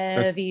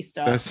heavy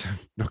stuff. That's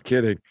no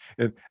kidding.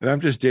 And I'm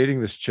just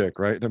dating this chick,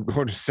 right? And I'm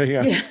going to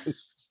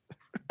seances.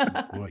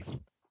 Boy.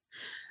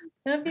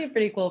 That'd be a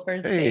pretty cool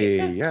first Hey,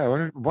 date. yeah. Why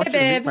don't you Hey, meet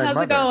babe, my how's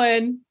mother? it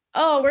going?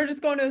 Oh, we're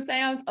just going to a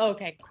seance.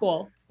 Okay,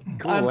 cool.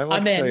 Cool. I like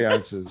I'm in.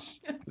 seances.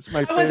 It's my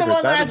I went favorite. to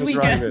one That last and the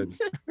drive-in. weekend.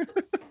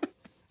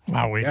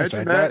 Wow,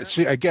 Yes,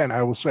 see, again,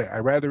 I will say, I'd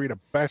rather read a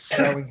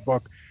best-selling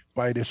book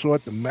by this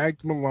author,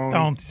 Mags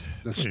Maloney,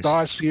 the please.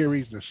 Star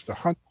series, the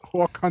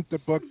Hawk Hunter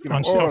book, On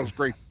all sale. those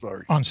great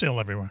stories. On sale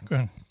everywhere. Go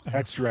ahead.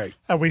 That's right.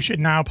 We should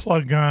now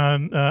plug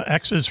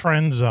X's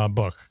Friends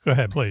book. Go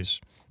ahead, please.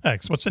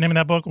 X, what's the name of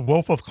that book?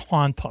 Wolf of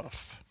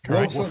Clontarf.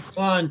 Wolf of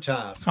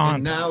Clontarf.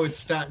 And now it's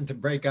starting to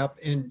break out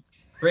into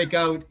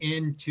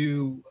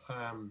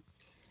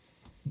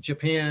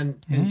Japan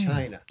and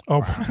China.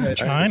 Oh,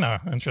 China.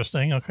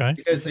 Interesting. Okay.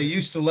 Because they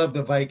used to love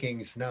the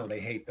Vikings. Now they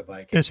hate the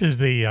Vikings. This is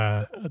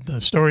the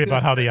story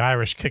about how the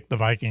Irish kicked the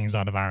Vikings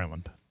out of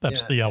Ireland.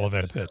 That's the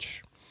elevator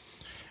pitch.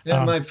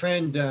 And my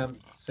friend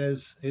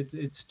says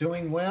it's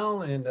doing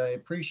well, and I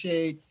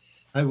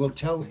will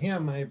tell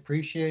him I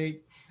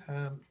appreciate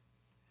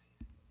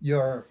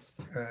your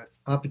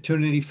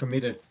opportunity for me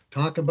to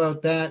talk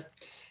about that.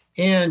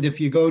 And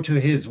if you go to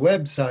his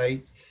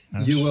website,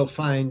 you will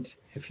find,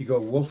 if you go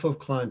Wolf of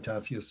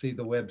Clontarf, you'll see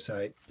the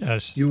website.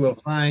 Yes. You will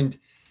find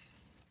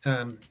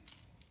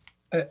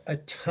a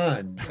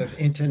ton of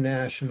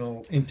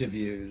international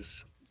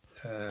interviews,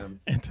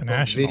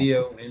 International.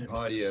 video and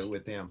audio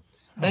with them.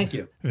 Thank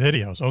you.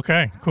 Videos.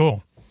 Okay,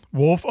 cool.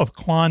 Wolf of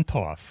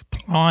Clontarf.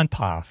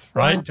 Clontarf,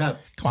 right? Clontarf.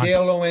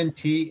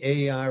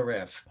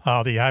 Clontarf.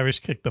 How the Irish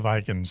kicked the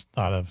Vikings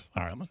out of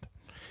Ireland.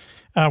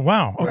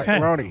 Wow. Okay.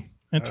 Ronnie.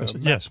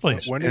 Interesting. Yes,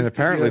 please. And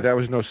apparently that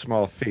was no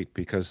small feat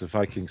because the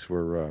Vikings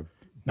were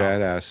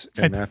badass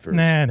MFers.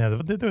 Nah, they're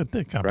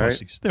kind of Right?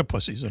 pussies. They're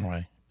pussies in a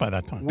way by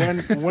that time.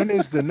 When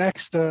is the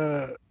next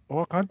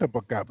Hawk Hunter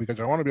book out? Because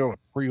I want to be able to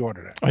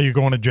pre-order that. Are you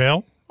going to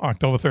jail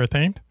October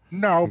 13th?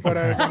 No, but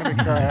I want to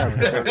make sure I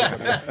have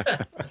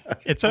it.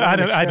 It's I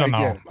don't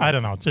know. I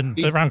don't know. It's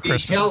around He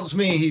Christmas. tells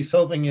me he's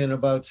hoping in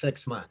about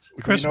 6 months.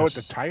 Do you know what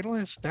the title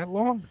is? That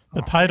long?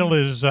 The title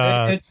is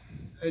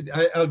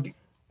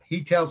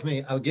he tells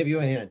me, I'll give you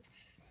a hint.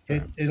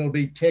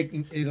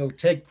 It'll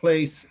take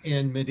place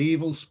in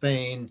medieval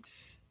Spain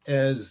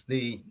as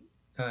the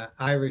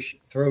Irish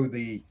throw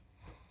the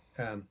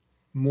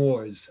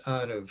Moors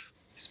out of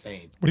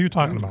Spain. What are you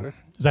talking about? Is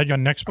that your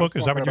next book?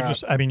 Is that what you're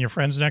just? I mean, your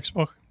friend's next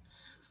book?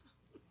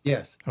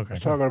 Yes. Okay.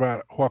 I'm talking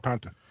about Hawk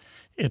Hunter.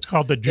 It's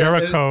called the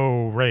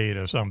Jericho Raid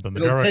or something.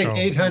 The It'll Jericho.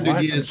 take 800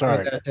 What? years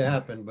Sorry. for that to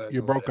happen. But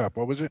You broke up.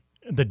 What was it?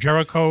 The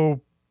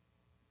Jericho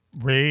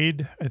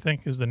Raid, I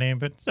think, is the name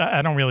of it.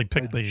 I don't really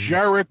pick the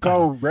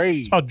Jericho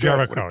Raid. Oh,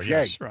 Jericho. With a J.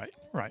 Yes, right.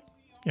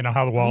 You know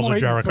how the walls I'm of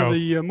waiting Jericho for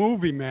the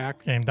movie,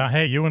 Mac. came down.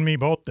 Hey, you and me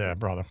both there,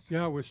 brother.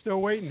 Yeah, we're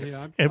still waiting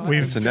here.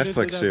 It's a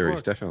Netflix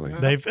series, definitely.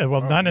 They've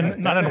not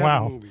in a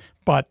while,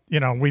 but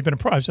we've been.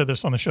 I've said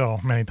this on the show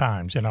many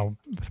times.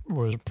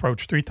 Was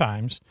approached 3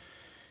 times.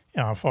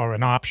 For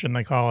an option,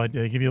 they call it.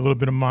 They give you a little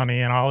bit of money,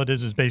 and all it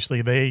is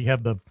basically they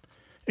have the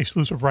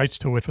exclusive rights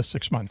to it for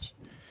 6 months.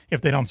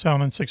 If they don't sell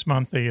it in 6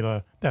 months, they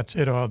either that's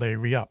it or they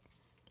re-up.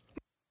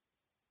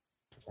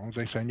 As long as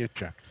they send you a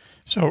check.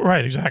 So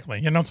right,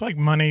 exactly. It's like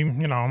money,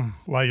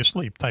 while you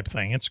sleep type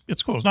thing. It's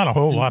cool. It's not a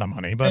whole lot of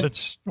money, but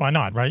it's why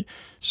not, right?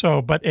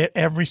 So, but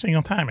every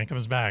single time it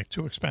comes back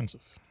too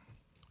expensive.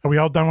 Are we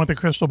all done with the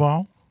crystal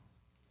ball?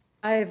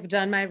 I've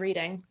done my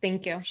reading.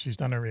 Thank you. She's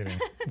done her reading.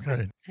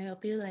 Okay. I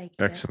hope you like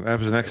it. Excellent. That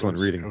was an excellent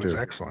reading It too. was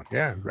excellent.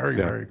 Yeah, very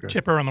good.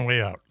 Chipper on the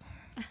way out.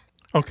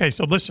 Okay,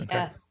 so listen,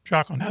 Yes.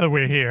 Jocko, now that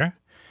we're here,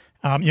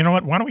 you know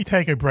what? Why don't we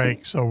take a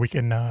break so we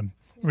can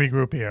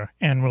regroup here,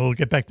 and we'll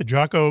get back to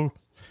Jocko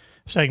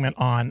segment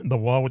on the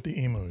war with the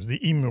emus,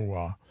 the emu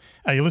war.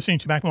 You're listening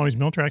to Mac Maloney's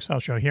Military Exile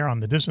Show here on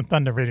the Distant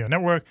Thunder Radio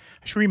Network.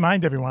 I should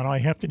remind everyone, all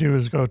you have to do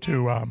is go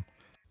to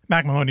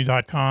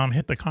MacMaloney.com,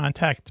 hit the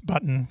contact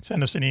button,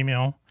 send us an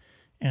email,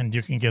 and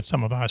you can get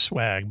some of our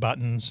swag,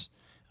 buttons,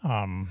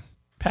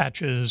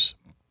 patches,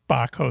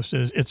 bar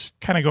coasters. It's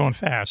kind of going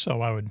fast,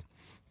 so I would,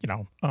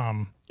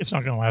 it's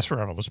not going to last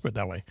forever. Let's put it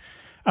that way.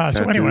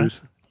 So anyway,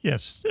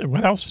 yes.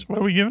 What else? What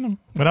are we giving them?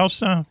 What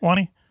else,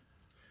 Wani?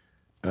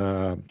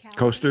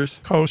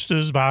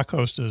 Coasters, bar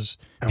coasters,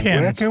 And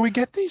pins. where can we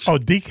get these? Oh,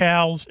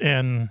 decals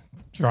and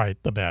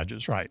the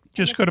badges. Right.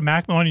 Just go to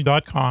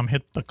MacMaloney.com,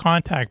 hit the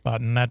contact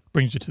button. That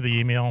brings you to the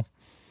email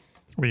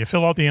where you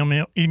fill out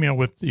the email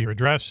with your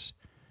address.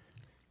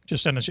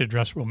 Just send us your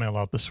address. We'll mail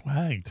out the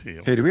swag to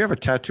you. Hey, do we have a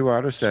tattoo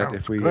artist that Sounds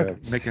if we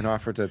good. make an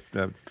offer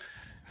that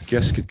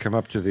guests could come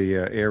up to the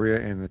area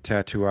and the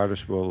tattoo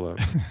artist will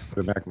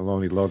put a Mac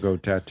Maloney logo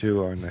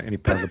tattoo on any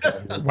part of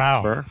the body?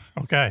 Wow. Fur?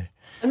 Okay.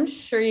 I'm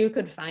sure you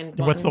could find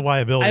one. What's the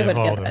liability I would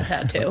get involved a in it?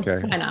 tattoo.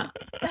 Okay. Why not?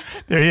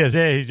 There he is.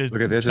 Yeah, he's just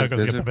Look at this. Jocko's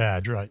There's got the a-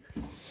 badge, right.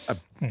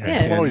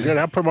 Yeah. Oh,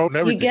 yeah, I'm promoting You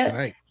everything get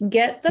tonight.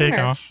 get the There you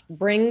go. merch,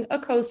 bring a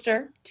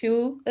coaster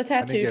to the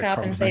tattoo get shop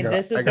and crumbs. say, I got-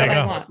 "This is I what got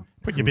I it. want."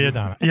 Put your beard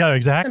on it. Yeah,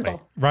 exactly.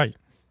 Simple. Right.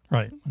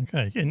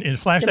 Okay. And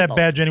flash Simple. that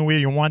badge anywhere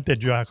you want there,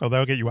 Jocko.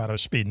 That'll get you out of a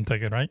speeding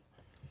ticket, right?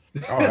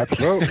 Oh,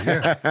 absolutely.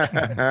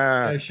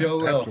 Yeah. I sure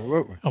will.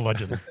 Absolutely.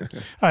 Allegedly. All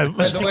right, By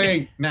let's the take-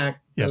 way,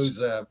 Mac, Yes.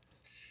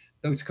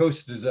 those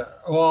coasters are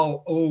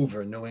all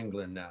over New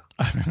England now.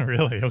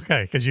 Really?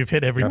 Okay. Because you've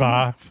hit every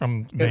bar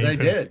from Maine I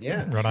to did,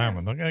 yeah. Rhode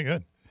Island. Okay,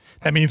 good.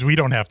 That means we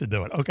don't have to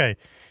do it. Okay.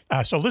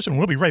 So listen,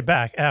 we'll be right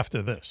back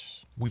after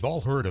this. We've all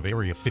heard of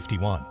Area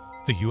 51,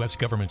 the U.S.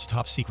 government's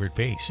top secret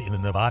base in the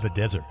Nevada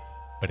desert.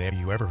 But have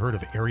you ever heard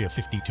of Area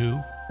 52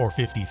 or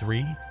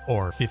 53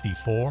 or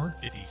 54?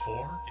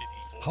 54?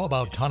 How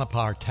about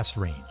Tonopah Test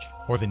Range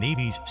or the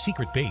Navy's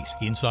secret base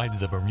inside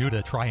the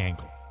Bermuda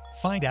Triangle?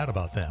 Find out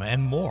about them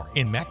and more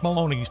in Mac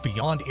Maloney's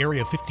Beyond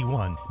Area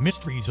 51,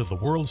 Mysteries of the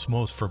World's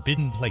Most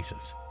Forbidden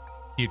Places.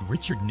 Did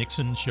Richard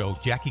Nixon show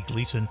Jackie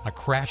Gleason a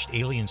crashed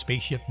alien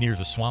spaceship near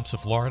the swamps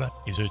of Florida?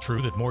 Is it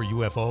true that more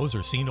UFOs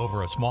are seen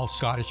over a small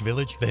Scottish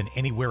village than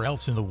anywhere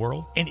else in the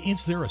world? And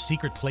is there a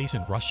secret place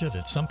in Russia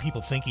that some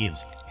people think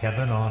is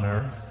heaven on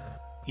earth?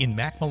 In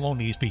Mac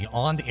Maloney's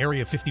Beyond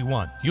Area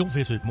 51, you'll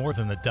visit more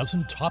than a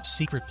dozen top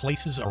secret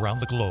places around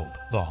the globe.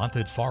 The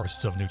haunted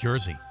forests of New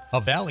Jersey, a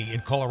valley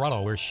in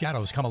Colorado where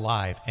shadows come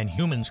alive and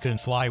humans can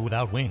fly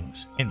without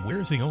wings. And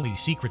where's the only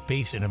secret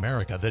base in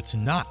America that's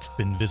not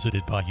been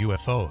visited by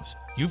UFOs?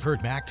 You've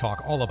heard Mac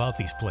talk all about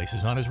these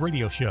places on his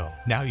radio show.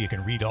 Now you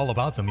can read all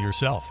about them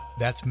yourself.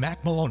 That's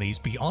Mac Maloney's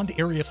Beyond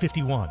Area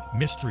 51,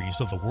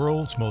 Mysteries of the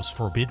World's Most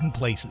Forbidden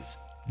Places.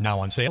 Now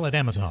on sale at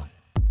Amazon.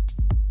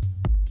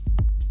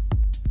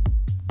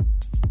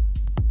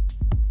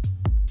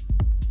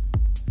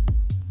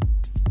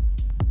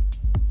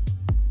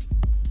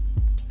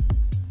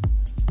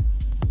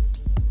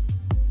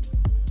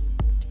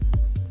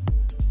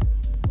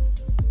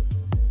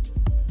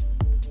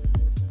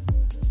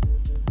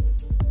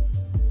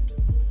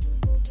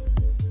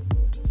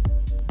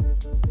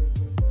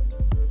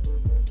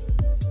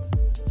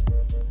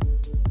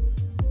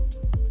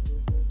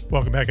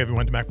 Welcome back,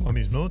 everyone, to Mac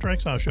Maloney's Military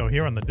Exile Show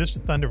here on the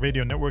Distant Thunder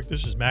Radio Network.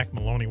 This is Mac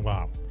Maloney.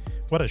 Wow.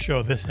 What a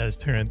show this has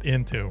turned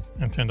into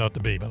and turned out to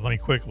be. But let me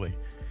quickly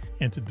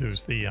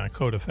introduce the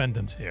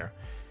co-defendants here.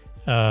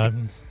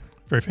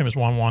 Very famous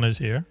Juan is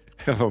here.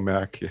 Hello,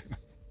 Mac. Yeah.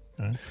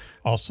 Okay.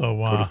 Also,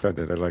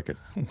 Co-defendant. I like it.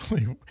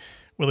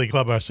 Willie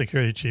Clubb, our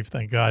security chief.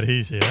 Thank God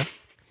he's here.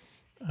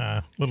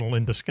 Little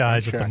in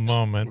disguise at the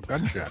moment.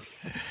 Gunshot.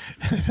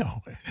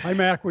 No. Hi,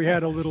 Mac. We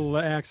had a little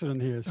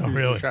accident here. Oh,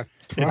 really? Shots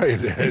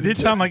fired. It did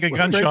sound like a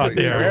gunshot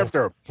there,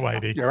 After.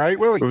 Whitey. You all right,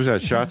 Willie? What was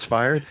that? Shots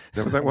fired? Is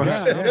that what that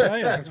was?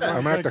 Yeah.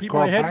 I'm at the Keep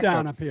call my head back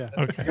down up. up here.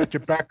 Okay. Get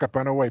your back up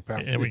on the way, pal.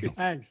 Here we go.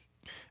 Thanks.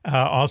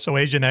 Also,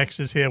 Agent X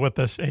is here with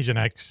us. Agent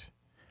X.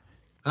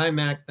 Hi,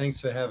 Mac. Thanks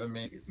for having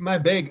me. My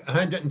big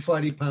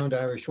 140-pound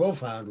Irish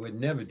Wolfhound would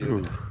never do Ooh,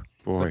 it.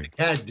 boy, But the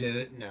cat did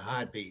it in a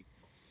heartbeat.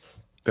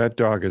 that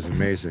dog is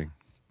amazing.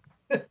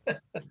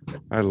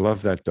 I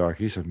love that dog.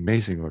 He's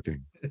amazing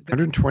looking.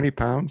 120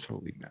 pounds?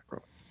 Holy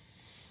mackerel.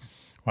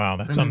 Wow,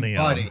 that's And on the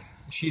body.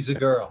 She's a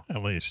girl.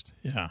 at least.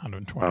 Yeah,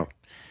 120. Wow.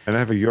 And I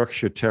have a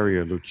Yorkshire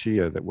Terrier,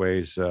 Lucia, that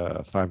weighs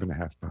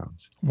 5.5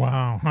 pounds.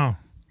 Wow, huh?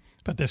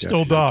 But they're Yeah, still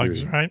she's a dogs,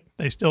 cutie. right?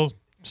 They still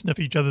sniff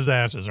each other's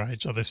asses,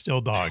 right? So they're still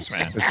dogs,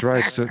 man. That's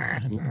right. So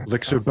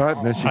licks her butt,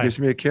 and then she Right. gives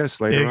me a kiss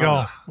later There you go.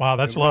 on. Wow,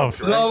 that's love.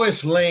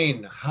 Lois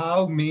Lane,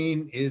 how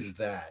mean is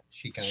that?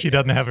 She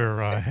doesn't have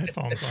her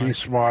headphones on. She's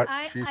smart.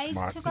 I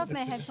took off my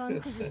headphones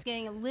because it's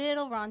getting a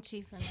little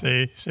raunchy for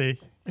me. See,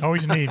 you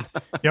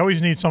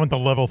always need someone to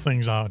level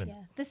things out. And,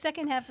 The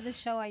second half of the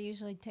show, I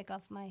usually take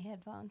off my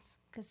headphones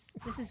because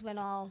this is when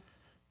all.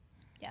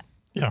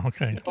 Yeah,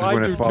 okay. Well,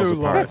 I do too,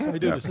 Lois. I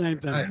do the same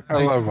thing.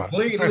 I love her.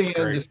 Completely That's great.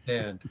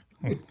 understand.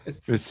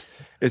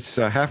 It's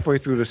halfway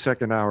through the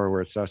second hour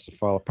where it starts to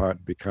fall apart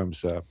and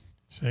becomes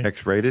See?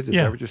 X-rated. Is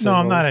yeah. that what you're saying? No,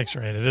 I'm not Lois?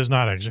 X-rated. It's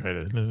not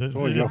X-rated.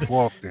 all your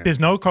fault, then. There's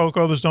no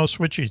Coco. There's no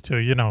Switchy to,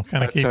 kind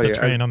I'll of keep tell the you,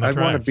 train on the I want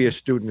to track. be a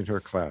student in her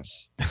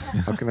class.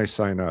 How can I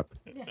sign up?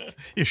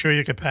 You sure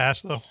you could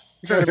pass, though?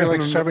 You gotta be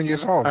like 7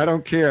 years old. I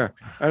don't care.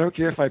 I don't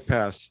care if I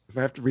pass. If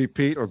I have to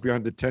repeat or be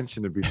on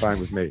detention, it'd be fine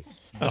with me.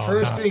 The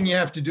first thing you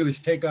have to do is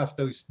take off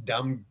those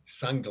dumb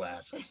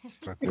sunglasses.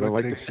 I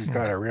like think she's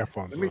got her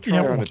earphones. Let me on. try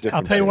on a different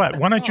I'll tell you what.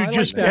 Why don't you I like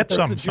just that. get That's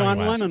some a John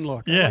sunglasses? Lennon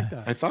look. I Yeah. like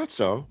that. I thought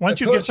so. Why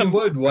don't you get some?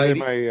 wood, Whitey.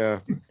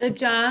 My, The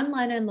John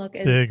Lennon look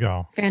is There you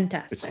go.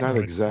 fantastic. it's not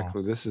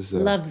exactly. This is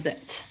Loves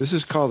it. This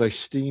is called a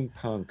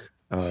steampunk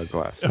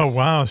glass. Oh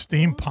wow,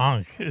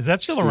 steampunk. Is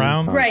that still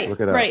around? Steampunk. Right, Look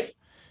it up. right.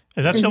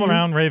 Is that still Mhm.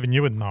 around, Raven?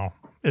 You would know.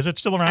 Is it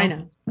still around? I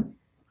know.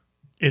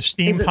 Is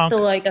steampunk Is it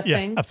still like a yeah,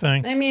 thing? a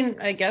thing? I mean,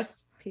 I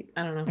guess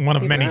I don't know. One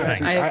of People- many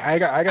things. I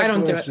got I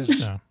don't do it. glasses.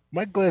 Yeah.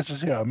 My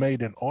glasses here are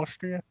made in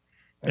Austria.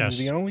 And Yes.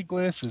 the only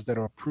glasses that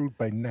are approved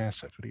by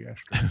NASA for the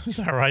astronauts. Is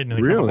that right? And they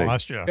come Really? from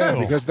Austria. Yeah,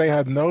 Cool. because they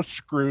have no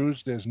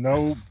screws. There's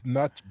no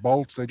nuts,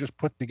 bolts. They just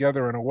put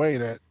together in a way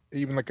that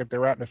even like if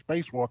they're out in a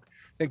spacewalk,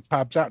 thing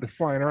pops out and it's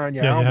flying around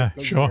your Yeah, helmet, yeah,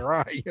 goes in sure. your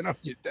eye. You know,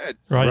 you're dead.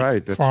 Right.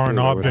 Right, that's Foreign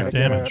true. That would object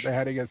happen. damage. They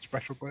had to get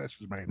special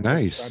glasses made.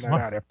 Nice. I found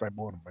that out after I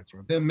bought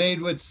them. They're made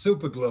with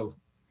super glue.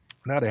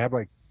 Now they have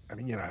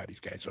you know how these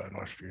guys are in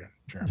Austria,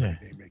 Germany.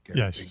 Yeah. They make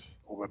Yes. everything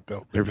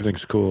overbuilt.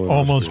 Everything's cool. in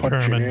Almost Austria.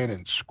 Punch it German. in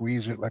and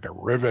squeeze it like a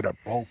rivet, a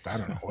bolt. I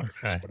don't know what it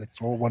Okay. is, but it's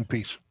all one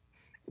piece.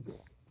 All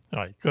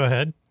right, go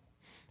ahead.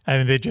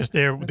 I mean,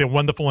 they're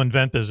wonderful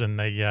inventors, and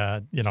they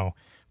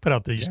put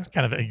out these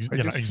kind of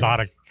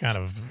exotic kind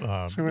of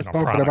So we're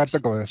talking products. about the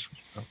glass.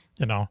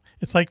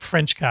 It's like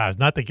French cars.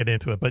 Not to get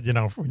into it, but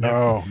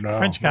No,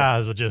 French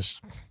cars are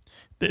just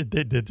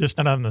they're just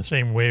not on the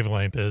same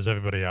wavelength as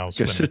everybody else.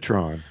 Like a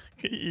Citron.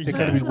 They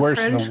gotta be What's a worse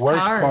than the French worst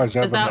car? cars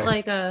ever Is that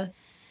made.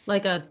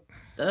 like a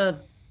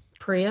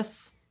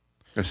Prius?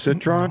 A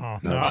Citron? No, I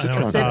know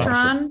Citron's it's not.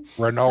 awesome. Citron?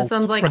 Renault. That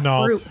sounds like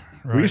Renault. fruit.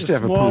 Right. We used to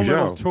have a Small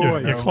little Peugeot. toy.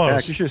 You're Jack,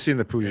 close. you should have seen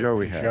the Peugeot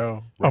we had.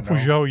 Peugeot, Oh,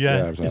 Peugeot, Yeah,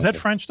 yeah. it was Is that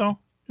awesome. French though?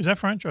 Is that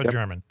French or Yep.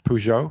 German?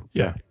 Peugeot?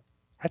 Yeah.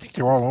 I think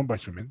they're all owned by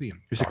some Indian.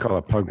 You should call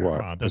it Pugwat.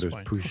 Wow, but it's this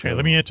way. Peugeot. Okay,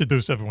 let me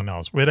introduce everyone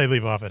else. Where they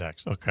leave off at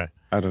X? Okay.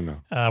 I don't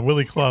know.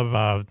 Willie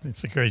Club, the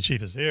security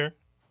chief, is here.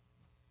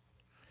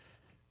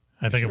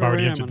 I think I've Sure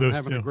already am, and I'm introduced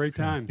having you. a great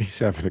time. He's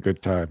having a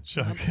good time.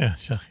 Sure.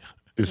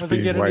 Just Doesn't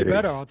being get any Whitey.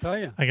 better, I'll tell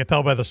you. I can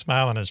tell by the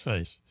smile on his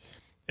face.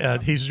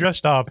 He's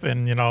dressed up,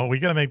 and we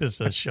got to make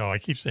this a show. I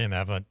keep saying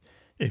that, but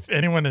if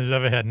anyone has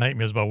ever had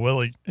nightmares about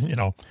Willie,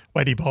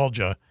 Whitey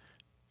Bulger,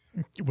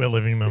 we're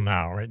living them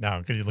now, right now,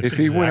 because he looks. If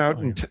he went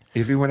out exactly-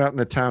 if he went out in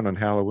the town on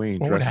Halloween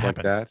what would dressed like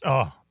happen? that,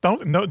 Oh,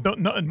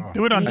 don't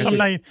do it on some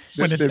night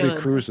when there'd it, be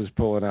cruises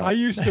pulling out. I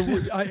used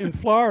to, in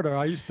Florida,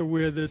 I used to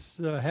wear this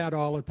hat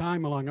all the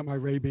time along with my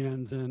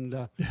Ray-Bans, and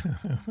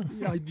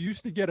I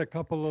used to get a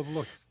couple of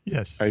looks.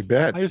 Yes. I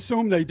bet. I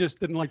assume they just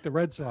didn't like the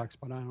Red Sox,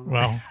 but I don't know.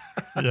 Well,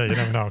 yeah, you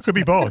never know. It could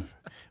be both.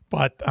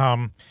 But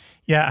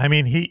yeah, I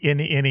mean,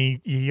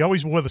 he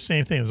always wore the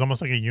same thing. It was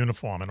almost like a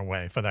uniform in a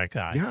way for that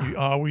guy. Yeah. He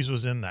always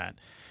was in that.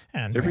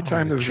 And Every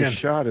time there was a chin.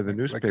 shot in the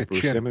newspaper, it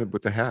was chin. him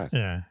with the hat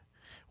yeah.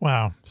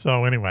 Wow.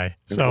 So anyway,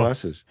 and so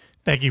glasses.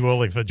 thank you,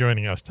 Willie, for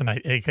joining us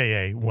tonight,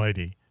 aka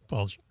Whitey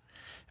Bulger.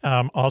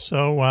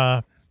 Also,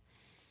 our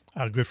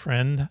good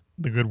friend,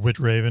 the good witch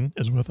Raven,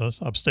 is with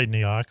us upstate New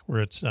York,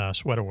 where it's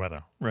sweater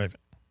weather. Raven.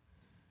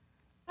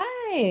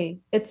 Hi,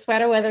 it's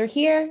sweater weather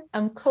here.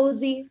 I'm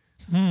cozy.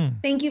 Hmm.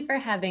 Thank you for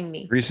having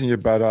me. Greasing your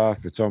butt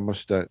off. It's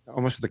almost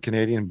the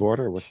Canadian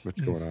border. What's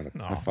going on?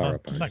 No, How far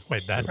up? not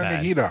quite that Turn the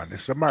bad. heat on.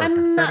 It's America. I'm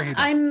Turn the heat on.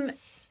 I'm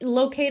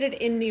located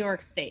in New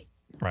York State.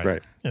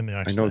 Right. In New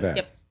York I know State. that.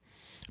 Yep.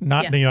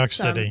 Not Yeah, New York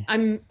so City.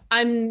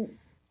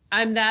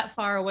 I'm that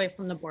far away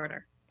from the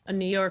border. A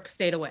New York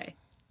State away.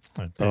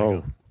 There you Oh.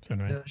 go. So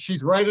anyway.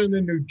 She's right on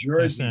the New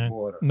Jersey Yes,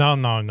 border. No.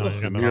 You got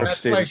it New all- York That's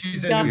State. why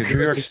she's in Yeah. New New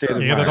York Jersey. State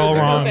of You got it mind. all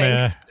wrong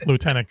Thanks. there,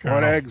 Lieutenant One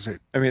Colonel.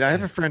 exit. I mean, I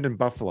have a friend in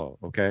Buffalo.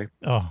 Okay,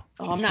 Oh,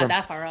 Oh, I'm not from-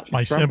 that far up.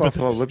 my from Buffalo,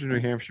 sympathies. lived in New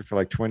Hampshire for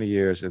like 20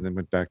 years, and then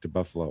went back to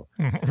Buffalo.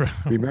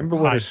 Remember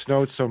when Hi. it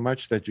snowed so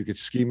much that you could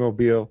ski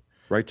mobile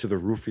right to the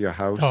roof of your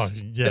house? Oh,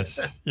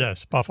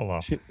 yes, Buffalo.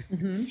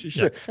 Mhm. She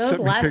Yeah. That was sent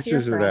me last year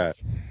pictures of for that.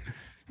 us.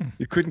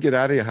 You couldn't get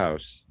out of your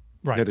house.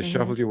 Right. You had to Mhm.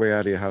 shovel your way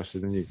out of your house,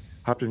 and then you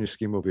hopped on your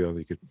ski mobile.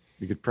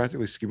 You could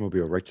practically ski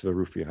mobile right to the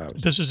roof of your house.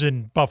 This is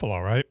in Buffalo,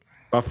 right?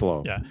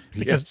 Buffalo. Yeah,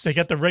 because they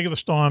get the regular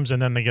storms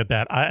and then they get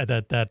that off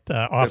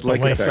the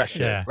lake lake effect.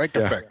 Yeah, Lake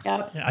effect.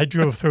 Yeah. I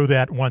drove through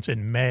that once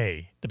in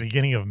May, the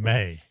beginning of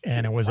May,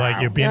 and it was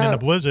like you're being in a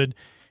blizzard,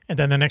 and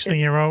then the next thing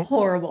you know,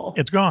 horrible.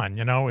 it's gone.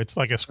 It's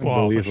like a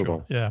squall for sure.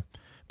 Unbelievable. Yeah,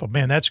 but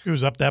man, that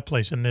screws up that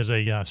place. And there's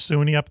a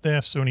SUNY up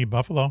there, SUNY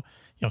Buffalo,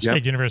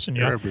 State University in New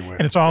They're York, everywhere.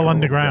 and it's all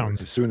underground.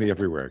 The SUNY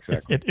everywhere,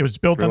 exactly. It was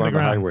built Right along the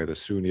underground. highway, the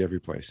SUNY every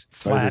place.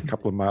 Flat. A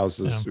couple of miles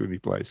of Yeah.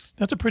 SUNY place.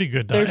 That's a pretty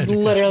good. There's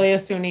education. literally a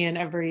SUNY in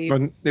every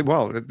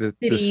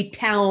city,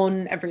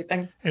 town,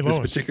 everything. Hey, this Lois.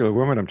 particular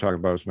woman I'm talking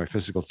about was my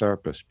physical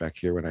therapist back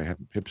here when I had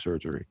hip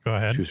surgery. Go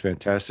ahead. She was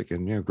fantastic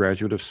and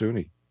graduate of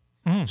SUNY,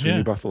 SUNY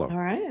yeah. Buffalo. All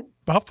right.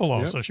 Buffalo.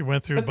 Yep. So she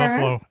went through Good for her.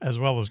 Buffalo as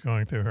well as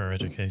going through her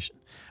education.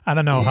 I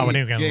don't know how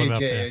anyone can live up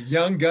there. A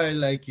young guy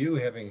like you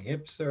having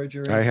hip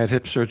surgery. I had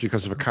hip surgery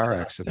because of a car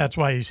accident. That's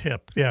why he's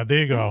hip. Yeah, there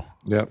you go.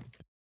 Yep.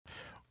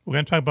 We're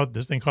going to talk about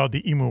this thing called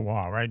the Emu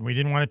War, right? We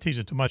didn't want to tease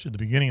it too much at the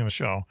beginning of the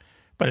show,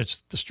 but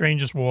it's the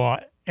strangest war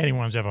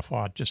anyone's ever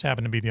fought. Just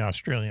happened to be the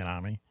Australian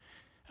Army.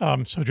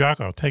 So,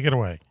 Jocko, take it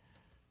away.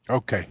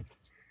 Okay.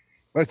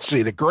 Let's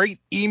see. The Great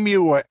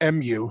Emu, or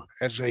MU,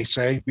 as they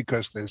say,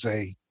 because there's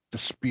a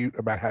dispute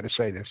about how to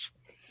say this,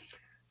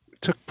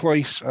 took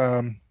place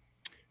from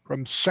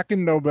 2nd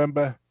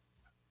November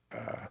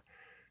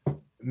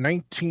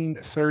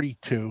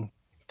 1932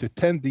 to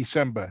 10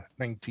 December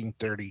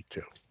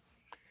 1932.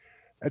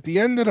 At the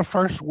end of the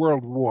First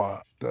World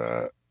War,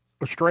 the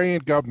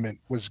Australian government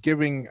was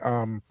giving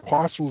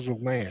parcels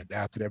of land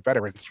out to their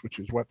veterans, which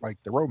is what like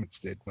the Romans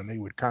did when they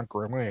would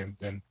conquer a land,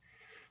 then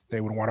they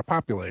would want to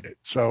populate it.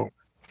 So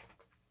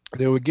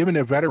they were giving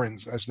their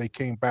veterans, as they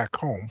came back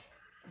home,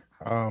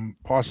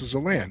 parcels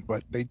of land,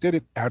 but they did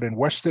it out in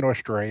Western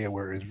Australia,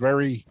 where it's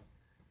very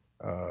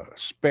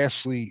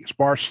sparsely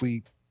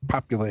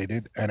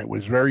populated, and it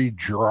was very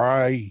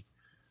dry.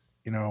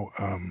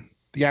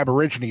 The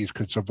Aborigines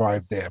could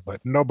survive there,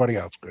 but nobody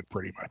else could,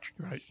 pretty much.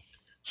 Right.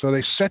 So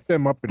they set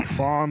them up in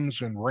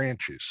farms and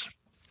ranches.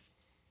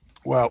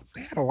 Well,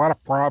 they had a lot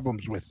of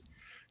problems with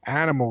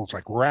animals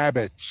like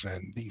rabbits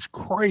and these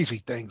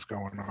crazy things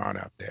going on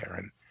out there.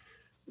 And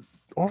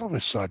all of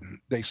a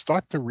sudden, they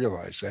start to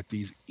realize that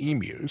these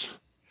emus,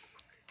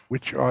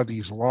 which are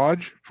these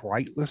large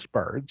flightless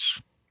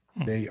birds,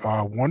 they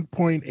are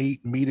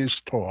 1.8 meters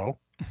tall,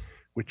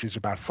 which is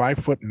about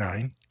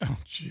 5'9". Oh,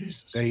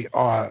 Jesus. They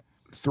are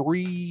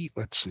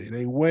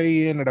they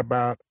weigh in at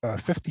about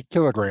 50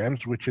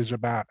 kilograms, which is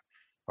about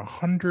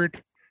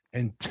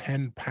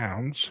 110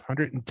 pounds,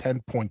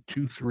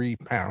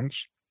 110.23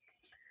 pounds.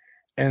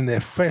 And they're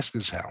fast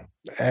as hell.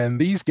 And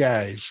these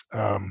guys,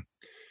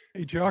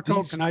 Hey,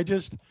 Jocko, can I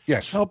just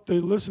help the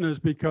listeners?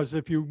 Because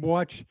if you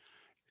watch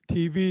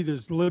TV,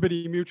 there's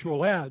Liberty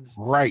Mutual ads.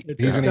 Right.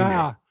 It's He's an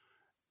emu.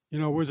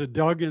 was a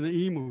Doug and the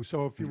emu.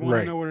 So if you want Right.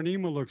 to know what an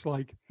emu looks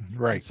like,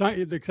 Right.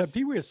 Except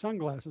he wears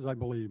sunglasses, I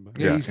believe.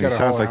 Yeah, he's got a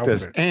sounds whole like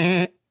this.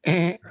 outfit.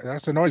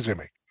 That's the noise they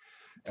make.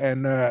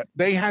 And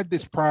they had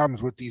these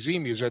problems with these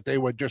emus that they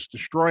were just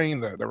destroying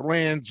the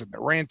lands and the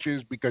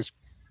ranches because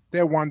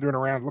they're wandering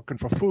around looking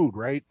for food,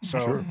 right?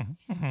 So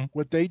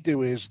what they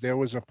do is there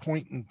was a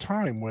point in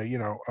time where,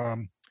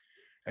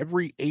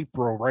 every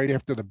April, right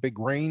after the big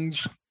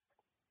rains,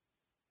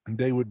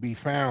 they would be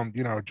found,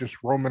 just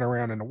roaming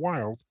around in the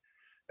wild,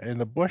 in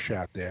the bush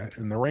out there,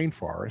 in the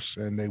rainforest,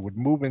 and they would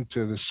move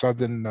into the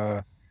southern,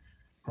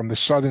 from the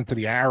southern to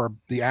the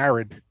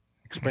arid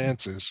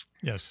expanses.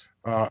 Yes.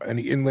 And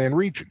the inland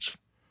regions.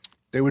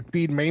 They would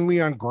feed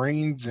mainly on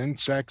grains,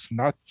 insects,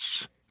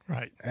 nuts,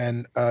 right,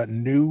 and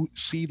new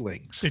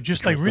seedlings. They're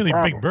just Which like was the really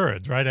big problem.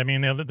 birds, right? I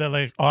mean, they're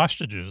like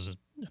ostriches.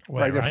 in a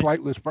way, Right, they're right?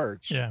 flightless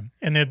birds. Yeah,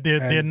 and they're not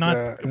and they're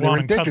long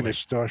and cuddly.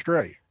 indigenous to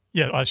Australia.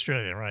 Yeah,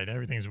 Australia, right?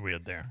 Everything's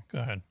weird there. Go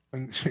ahead.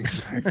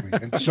 Exactly.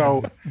 And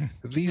so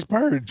these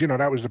birds,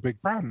 that was the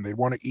big problem. They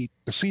want to eat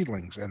the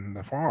seedlings and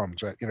the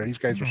farms. These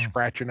guys are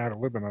scratching out a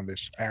living on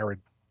this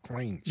arid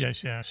plains.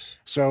 Yes, yes.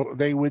 So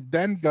they would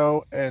then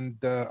go and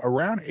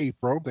around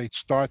April, they'd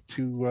start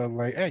to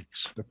lay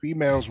eggs. The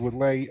females would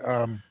lay,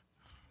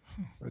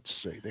 let's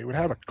see, they would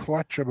have a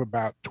clutch of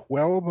about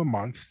 12 a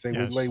month. They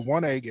would Yes. lay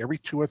one egg every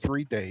 2 or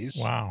 3 days.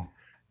 Wow.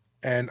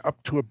 And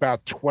up to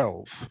about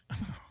 12.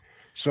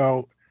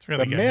 So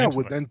really the getting male into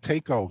would it. then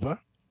take over.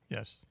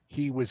 Yes.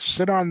 He would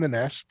sit on the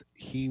nest.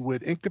 He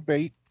would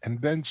incubate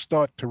and then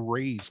start to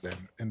raise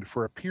them. And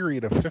for a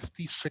period of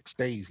 56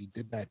 days, he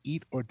did not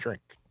eat or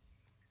drink.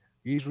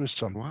 These were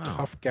some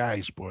tough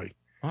guys, boy.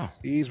 Wow.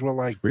 These were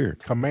like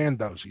Weird.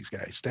 commandos, these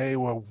guys. They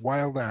were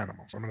wild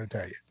animals, I'm going to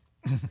tell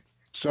you.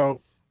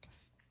 So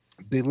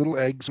the little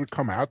eggs would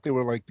come out. They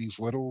were like these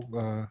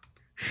little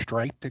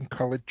striped and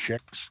colored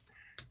chicks.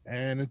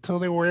 And until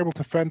they were able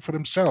to fend for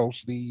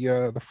themselves,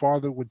 the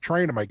father would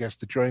train them, I guess,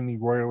 to join the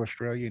Royal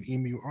Australian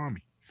Emu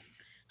Army.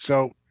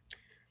 So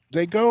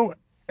they go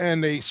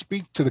and they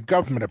speak to the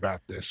government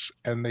about this,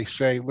 and they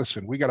say,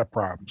 listen, we got a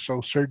problem. So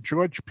Sir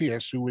George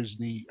Pearce, who was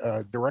the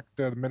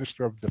director, the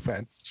Minister of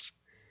Defense,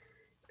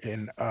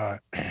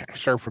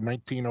 served from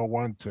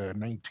 1901 to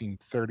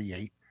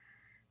 1938,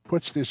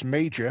 puts this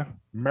Major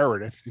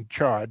Meredith in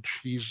charge.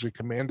 He's the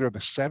commander of the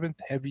 7th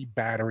Heavy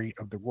Battery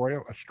of the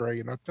Royal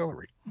Australian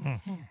Artillery.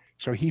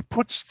 So he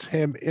puts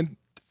him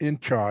in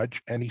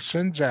charge, and he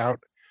sends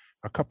out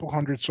a couple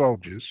hundred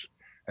soldiers,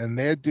 and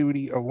their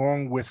duty,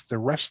 along with the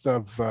rest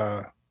of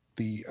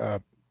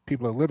the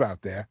people that live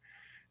out there,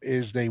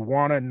 is they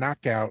want to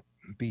knock out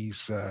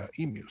these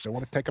emus. They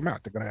want to take them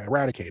out. They're going to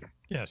eradicate them.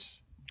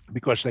 Yes.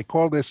 Because they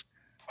call this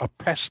a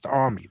pest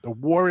army. The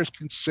war is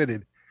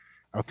considered,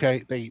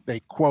 okay,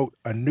 they quote,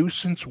 a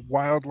nuisance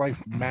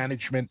wildlife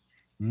management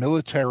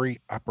military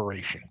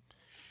operation.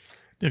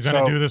 They're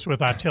going to do this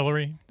with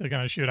artillery? They're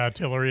going to shoot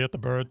artillery at the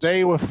birds?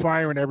 They were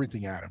firing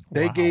everything at them.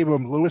 They gave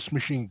them Lewis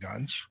machine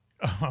guns,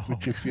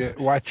 which if you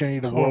watch any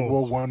of the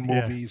World War I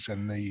movies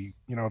and the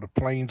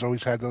planes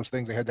always had those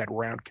things. They had that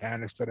round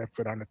canister that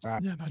fit on the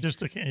top. Yeah, not just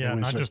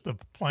the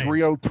planes.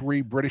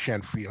 303 British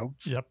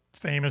Enfields. Yep,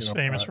 famous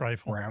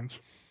rifle. Rounds.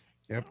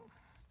 Yep.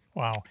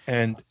 Wow.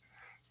 And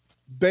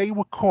they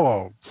were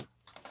called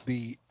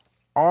the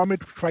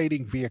armored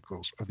fighting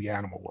vehicles of the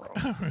animal world.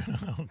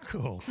 Oh,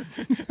 cool.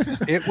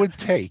 It would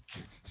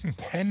take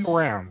 10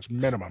 rounds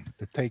minimum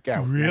to take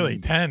out. Really?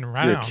 10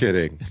 rounds? You're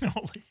kidding.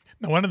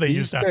 No wonder they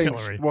used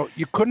artillery. Well,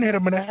 you couldn't hit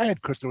them in the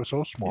head because they were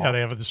so small. Yeah, they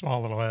have the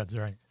small little heads,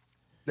 right?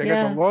 They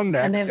got the long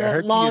neck. And they have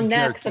the the long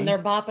necks, jerky. and they're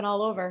bopping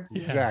all over.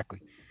 Yeah.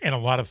 Exactly. And a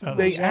lot of feathers.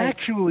 They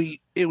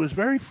actually, it was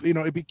very,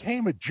 it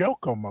became a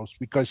joke almost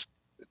because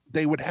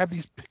they would have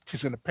these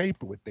pictures in the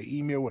paper with the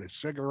emu with a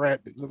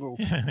cigarette, the little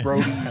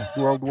Brody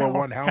World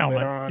War I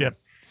helmet on. Yep.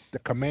 The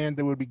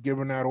commander would be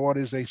giving out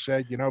orders, they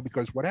said,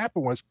 because what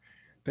happened was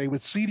they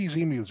would see these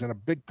emus in a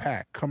big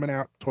pack coming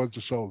out towards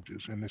the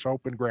soldiers in this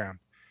open ground.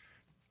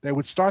 They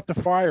would start to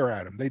fire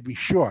at them. They'd be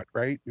short,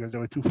 right? Because they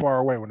were too far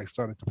away when they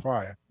started to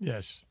fire.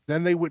 Yes.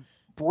 Then they would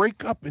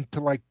break up into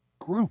like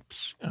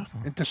groups,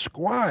 into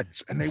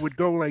squads, and they would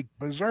go like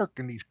berserk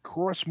in these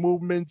cross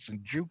movements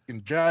and juke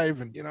and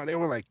jive, and they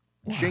were like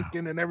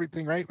jinking and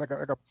everything, right? Like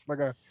a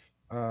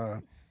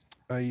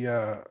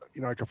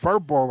fur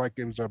ball, like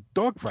it was a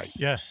dog fight.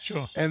 Yeah,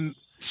 sure. And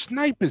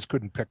snipers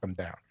couldn't pick them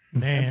down.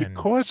 Man. And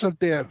because of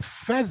their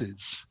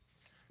feathers,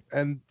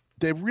 and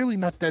they're really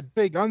not that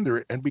big under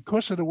it, and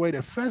because of the way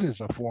their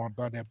feathers are formed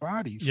on their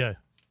bodies,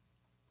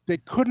 they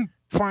couldn't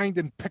find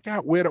and pick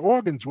out where the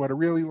organs were to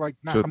really like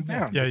knock them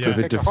down. So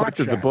they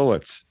deflected the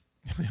bullets.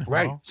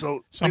 Right. Well,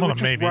 so some they of would them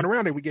just maybe run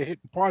around. They would get hit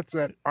in parts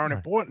that aren't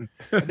important,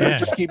 and they would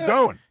just keep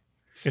going.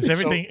 It's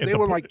everything. So they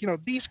were like,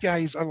 these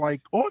guys are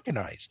like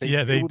organized. But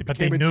they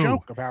became knew. a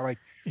joke about like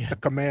the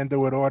commander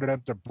would order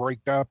them to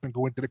break up and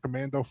go into the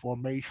commando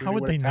formation. How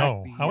would they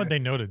know? How would they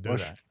know to do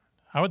that?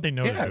 How would they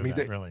know to do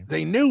that, really?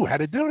 They knew how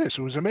to do this.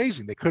 It was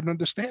amazing. They couldn't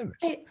understand this.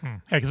 Hey,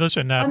 because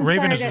listen,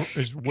 Raven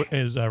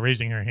is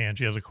raising her hand.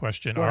 She has a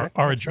question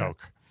or a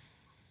joke.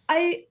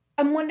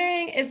 I'm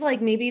wondering if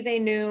like maybe they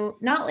knew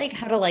not like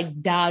how to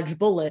like dodge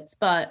bullets,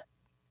 but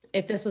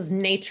if this was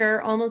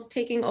nature almost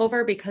taking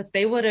over, because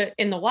they would have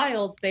in the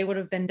wilds, they would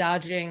have been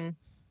dodging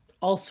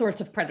all sorts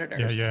of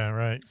predators. Yeah,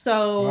 right.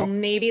 So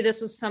maybe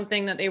this was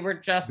something that they were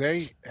just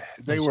they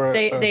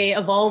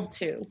evolved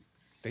to.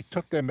 They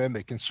took them in.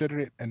 They considered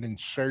it an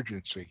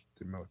insurgency,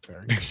 the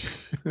military.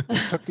 They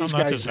took these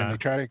guys and they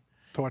tried to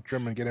torture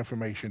them and get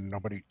information.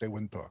 They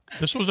wouldn't talk.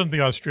 This wasn't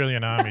the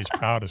Australian Army's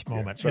proudest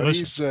moment. So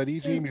these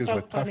emus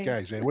were tough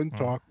guys. They wouldn't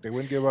talk. They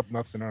wouldn't give up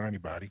nothing on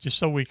anybody. Just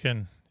so we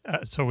can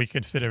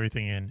fit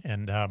everything in.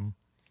 And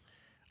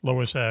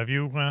Lois, have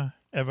you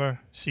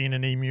ever seen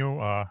an emu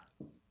or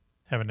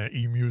having an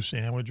emu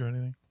sandwich or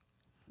anything?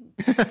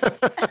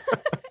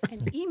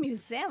 An emu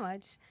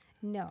sandwich?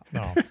 No.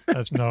 No,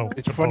 that's no.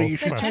 It's funny you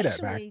should say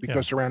that, Mac,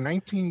 because around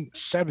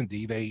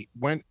 1970, they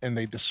went and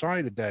they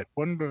decided that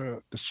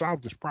to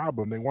solve this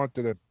problem, they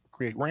wanted to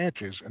create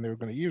ranches and they were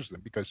going to use them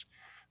because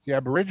the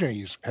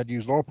Aborigines had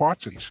used all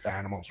parts of these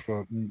animals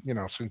for,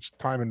 since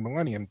time and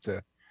millennium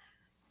to,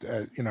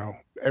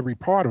 every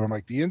part of them.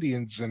 Like the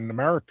Indians in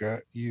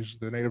America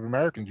the Native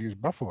Americans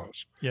used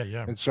buffaloes.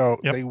 Yeah. And so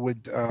they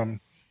would,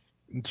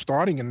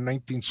 starting in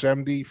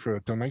 1970 till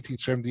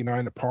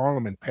 1979, the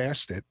Parliament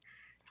passed it.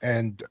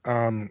 And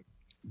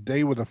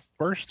they were the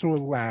first to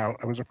allow,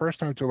 it was the first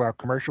time to allow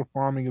commercial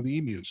farming of the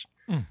emus.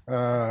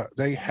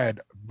 They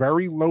had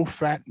very low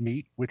fat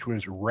meat, which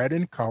was red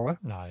in color.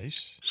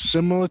 Nice.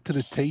 Similar to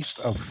the taste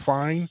of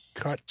fine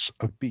cuts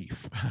of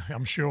beef.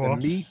 I'm sure.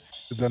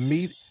 The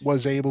meat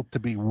was able to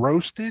be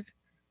roasted,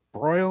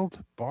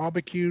 broiled,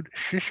 barbecued,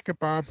 shish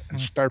kebab,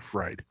 and stir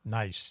fried.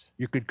 Nice.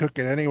 You could cook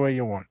it any way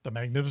you want. The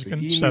Magnificent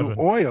emu Seven.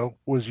 Oil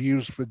was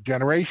used for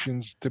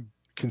generations to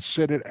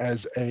considered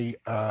as a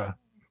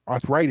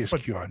arthritis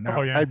cure.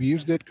 Now, I've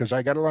used it because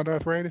I got a lot of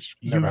arthritis.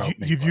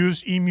 You've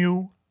used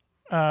emu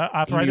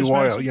arthritis emu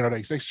oil,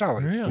 medicine? they sell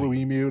it. Really? Blue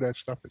emu, that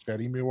stuff. It's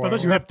got emu oil.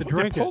 But you have to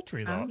drink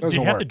poultry, though. Doesn't Do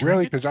you have work, to drink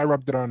really, it? because I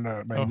rubbed it on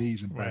my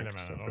knees and wait a back.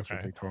 minute, So that's what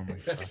okay. they told me.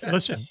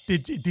 Listen,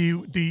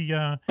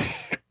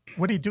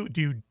 What do you do?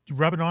 Do you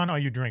rub it on or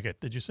you drink it?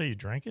 Did you say you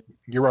drank it?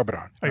 You rub it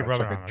on. Oh, you It's rub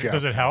like it a on. gel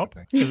Does it kind of help?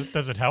 thing.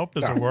 Does it help?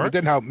 Does No, it work? It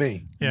didn't help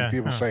me. Yeah,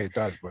 People huh. say it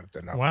does, but it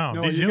didn't help. Wow.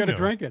 No, these you got to emu-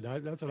 drink it.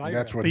 That's what I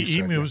That's got. what The he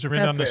said, emus yeah. are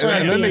in on the That's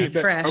side. And then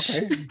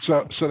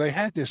fresh. so they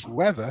had this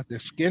leather. The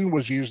skin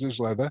was used as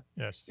leather.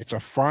 Yes. It's a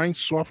fine,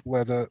 soft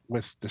leather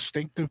with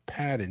distinctive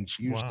patterns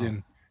used Wow.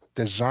 in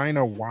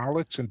designer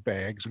wallets and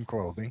bags and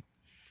clothing.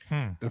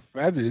 The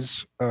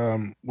feathers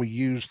were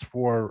used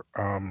for.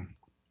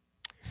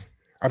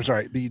 I'm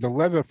sorry. The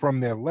leather from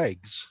their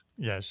legs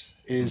Yes.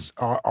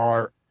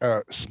 are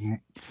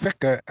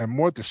thicker and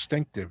more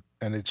distinctive,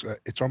 and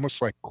it's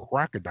almost like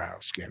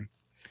crocodile skin,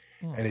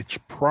 and it's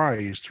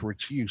prized for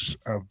its use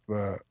of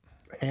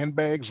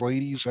handbags,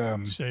 ladies,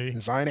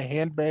 designer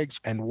handbags,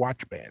 and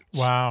watch bands.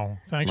 Wow.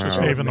 Thanks for So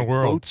saving the make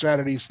world. Boats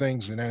out of these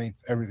things and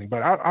everything.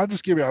 But I'll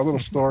just give you a little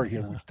story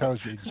here, which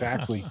tells you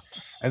exactly.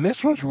 And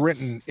this was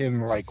written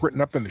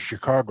up in the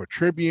Chicago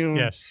Tribune.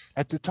 Yes.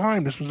 At the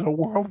time, this was a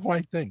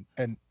worldwide thing.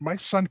 And my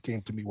son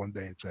came to me one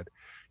day and said,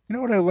 "You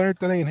know what I learned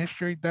today in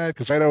history, Dad?"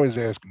 Because I'd always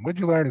ask him, "What'd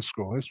you learn in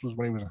school?" This was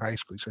when he was in high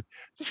school. He said,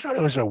 "Did you know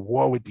there was a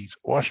war with these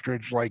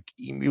ostrich-like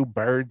emu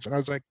birds?" And I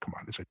was like, "Come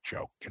on, it's a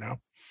joke, you know."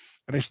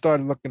 And I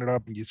started looking it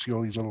up, and you see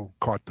all these little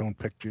cartoon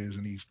pictures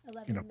and these,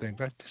 things.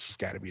 This has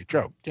got to be a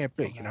joke. Can't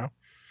be,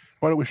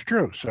 But it was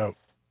true. So,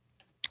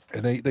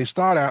 and they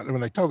start out, and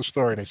when they tell the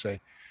story, they say,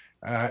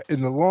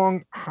 in the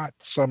long, hot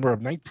summer of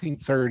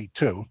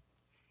 1932,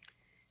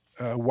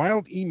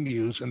 wild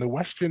emus in the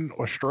Western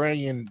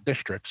Australian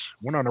districts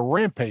went on a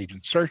rampage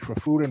in search for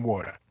food and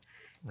water.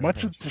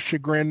 Much to the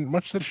chagrin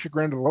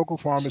of the local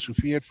farmers who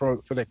feared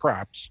for their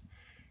crops.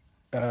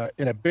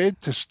 In a bid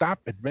to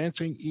stop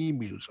advancing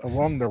emus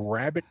along the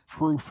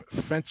rabbit-proof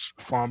fence,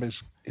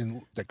 farmers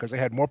because they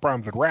had more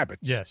problems with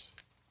rabbits. Yes,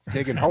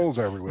 digging holes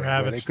everywhere.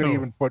 Rabbits They couldn't too.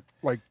 even put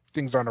like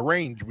things on the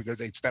range because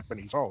they'd step in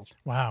these holes.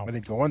 Wow. And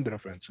they'd go under the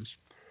fences.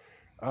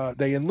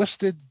 They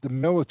enlisted the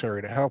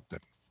military to help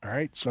them. All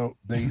right, so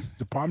the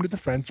Department of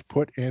Defense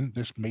put in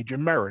this Major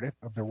Meredith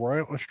of the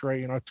Royal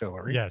Australian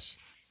Artillery. Yes.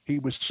 He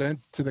was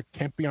sent to the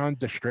Campion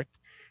district,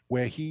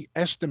 where he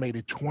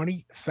estimated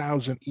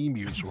 20,000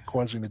 emus were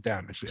causing the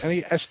damage.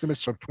 Any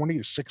estimates of 20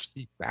 to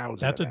 60,000.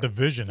 That's a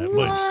division at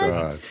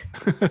What? least.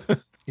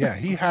 Yeah,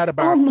 he had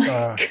about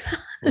Wow.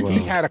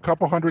 he had a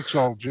couple hundred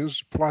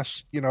soldiers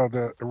plus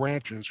the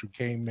ranchers who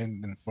came in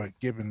and were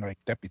given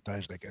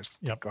deputized, I guess,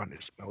 to take on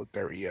this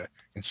military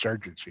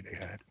insurgency they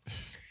had.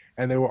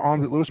 And they were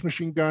armed with Lewis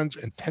machine guns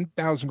and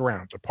 10,000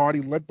 rounds. A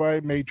party led by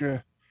a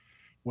major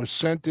was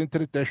sent into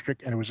the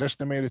district, and it was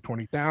estimated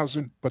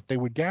 20,000, but they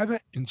would gather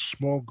in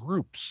small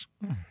groups.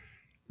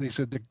 They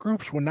said the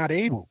groups were not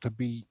able to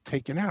be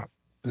taken out.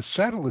 The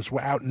settlers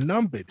were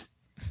outnumbered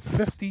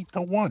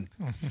 50-1.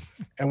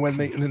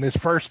 And in this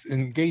first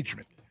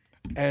engagement,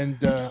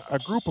 and a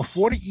group of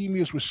 40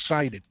 emus was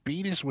sighted.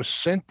 Beaters were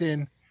sent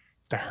in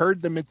to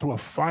herd them into a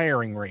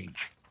firing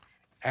range.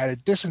 At a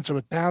distance of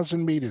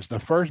 1,000 meters, the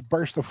first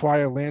burst of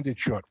fire landed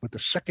short, with the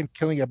second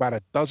killing about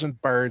a dozen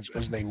birds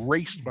as they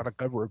raced by the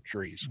cover of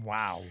trees.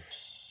 Wow.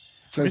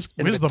 So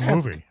Where's the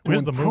movie?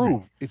 Where's the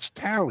movie? Its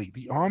tally,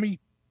 the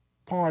Army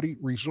party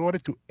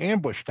resorted to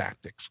ambush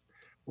tactics.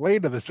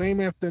 Later, the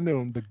same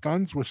afternoon, the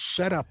guns were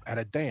set up at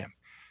a dam.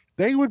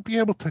 They would be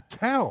able to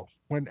tell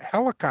when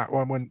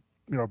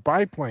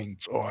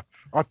biplanes or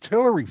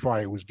artillery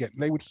fire was getting.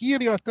 They would hear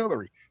the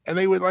artillery, and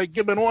they would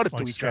give an order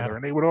to each other,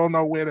 and they would all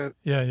know where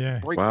to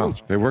break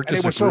loose. They worked and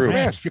as they were a so group.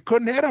 fast you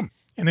couldn't hit them.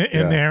 And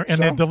they're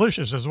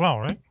delicious as well,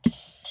 right?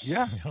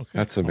 Yeah.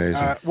 That's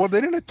amazing. Well, they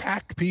didn't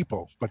attack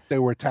people, but they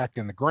were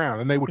attacking the ground,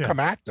 and they would come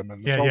at them.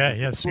 And the soldiers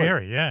would flee.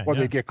 Scary, yeah. Well,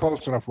 yeah. they get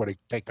close enough where they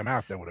take them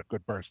out there with a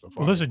good burst of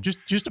fire. Well, listen,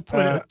 just to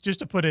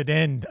put it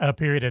end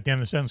period at the end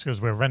of the sentence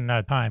because we're running out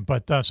of time.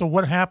 But so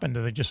what happened?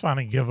 Did they just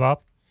finally give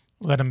up?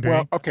 Let them be?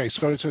 Well, okay,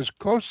 so it says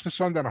close to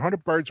sundown,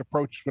 100 birds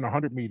approached within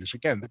 100 meters.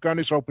 Again, the gun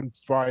is opened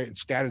fire and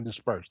scattered and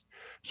dispersed.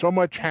 So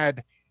much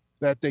had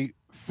that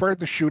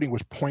further shooting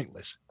was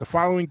pointless. The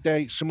following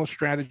day, similar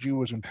strategy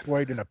was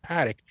employed in a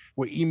paddock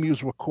where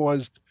emus were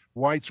caused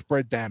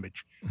widespread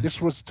damage. This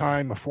was the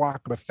time a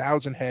flock of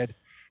 1,000 head,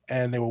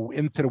 and they were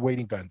into the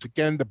waiting guns.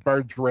 Again, the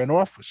birds ran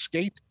off,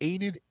 escaped,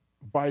 aided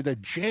by the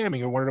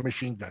jamming of one of the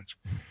machine guns.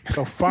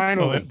 So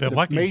finally, they're the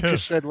lucky major too.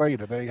 said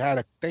later they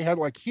had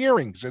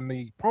hearings in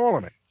the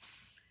parliament,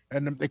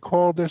 and they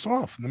called this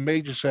off. And the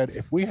major said,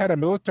 if we had a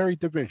military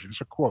division,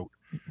 it's a quote,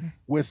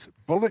 with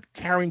bullet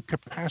carrying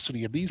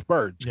capacity of these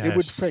birds, it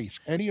would Yes. face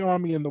any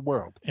army in the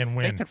world. And They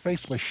win. could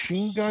face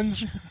machine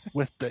guns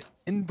with the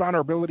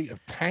invulnerability of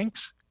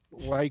tanks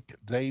like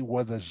they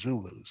were the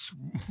Zulus.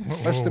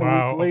 Less than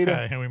Wow, a week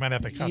later, okay. We might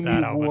have to cut Emu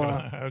that out.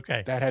 War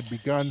Okay. that had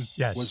begun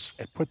Yes. was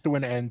put to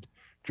an end.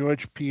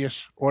 George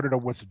Pierce ordered a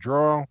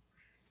withdrawal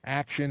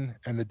action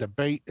and the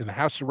debate in the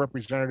House of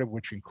Representatives,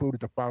 which included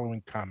the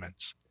following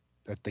comments,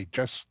 that they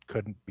just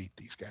couldn't beat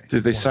these guys.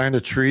 Did they sign a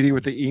treaty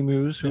with the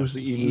emus? Who's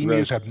the emu?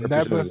 Emus have never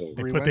representative?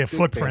 They put their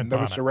footprint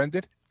never on it.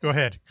 surrendered. Go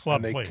ahead, club,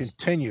 And they please.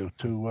 continue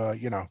to,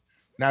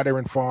 Now they're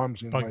in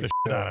farms and Bug the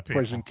shit out of people.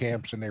 prison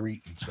camps, and they're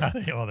eating.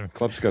 So.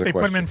 Club's got a They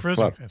put them in question.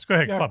 prison camps. Go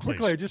ahead, Yeah, Club,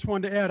 quickly, please. I just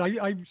wanted to add,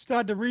 I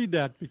started to read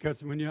that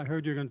because when I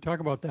heard you were going to talk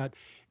about that,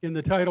 in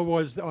the title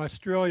was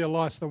Australia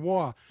Lost the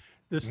War.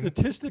 The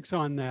statistics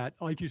on that,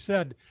 like you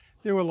said,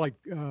 there were like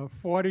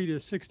 40 to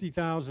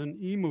 60,000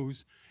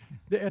 emus.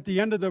 At the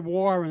end of the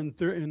war in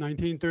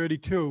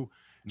 1932,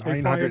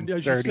 they fired,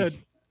 as you 930. said,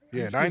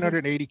 Yeah,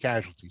 980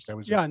 casualties. That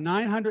was yeah,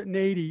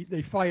 980.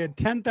 They fired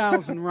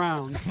 10,000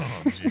 rounds,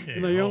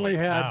 and they only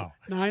had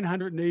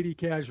 980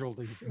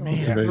 casualties.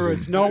 Man.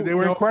 Birds. No, they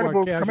were no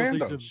incredible casualties of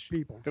commandos.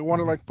 people. They want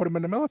to like put them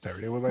in the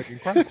military. They were like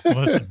incredible.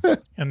 Listen,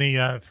 in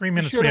the 3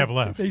 minutes we have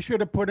left. They should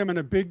have put them in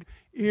a big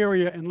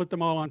area and lit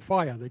them all on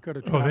fire. They could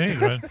have Oh, there you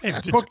go. Hey,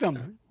 cooked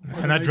them.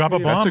 Why not drop a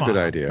bomb That's a on good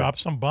them? idea. Drop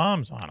some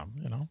bombs on them,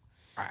 you know.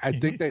 I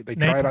think they Nate-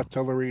 tried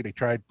artillery. They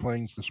tried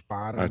planes to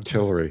spot 'em.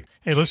 Artillery.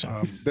 Hey, listen.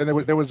 Then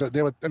there was. I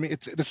mean,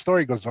 the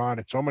story goes on.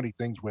 It's so many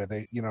things where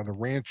they, the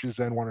ranchers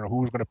then want to know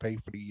who's going to pay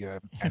for the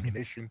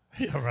ammunition.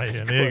 Yeah, right.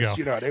 Yeah, there you go.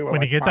 Because, they were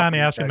When you like get down to popping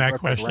asking that left and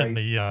question,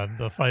 right.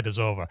 the fight is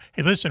over.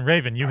 Hey, listen,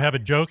 Raven, you have a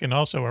joke and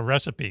also a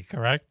recipe,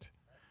 correct?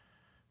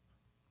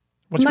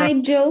 What's My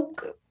your-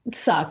 joke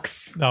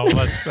sucks. No,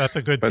 that's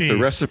a good But tease. the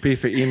recipe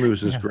for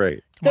emus is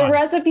great. The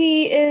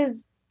recipe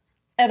is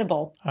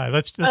edible. All right,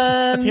 let's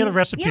hear the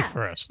recipe yeah.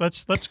 first.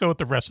 Let's go with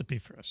the recipe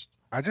first.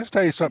 I just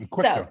tell you something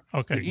quick So- though.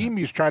 Okay. The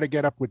emus try to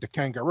get up with the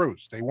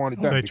kangaroos. They wanted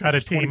Oh, them. they try to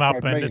because team up,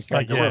 25 and million it's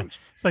like kangaroos.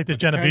 it's like the But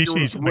kangaroos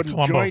Genoveses and the wouldn't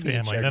Colombo join the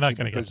family. They're not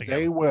going to get because together.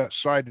 They were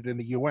cited in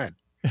the UN,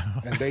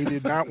 and they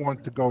did not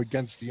want to go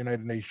against the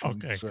United Nations.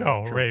 Okay,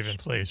 go, Raven,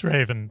 please.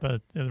 Raven, the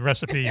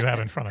recipe you have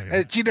in front of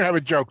you. She didn't have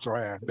a joke, so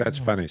I had. That's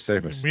funny.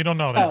 Save us. We don't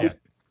know that Oh. yet.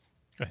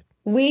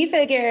 We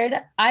figured,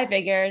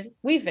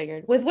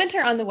 with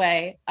winter on the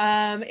way,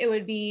 it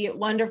would be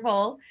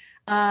wonderful.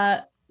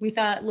 We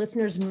thought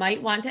listeners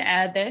might want to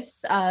add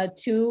this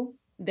to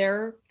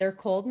their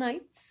cold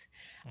nights.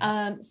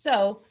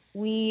 So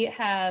we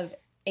have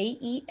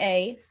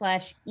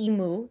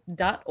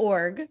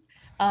aea/emu.org.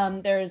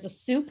 There's a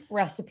soup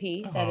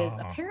recipe that is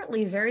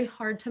apparently very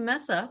hard to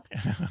mess up.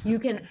 You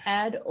can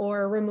add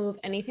or remove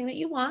anything that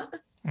you want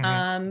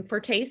for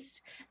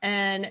taste.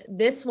 And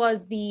this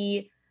was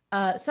the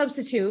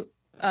substitute,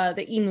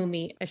 the emu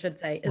meat, I should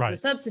say, is the Right.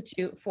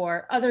 substitute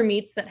for other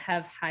meats that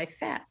have high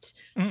fat.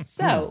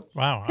 So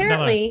wow,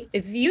 apparently,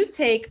 if you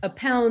take a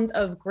pound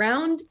of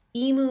ground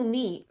emu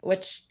meat,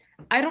 which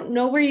I don't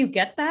know where you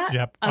get that.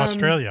 Yep,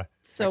 Australia.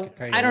 So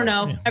tell you I don't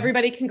what. know.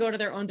 Everybody can go to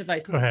their own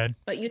devices. Go ahead.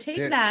 But you take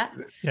Yeah. that,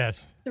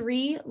 Yes,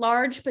 3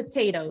 large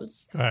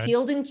potatoes, Go ahead.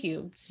 peeled and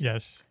cubed,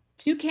 yes.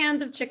 2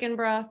 cans of chicken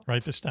broth,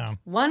 Write this down.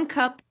 1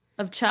 cup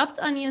of chopped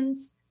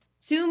onions,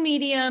 2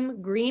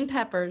 medium green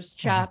peppers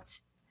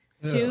chopped,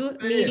 2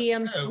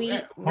 medium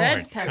sweet red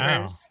Holy cow.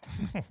 peppers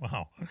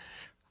Wow.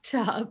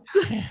 chopped,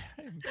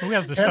 Who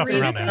has the stuff 3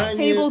 to around 6 there?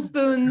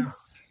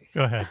 tablespoons,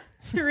 Go ahead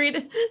 3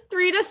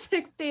 to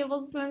 6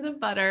 tablespoons of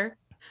butter,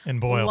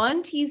 and boil.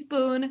 1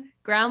 teaspoon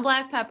ground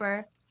black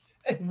pepper,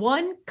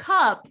 1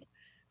 cup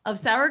of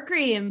sour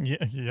cream,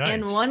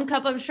 and 1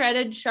 cup of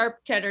shredded sharp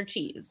cheddar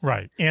cheese.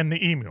 Right, and the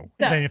emu. And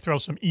then you throw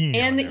some emu.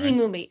 And the in there, right?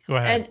 emu meat. Go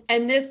ahead.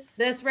 And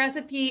this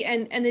recipe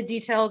and the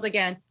details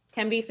again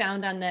can be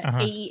found on the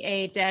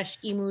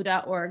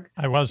aea-emu.org.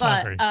 I was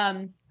hungry.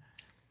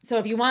 So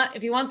if you want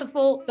the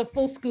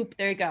full scoop,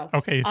 there you go.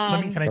 Okay,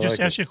 can I just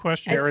ask you a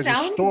question? It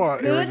sounds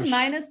good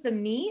minus the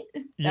meat.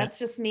 Yeah. That's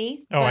just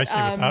me. Oh, I but,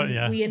 see. Without-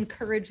 yeah. We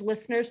encourage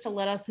listeners to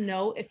let us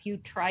know if you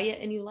try it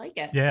and you like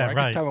it. Yeah, I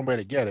right. can tell them where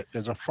to get it.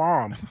 There's a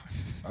farm,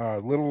 the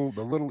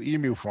little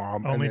emu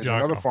farm, Only and there's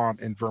Jocko. another farm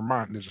in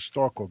Vermont. And there's a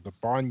store called the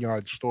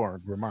Barnyard Store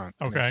in Vermont.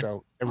 and Okay. They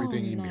sell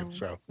everything emu.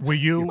 So Will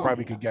you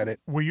probably could get it.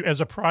 Will you, as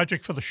a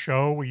project for the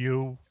show, will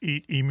you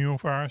eat emu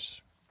for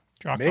us,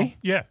 Jocko? Me?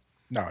 Yeah.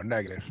 No,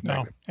 negative. No.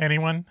 negative.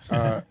 Anyone?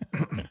 No.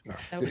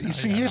 You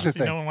see, here's the See,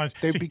 no thing. one wants-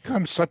 They've see-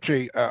 become such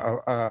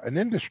an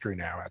industry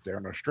now out there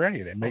in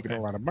Australia. They're making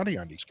a lot of money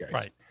on these guys.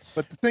 Right.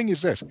 But the thing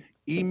is this: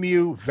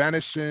 emu,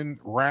 venison,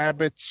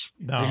 rabbits.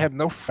 No. They have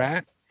no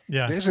fat.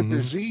 Yeah. There's a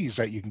disease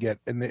that you can get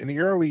in the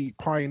early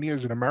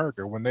pioneers in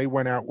America when they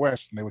went out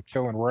west and they were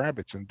killing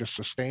rabbits and just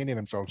sustaining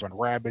themselves on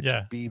rabbits, Yeah.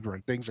 and beaver,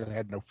 and things that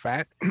had no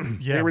fat.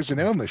 Yeah. There was an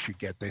illness you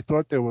get. They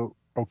thought they were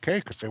okay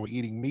because they were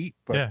eating meat,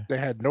 but Yeah. they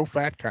had no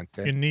fat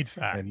content. You need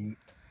fat.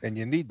 And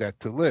you need that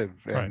to live.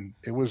 And Right.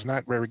 it was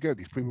not very good.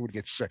 These people would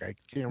get sick. I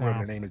can't remember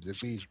Wow. the name of the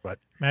disease, but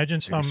Imagine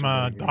was some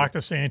somebody who- doctor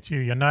saying to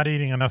you, "You're not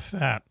eating enough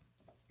fat."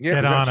 yeah,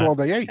 Get but that's on all it.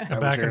 they ate. Come That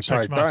was back their in 6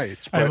 entire months.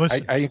 diets. Hey, But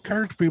listen. I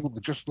encourage people to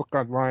just look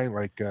online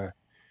like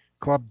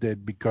Club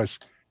did because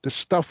the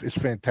stuff is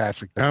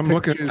fantastic. The I'm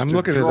looking pictures, it the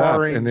up, and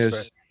drawings,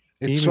 there's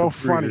it's emu so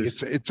funny.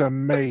 breeders. It's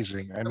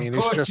amazing. I mean,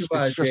 course you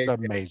are, it's just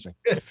Jacob. amazing.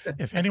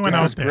 If anyone This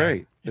out is there,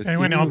 great. if There's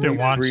anyone out there emu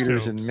wants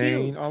breeders to, in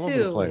Maine, all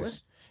over the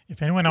place.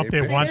 if anyone out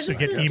there They're wants to just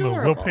get emu, we'll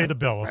adorable. pay the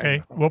bill. I Okay,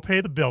 know. we'll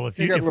pay the bill if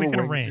They you got if we can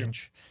little wings, yeah.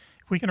 arrange.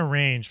 If we can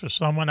arrange for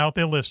someone out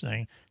there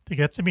listening to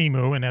get some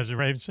emu, and as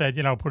Raven said,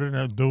 put it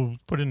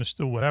in a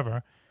stew,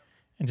 whatever,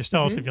 And just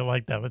tell us if you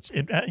like that.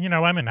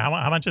 I mean,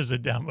 how much is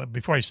it?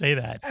 Before I say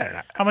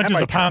that, how much I is a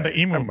might pound try of it.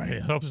 emu? I I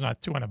might. hope it's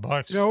not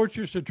 $200. You know what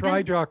you should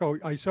try, Jocko?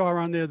 I saw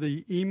on there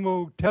the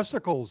emu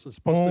testicles are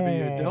supposed to be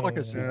a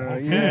delicacy.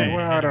 Yeah,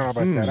 well, I don't know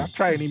about that. I'll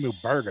try an emu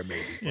burger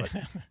maybe.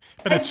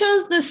 But I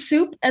chose the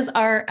soup as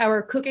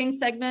our cooking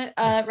segment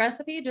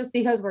recipe just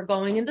because we're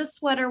going into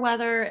sweater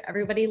weather.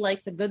 Everybody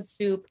likes a good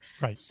soup.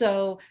 Right.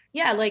 So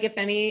yeah, like if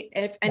any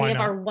Why of not?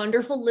 our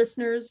wonderful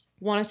listeners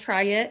want to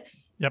try it,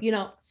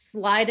 Yep.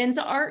 slide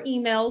into our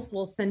emails.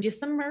 We'll send you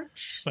some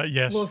merch.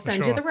 Yes, We'll for send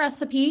you sure. the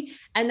recipe,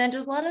 and then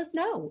just let us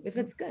know if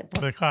it's good.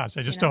 What it costs.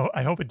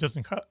 I hope it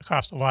doesn't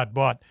cost a lot,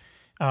 but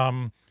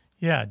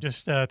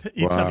just to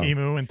eat some Wow.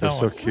 emu and They're tell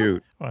so us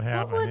cute. what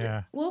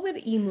happened. What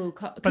would emu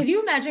cost? But- Could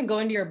you imagine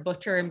going to your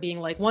butcher and being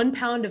like 1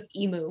 pound of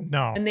emu?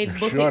 No. And they'd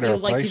look Sure, at there you are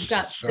like places you've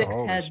got that sell 6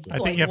 all this heads. stuff. I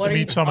think Like, you have what to are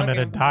meet someone in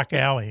a talking dark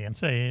alley and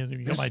say, hey,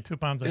 you got my 2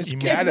 pounds of It's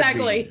emu. gotta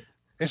Exactly. be.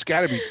 There's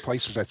got to be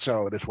places that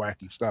sell this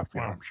wacky stuff.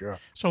 You know, I'm sure.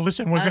 So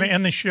listen, we're going to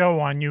end the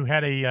show on you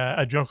had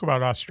a joke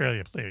about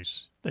Australia,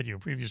 please, that you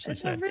previously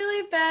It's a said.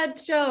 really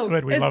bad joke.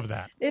 Good, we love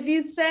that. If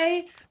you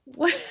say,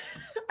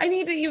 I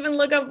need to even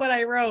look up what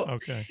I wrote.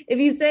 Okay. If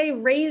you say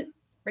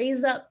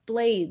raise up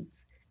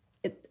blades,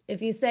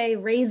 if you say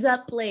raise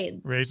up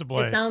blades, Razor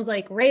blades. it sounds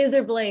like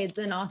razor blades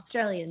in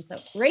Australian. So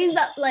raise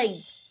up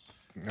blades,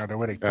 No, the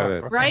way they Got talk.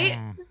 it. right?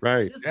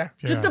 Right.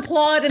 Just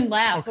applaud and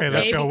laugh. Okay,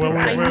 let's go. Because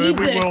I need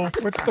this.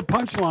 What's the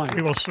punchline?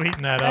 We will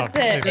sweeten that That's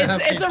up. it.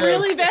 Maybe. It's a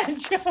really bad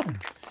joke.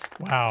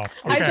 Wow.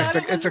 I Okay. thought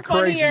it was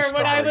funnier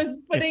when I was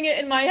putting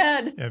it in my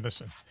head. Yeah,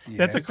 listen. Yeah,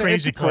 That's a it's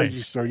crazy crazy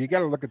place. story. You got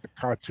to look at the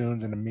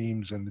cartoons and the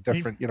memes and the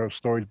different,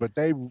 stories. But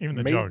they Even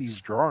the made jokes.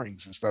 these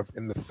drawings and stuff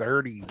in the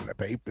 30s in the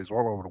papers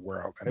all over the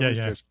world, and it Yeah, was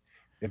yeah. just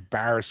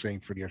embarrassing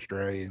for the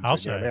Australians. I'll And,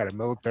 say. they had a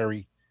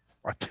military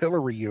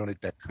artillery unit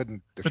that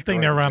couldn't. Good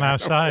thing they were on our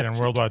side in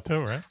World War II,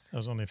 right? That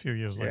was only a few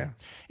years later.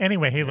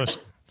 Anyway, hey,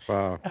 listen.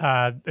 Wow.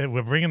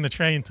 We're bringing the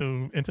train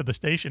into the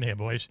station here,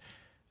 boys.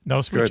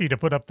 No Good. Scoochie to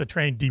put up the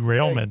train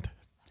derailment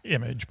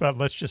image, but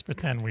let's just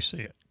pretend we see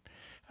it.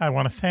 I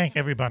want to thank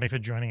everybody for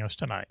joining us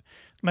tonight.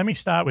 Let me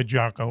start with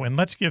Jocko, and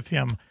let's give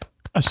him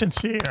a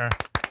sincere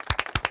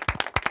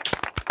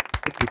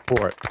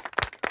report,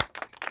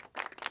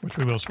 which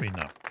we will sweeten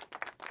up.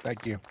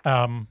 Thank you.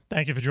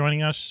 Thank you for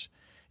joining us.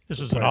 This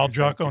is an Pleasure. all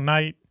Jocko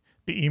night.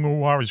 The emu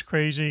war is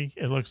crazy.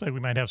 It looks like we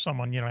might have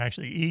someone,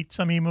 actually eat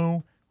some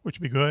emu, which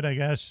would be good, I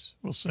guess.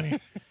 We'll see.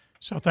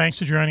 So thanks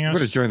for joining I'm us.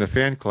 going to join the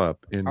fan club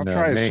in I'll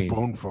try a Maine.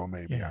 spoonful,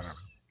 maybe. I Yes.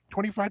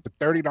 don't know. $25 to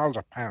 $30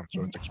 a pound,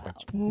 so it's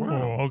expensive.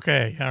 Oh,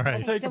 okay. All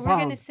right. So we're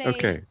going to say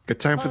Okay.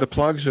 Good time for the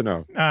plugs or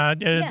no?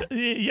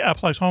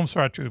 Plus Home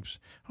Start Troops.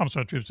 Home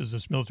Start Troops is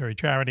this military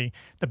charity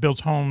that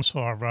builds homes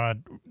for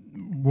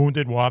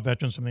wounded war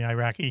veterans from the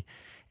Iraqi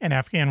and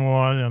Afghan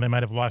war. They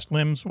might have lost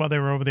limbs while they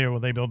were over there. Well,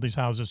 they build these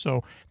houses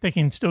so they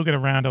can still get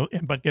around,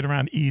 but get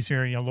around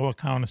easier. Lower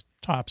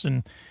countertops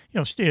and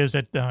stairs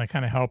that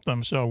kind of help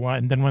them. So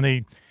and then when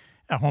they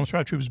Home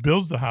Start Troops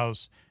builds the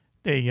house,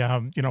 they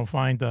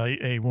find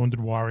a wounded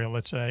warrior.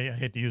 Let's say, I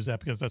hate to use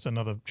that because that's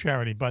another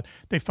charity, but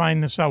they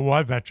find this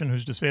war veteran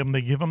who's disabled.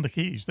 They give them the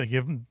keys. They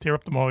tear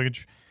up the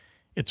mortgage.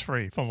 It's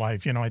free for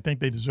life. I think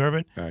they deserve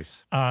it.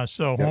 Nice.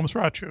 So Home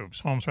Start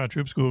Troops,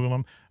 Google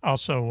them.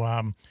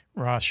 Also,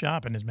 Ross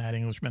Sharp and his Mad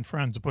Englishman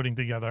friends are putting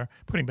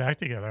back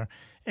together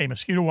a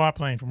mosquito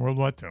warplane from World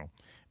War II.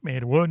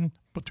 Made of wood,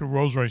 put 2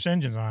 Rolls-Royce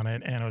engines on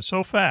it, and it was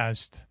so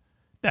fast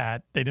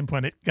that they didn't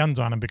put guns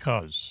on it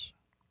because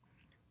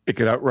It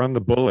could outrun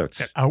the bullets.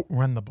 it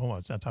outrun the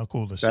bullets. That's how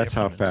cool this That's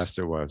how airplane is. fast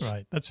it was.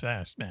 Right, that's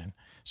fast, man.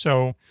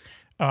 So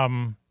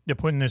they're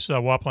putting this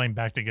warplane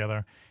back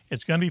together.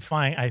 It's going to be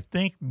flying, I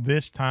think,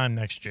 this time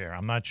next year.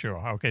 I'm not sure.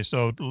 Okay,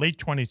 so late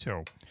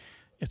 22.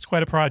 It's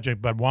quite a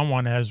project, but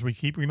one, as we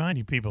keep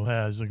reminding people,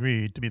 has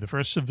agreed to be the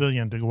first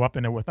civilian to go up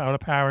in it without a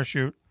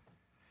parachute,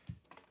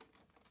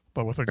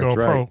 but with a That's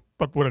GoPro, right.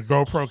 but with a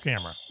GoPro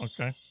camera.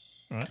 Okay,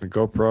 all right. A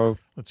GoPro.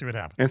 Let's see what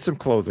happens. And some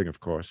clothing, of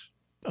course.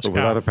 A But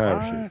without a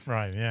scarf. parachute.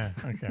 Right, yeah.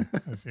 Okay,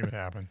 let's see what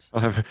happens. I'll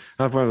have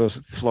one of those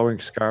flowing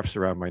scarves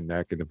around my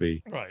neck, and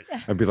Right.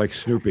 I'd be like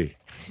Snoopy.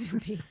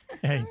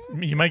 Hey,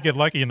 you might get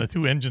lucky and the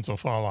 2 engines will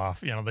fall off.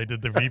 They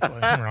did the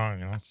replay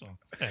wrong. So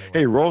anyway.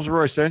 Hey,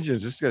 Rolls-Royce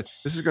engines. This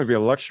is going to be a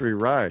luxury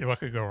ride. Yeah, what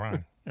could go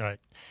wrong? All right.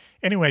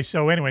 Anyway,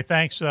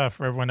 thanks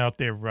for everyone out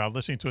there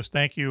listening to us.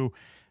 Thank you,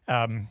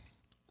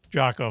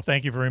 Jocko.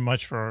 Thank you very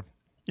much for,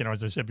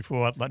 as I said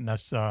before, letting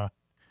us,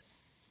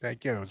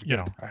 Thank you. It was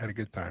good. I had a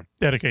good time.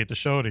 dedicate the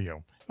show to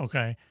you.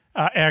 Okay.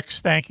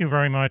 X, thank you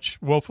very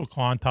much. Wolf of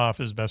Clontarf,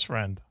 his best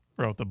friend,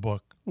 wrote the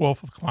book,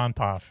 Wolf of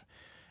Clontarf.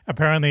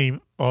 Apparently,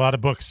 a lot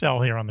of books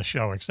sell here on the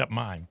show except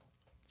mine.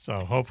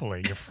 So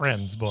hopefully your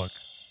friend's book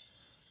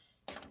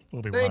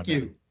will be Thank one.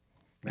 you,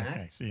 Matt.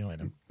 Okay, see you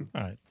later.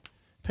 All right.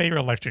 Pay your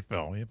electric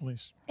bill, will you,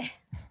 please?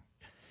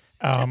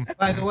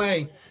 By the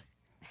way,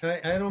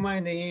 I don't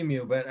mind the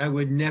emu, but I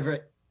would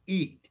never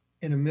eat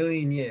in a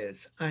million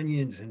years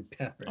onions and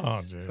peppers.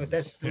 Oh, but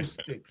that's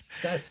just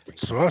disgusting.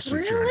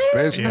 Sausage Really?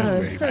 and business, Oh,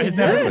 baby. so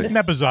Isn't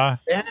that bizarre?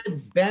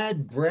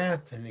 Bad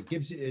breath, and it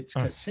gives it's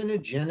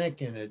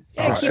carcinogenic, and it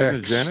Yeah, it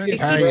keeps- carcinogenic?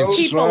 it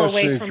keeps people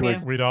away from you.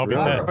 We'd all be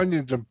With dead.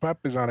 onions and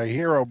peppers on a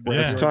hero bread.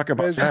 Let's talk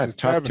about that.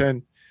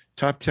 Business,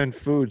 Top 10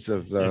 foods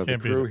of the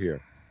can't beat crew it.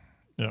 here.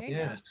 Yep. There you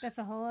go. That's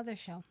a whole other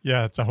show.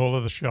 Yeah, it's a whole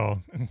other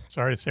show.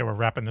 Sorry to say we're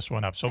wrapping this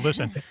one up. So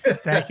listen,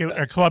 thank you,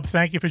 Club.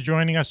 Thank you for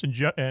joining us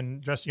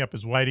and dressing up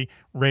as Whitey.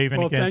 Raven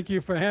Well, again. thank you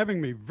for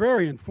having me.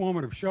 Very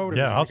informative show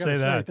today. Yeah, I I'll gotta say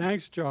that.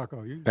 Thanks,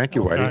 Jocko. Thank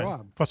you, done a Whitey. good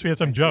job. Plus, we had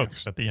some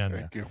jokes at the end.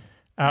 Thank you.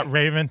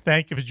 Raven,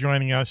 thank you for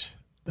joining us.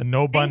 The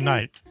No Bun Thank you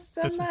Night.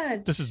 so this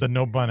much. This is the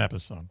No Bun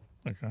episode.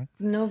 Okay. It's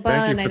no bun.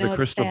 Thank you I for know the it's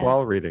crystal sad.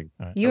 ball reading.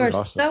 You That are was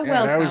awesome. so Yeah,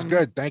 welcome. that was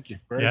good. Thank you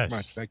very Yes.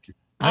 much. Thank you.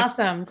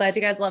 Awesome. Glad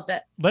you guys loved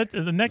it.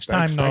 The next Thanks,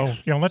 time, though,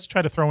 thanks. let's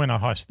try to throw in a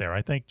Huss there.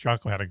 I think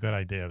Jocko had a good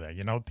idea there.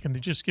 Can they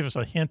just give us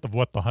a hint of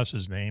what the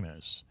Huss's name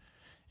is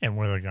and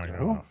where they're going to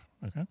go off?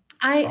 Okay.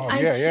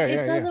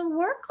 It doesn't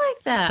work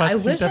like that. But I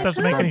see, wish that I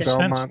doesn't could. make any sense.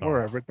 Belmont, though.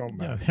 wherever, it don't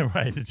matter. Yeah,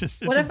 right. It's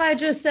just What if I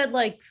just said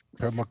like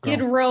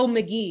Skid Row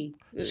McGee?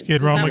 Skid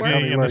Does Row that work?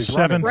 McGee and the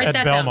 7th Write at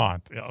that down.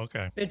 Belmont. Yeah,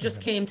 okay. It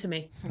just came to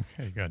me.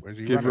 Okay, good.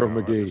 Skid Row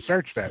McGee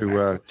Search that. to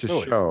Do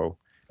it. show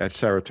at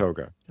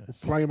Saratoga.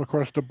 Play him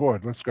across the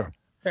board. Let's go.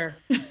 Sure.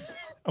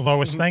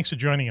 Lois, thanks for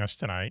joining us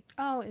tonight.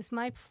 Oh, it's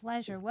my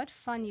pleasure. What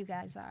fun you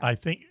guys are. I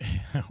think,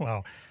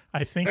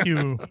 I think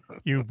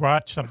you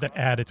brought something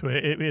added to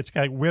it. It's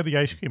like we're the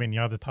ice cream and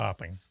you're the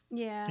topping.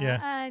 Yeah,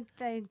 Yeah.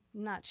 I'm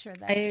not sure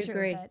I that's true.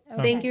 agree. But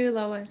okay. Thank you,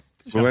 Lois.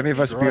 Will any of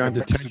us be Sure, on the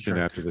Mexican detention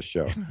jerk. after the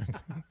show?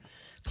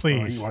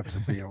 Please. He wants to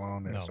be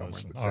alone there No, somewhere.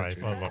 listen. in the All right.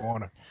 detention Well, look.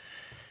 corner.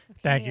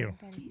 Thank you.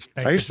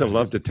 Thank I you used to so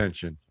love much.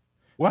 detention.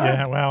 What?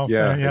 Yeah, well,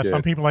 Yeah, yeah. I Some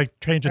did. people like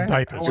changing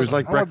diapers. It was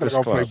like I wanted to Breakfast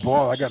go play Club.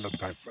 ball. I got no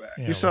time for that.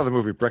 Yeah, You it saw was- the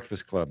movie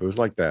Breakfast Club. It was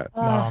like that.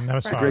 No, I never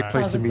It's saw a great that.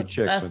 place to Club is meet the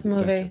chicks. Best on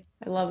movie. detention.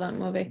 I love that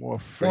movie. More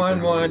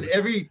Juan,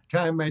 every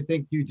time I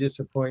think you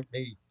disappoint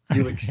me,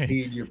 you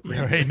exceed your Yeah,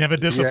 premium. he never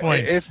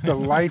disappoints. it's the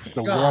life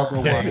the world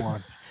will Yeah.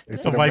 want.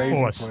 It's an the life amazing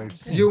force.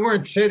 place. You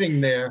weren't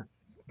sitting there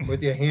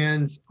with your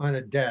hands on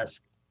a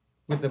desk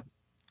with a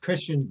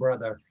Christian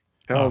brother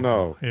Hell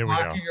no. Here we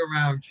go. walking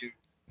around you,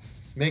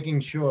 making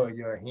sure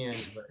your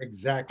hands were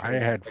exactly. I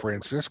had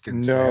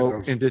Franciscans.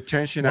 No, in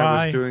detention, I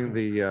Why? was doing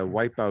the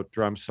Wipeout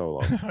drum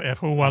solo. If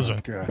who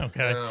wasn't? Okay.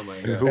 Okay. Oh my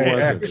And God. who Hey,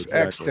 wasn't?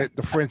 X,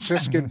 the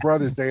Franciscan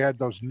brothers, they had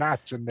those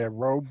knots in their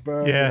robe,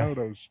 Yeah.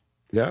 those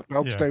Yep.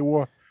 belts Yeah. they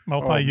wore.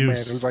 Multi-use. Oh, man,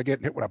 it was like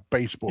getting hit with a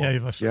baseball. Yeah, you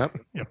listen. Yep.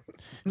 Yep.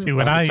 See,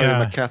 when I I can tell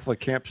you my Catholic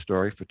camp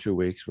story for 2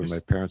 weeks when my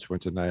parents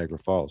went to Niagara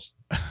Falls.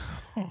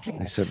 Oh.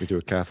 They sent me to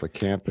a Catholic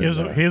camp in,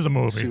 here's a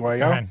movie. CYO?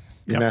 Go ahead.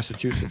 in Yep.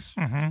 Massachusetts.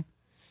 Mm-hmm.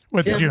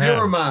 What did Camp you have?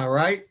 Miramar,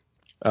 right?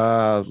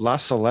 La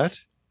Salette.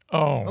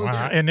 Oh, Oh,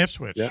 yeah. in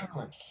Ipswich. Yeah.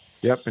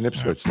 Yep, in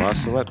Ipswich. La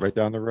Salette, right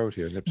down the road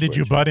here in Ipswich. Did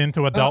you butt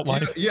into adult Oh,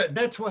 life? Yeah,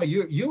 that's why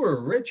you were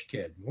a rich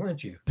kid,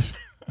 weren't you?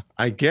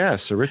 I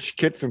guess a rich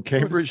kid from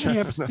Cambridge. I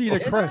Camp don't know. Cedar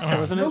Crest, Oh.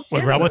 wasn't No it? With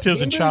kidding.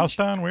 relatives in Cambridge?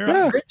 Charlestown? Where?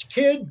 Yeah. Rich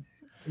kid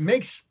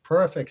makes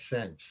perfect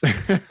sense.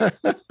 Yeah, I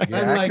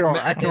Unlike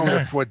can only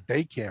Okay. afford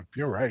day camp.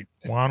 You're right.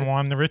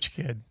 Juan, the rich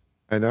kid.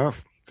 I know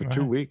for Right.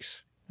 2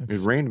 weeks. It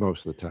It's- rained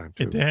most of the time.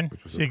 Too, It did?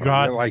 which was See, a I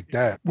God- didn't like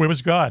that. Where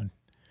was God?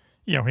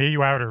 Here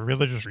you are at a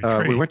religious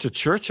retreat. we went to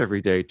church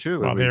every day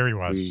too. Oh, and there he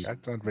was.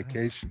 That's on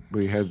vacation.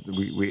 We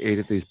ate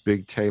at these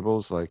big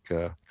tables like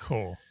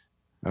Cool.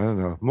 I don't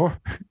know more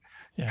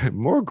Yeah.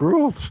 more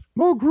gruel,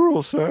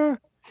 sir.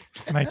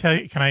 Can I tell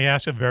you? Can I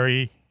ask a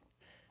very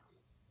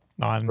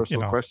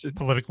Personal question?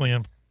 politically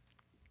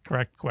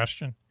incorrect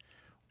question?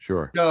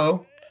 Sure.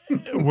 No.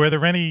 Were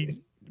there any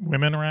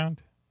women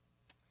around?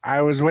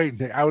 I was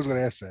waiting. I was going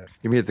to ask that.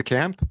 You mean at the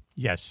camp?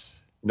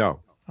 Yes. No.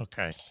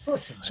 Okay.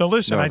 So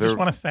listen, No, I just they're-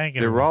 want to thank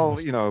They're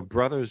everyone. all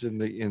brothers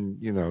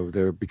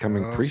they're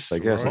becoming priests. I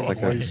guess it's like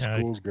boys a,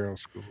 schools,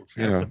 girls schools.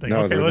 you That's know. the thing. No,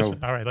 Okay, there are listen.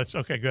 no, All right, let's.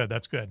 Okay, good.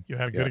 That's good. You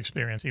had a good Yeah.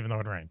 experience, even though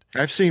it rained.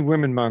 I've seen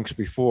women monks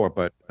before,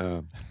 but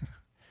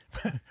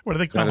What do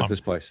they call not them? at this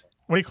place.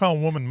 What do you call a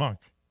woman monk?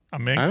 A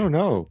mink? I don't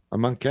know. A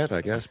monkette,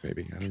 I guess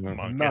maybe. I don't know.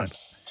 Monk, None. yeah.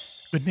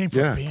 Good name for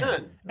Yeah. a band.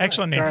 None.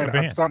 Excellent name for a I'm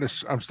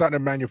band. starting to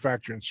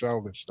manufacture and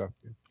sell this stuff.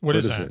 What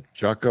is that? it?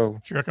 Jocko.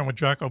 Jerking with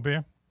Jocko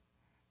Beer?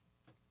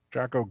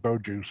 Jocko Go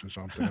Juice or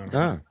something. I don't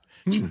know.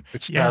 Ah,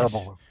 It's Yes.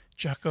 terrible.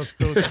 Jocko's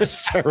good.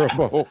 it's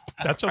terrible.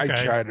 That's I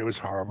okay. tried. It was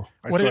horrible.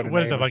 I What saw is, the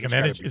what is name, it, like an it's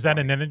gotta energy? be Is that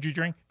fine. an energy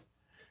drink?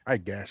 I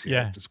guess.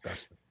 Yeah. Yeah. It's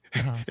disgusting.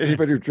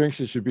 Anybody who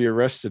drinks it should be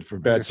arrested for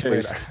bad Just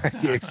made- taste.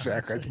 yeah,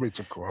 exactly. I just made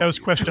some coffee. That was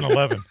question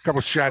 11. A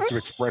couple shots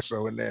of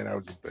espresso in there, and I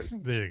was the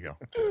best. There you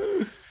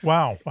go.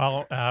 Wow.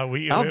 Well,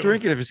 I'll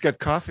drink it if it's got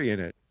coffee in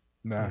it.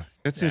 Nah.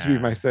 That seems to be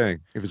my thing.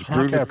 If it's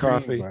brewed with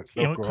coffee,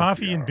 You know,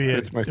 coffee and beer.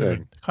 It's my dude,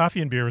 thing.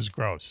 Coffee and beer is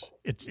gross.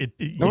 No, it's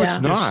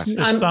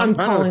not. I'm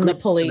calling the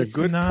It's police. a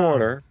good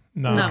porter.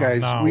 No, No. Guys,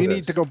 no. we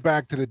need to go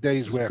back to the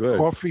days where good.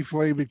 coffee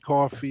flavored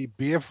coffee,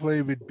 beer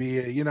flavored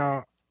beer. You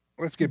know,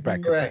 let's get back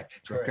to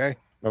Correct, basics, okay?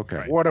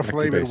 Okay. Water back to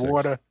flavored basics.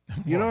 water.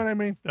 You know what I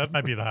mean? That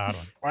might be the hard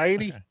one.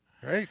 Righty, Okay.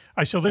 right?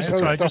 I so listen. That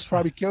So I stuff just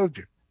probably killed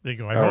you. there you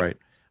go. All right.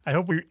 I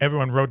hope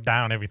everyone wrote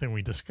down everything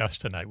we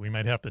discussed tonight. We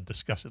might have to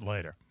discuss it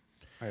later.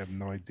 I have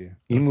no idea.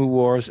 Emu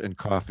Wars and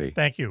coffee.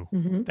 Thank you.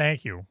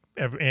 Thank you.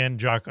 And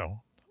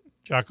Jocko.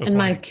 Jocko. And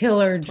my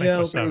killer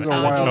joke, 24/7.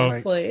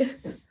 obviously.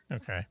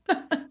 Okay.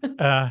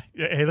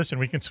 Hey, listen,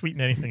 we can sweeten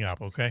anything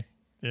up, okay?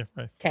 Yeah.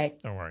 Right. Okay.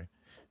 Don't worry.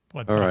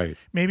 But, All right.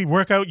 Maybe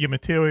work out your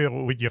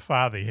material with your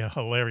father, your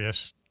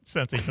hilarious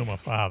sense of humor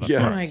father.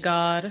 Yeah. Oh my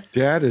God.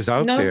 Dad is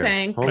out No there.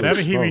 thanks. Holy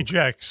Whatever he smoke.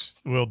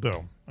 rejects, we'll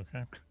do.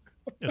 Okay.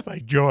 It's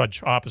like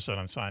George, opposite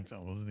on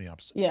Seinfeld. This is the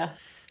opposite. Yeah.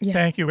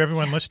 Thank you,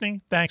 everyone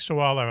listening. Thanks to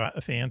all our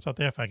fans out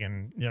there, if I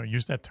can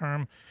use that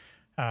term.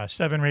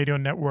 7 radio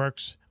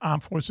networks,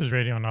 Armed Forces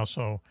Radio, and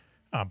also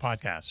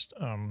podcast.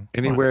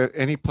 Anywhere,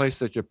 any place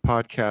that your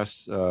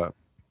podcasts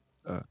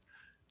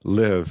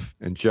live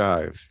and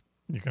jive.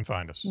 You can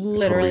find us.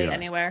 Literally real.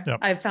 anywhere. Yep.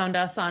 I've found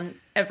us on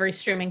every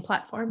streaming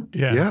platform.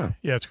 Yeah,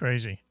 it's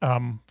crazy.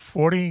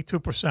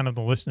 42% of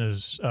the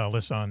listeners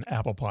listen on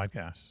Apple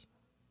Podcasts.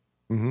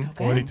 Mm-hmm.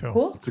 42.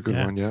 Cool. It's a good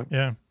one, yeah.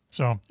 Yeah.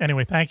 So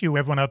anyway, thank you,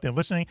 everyone out there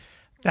listening.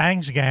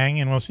 Thanks, gang,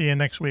 and we'll see you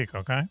next week,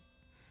 okay?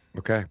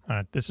 Okay.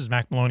 This is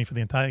Mac Maloney for the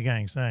entire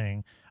gang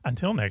saying,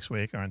 until next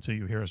week, or until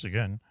you hear us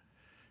again,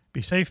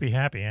 be safe, be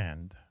happy,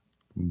 and...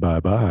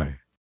 Bye-bye.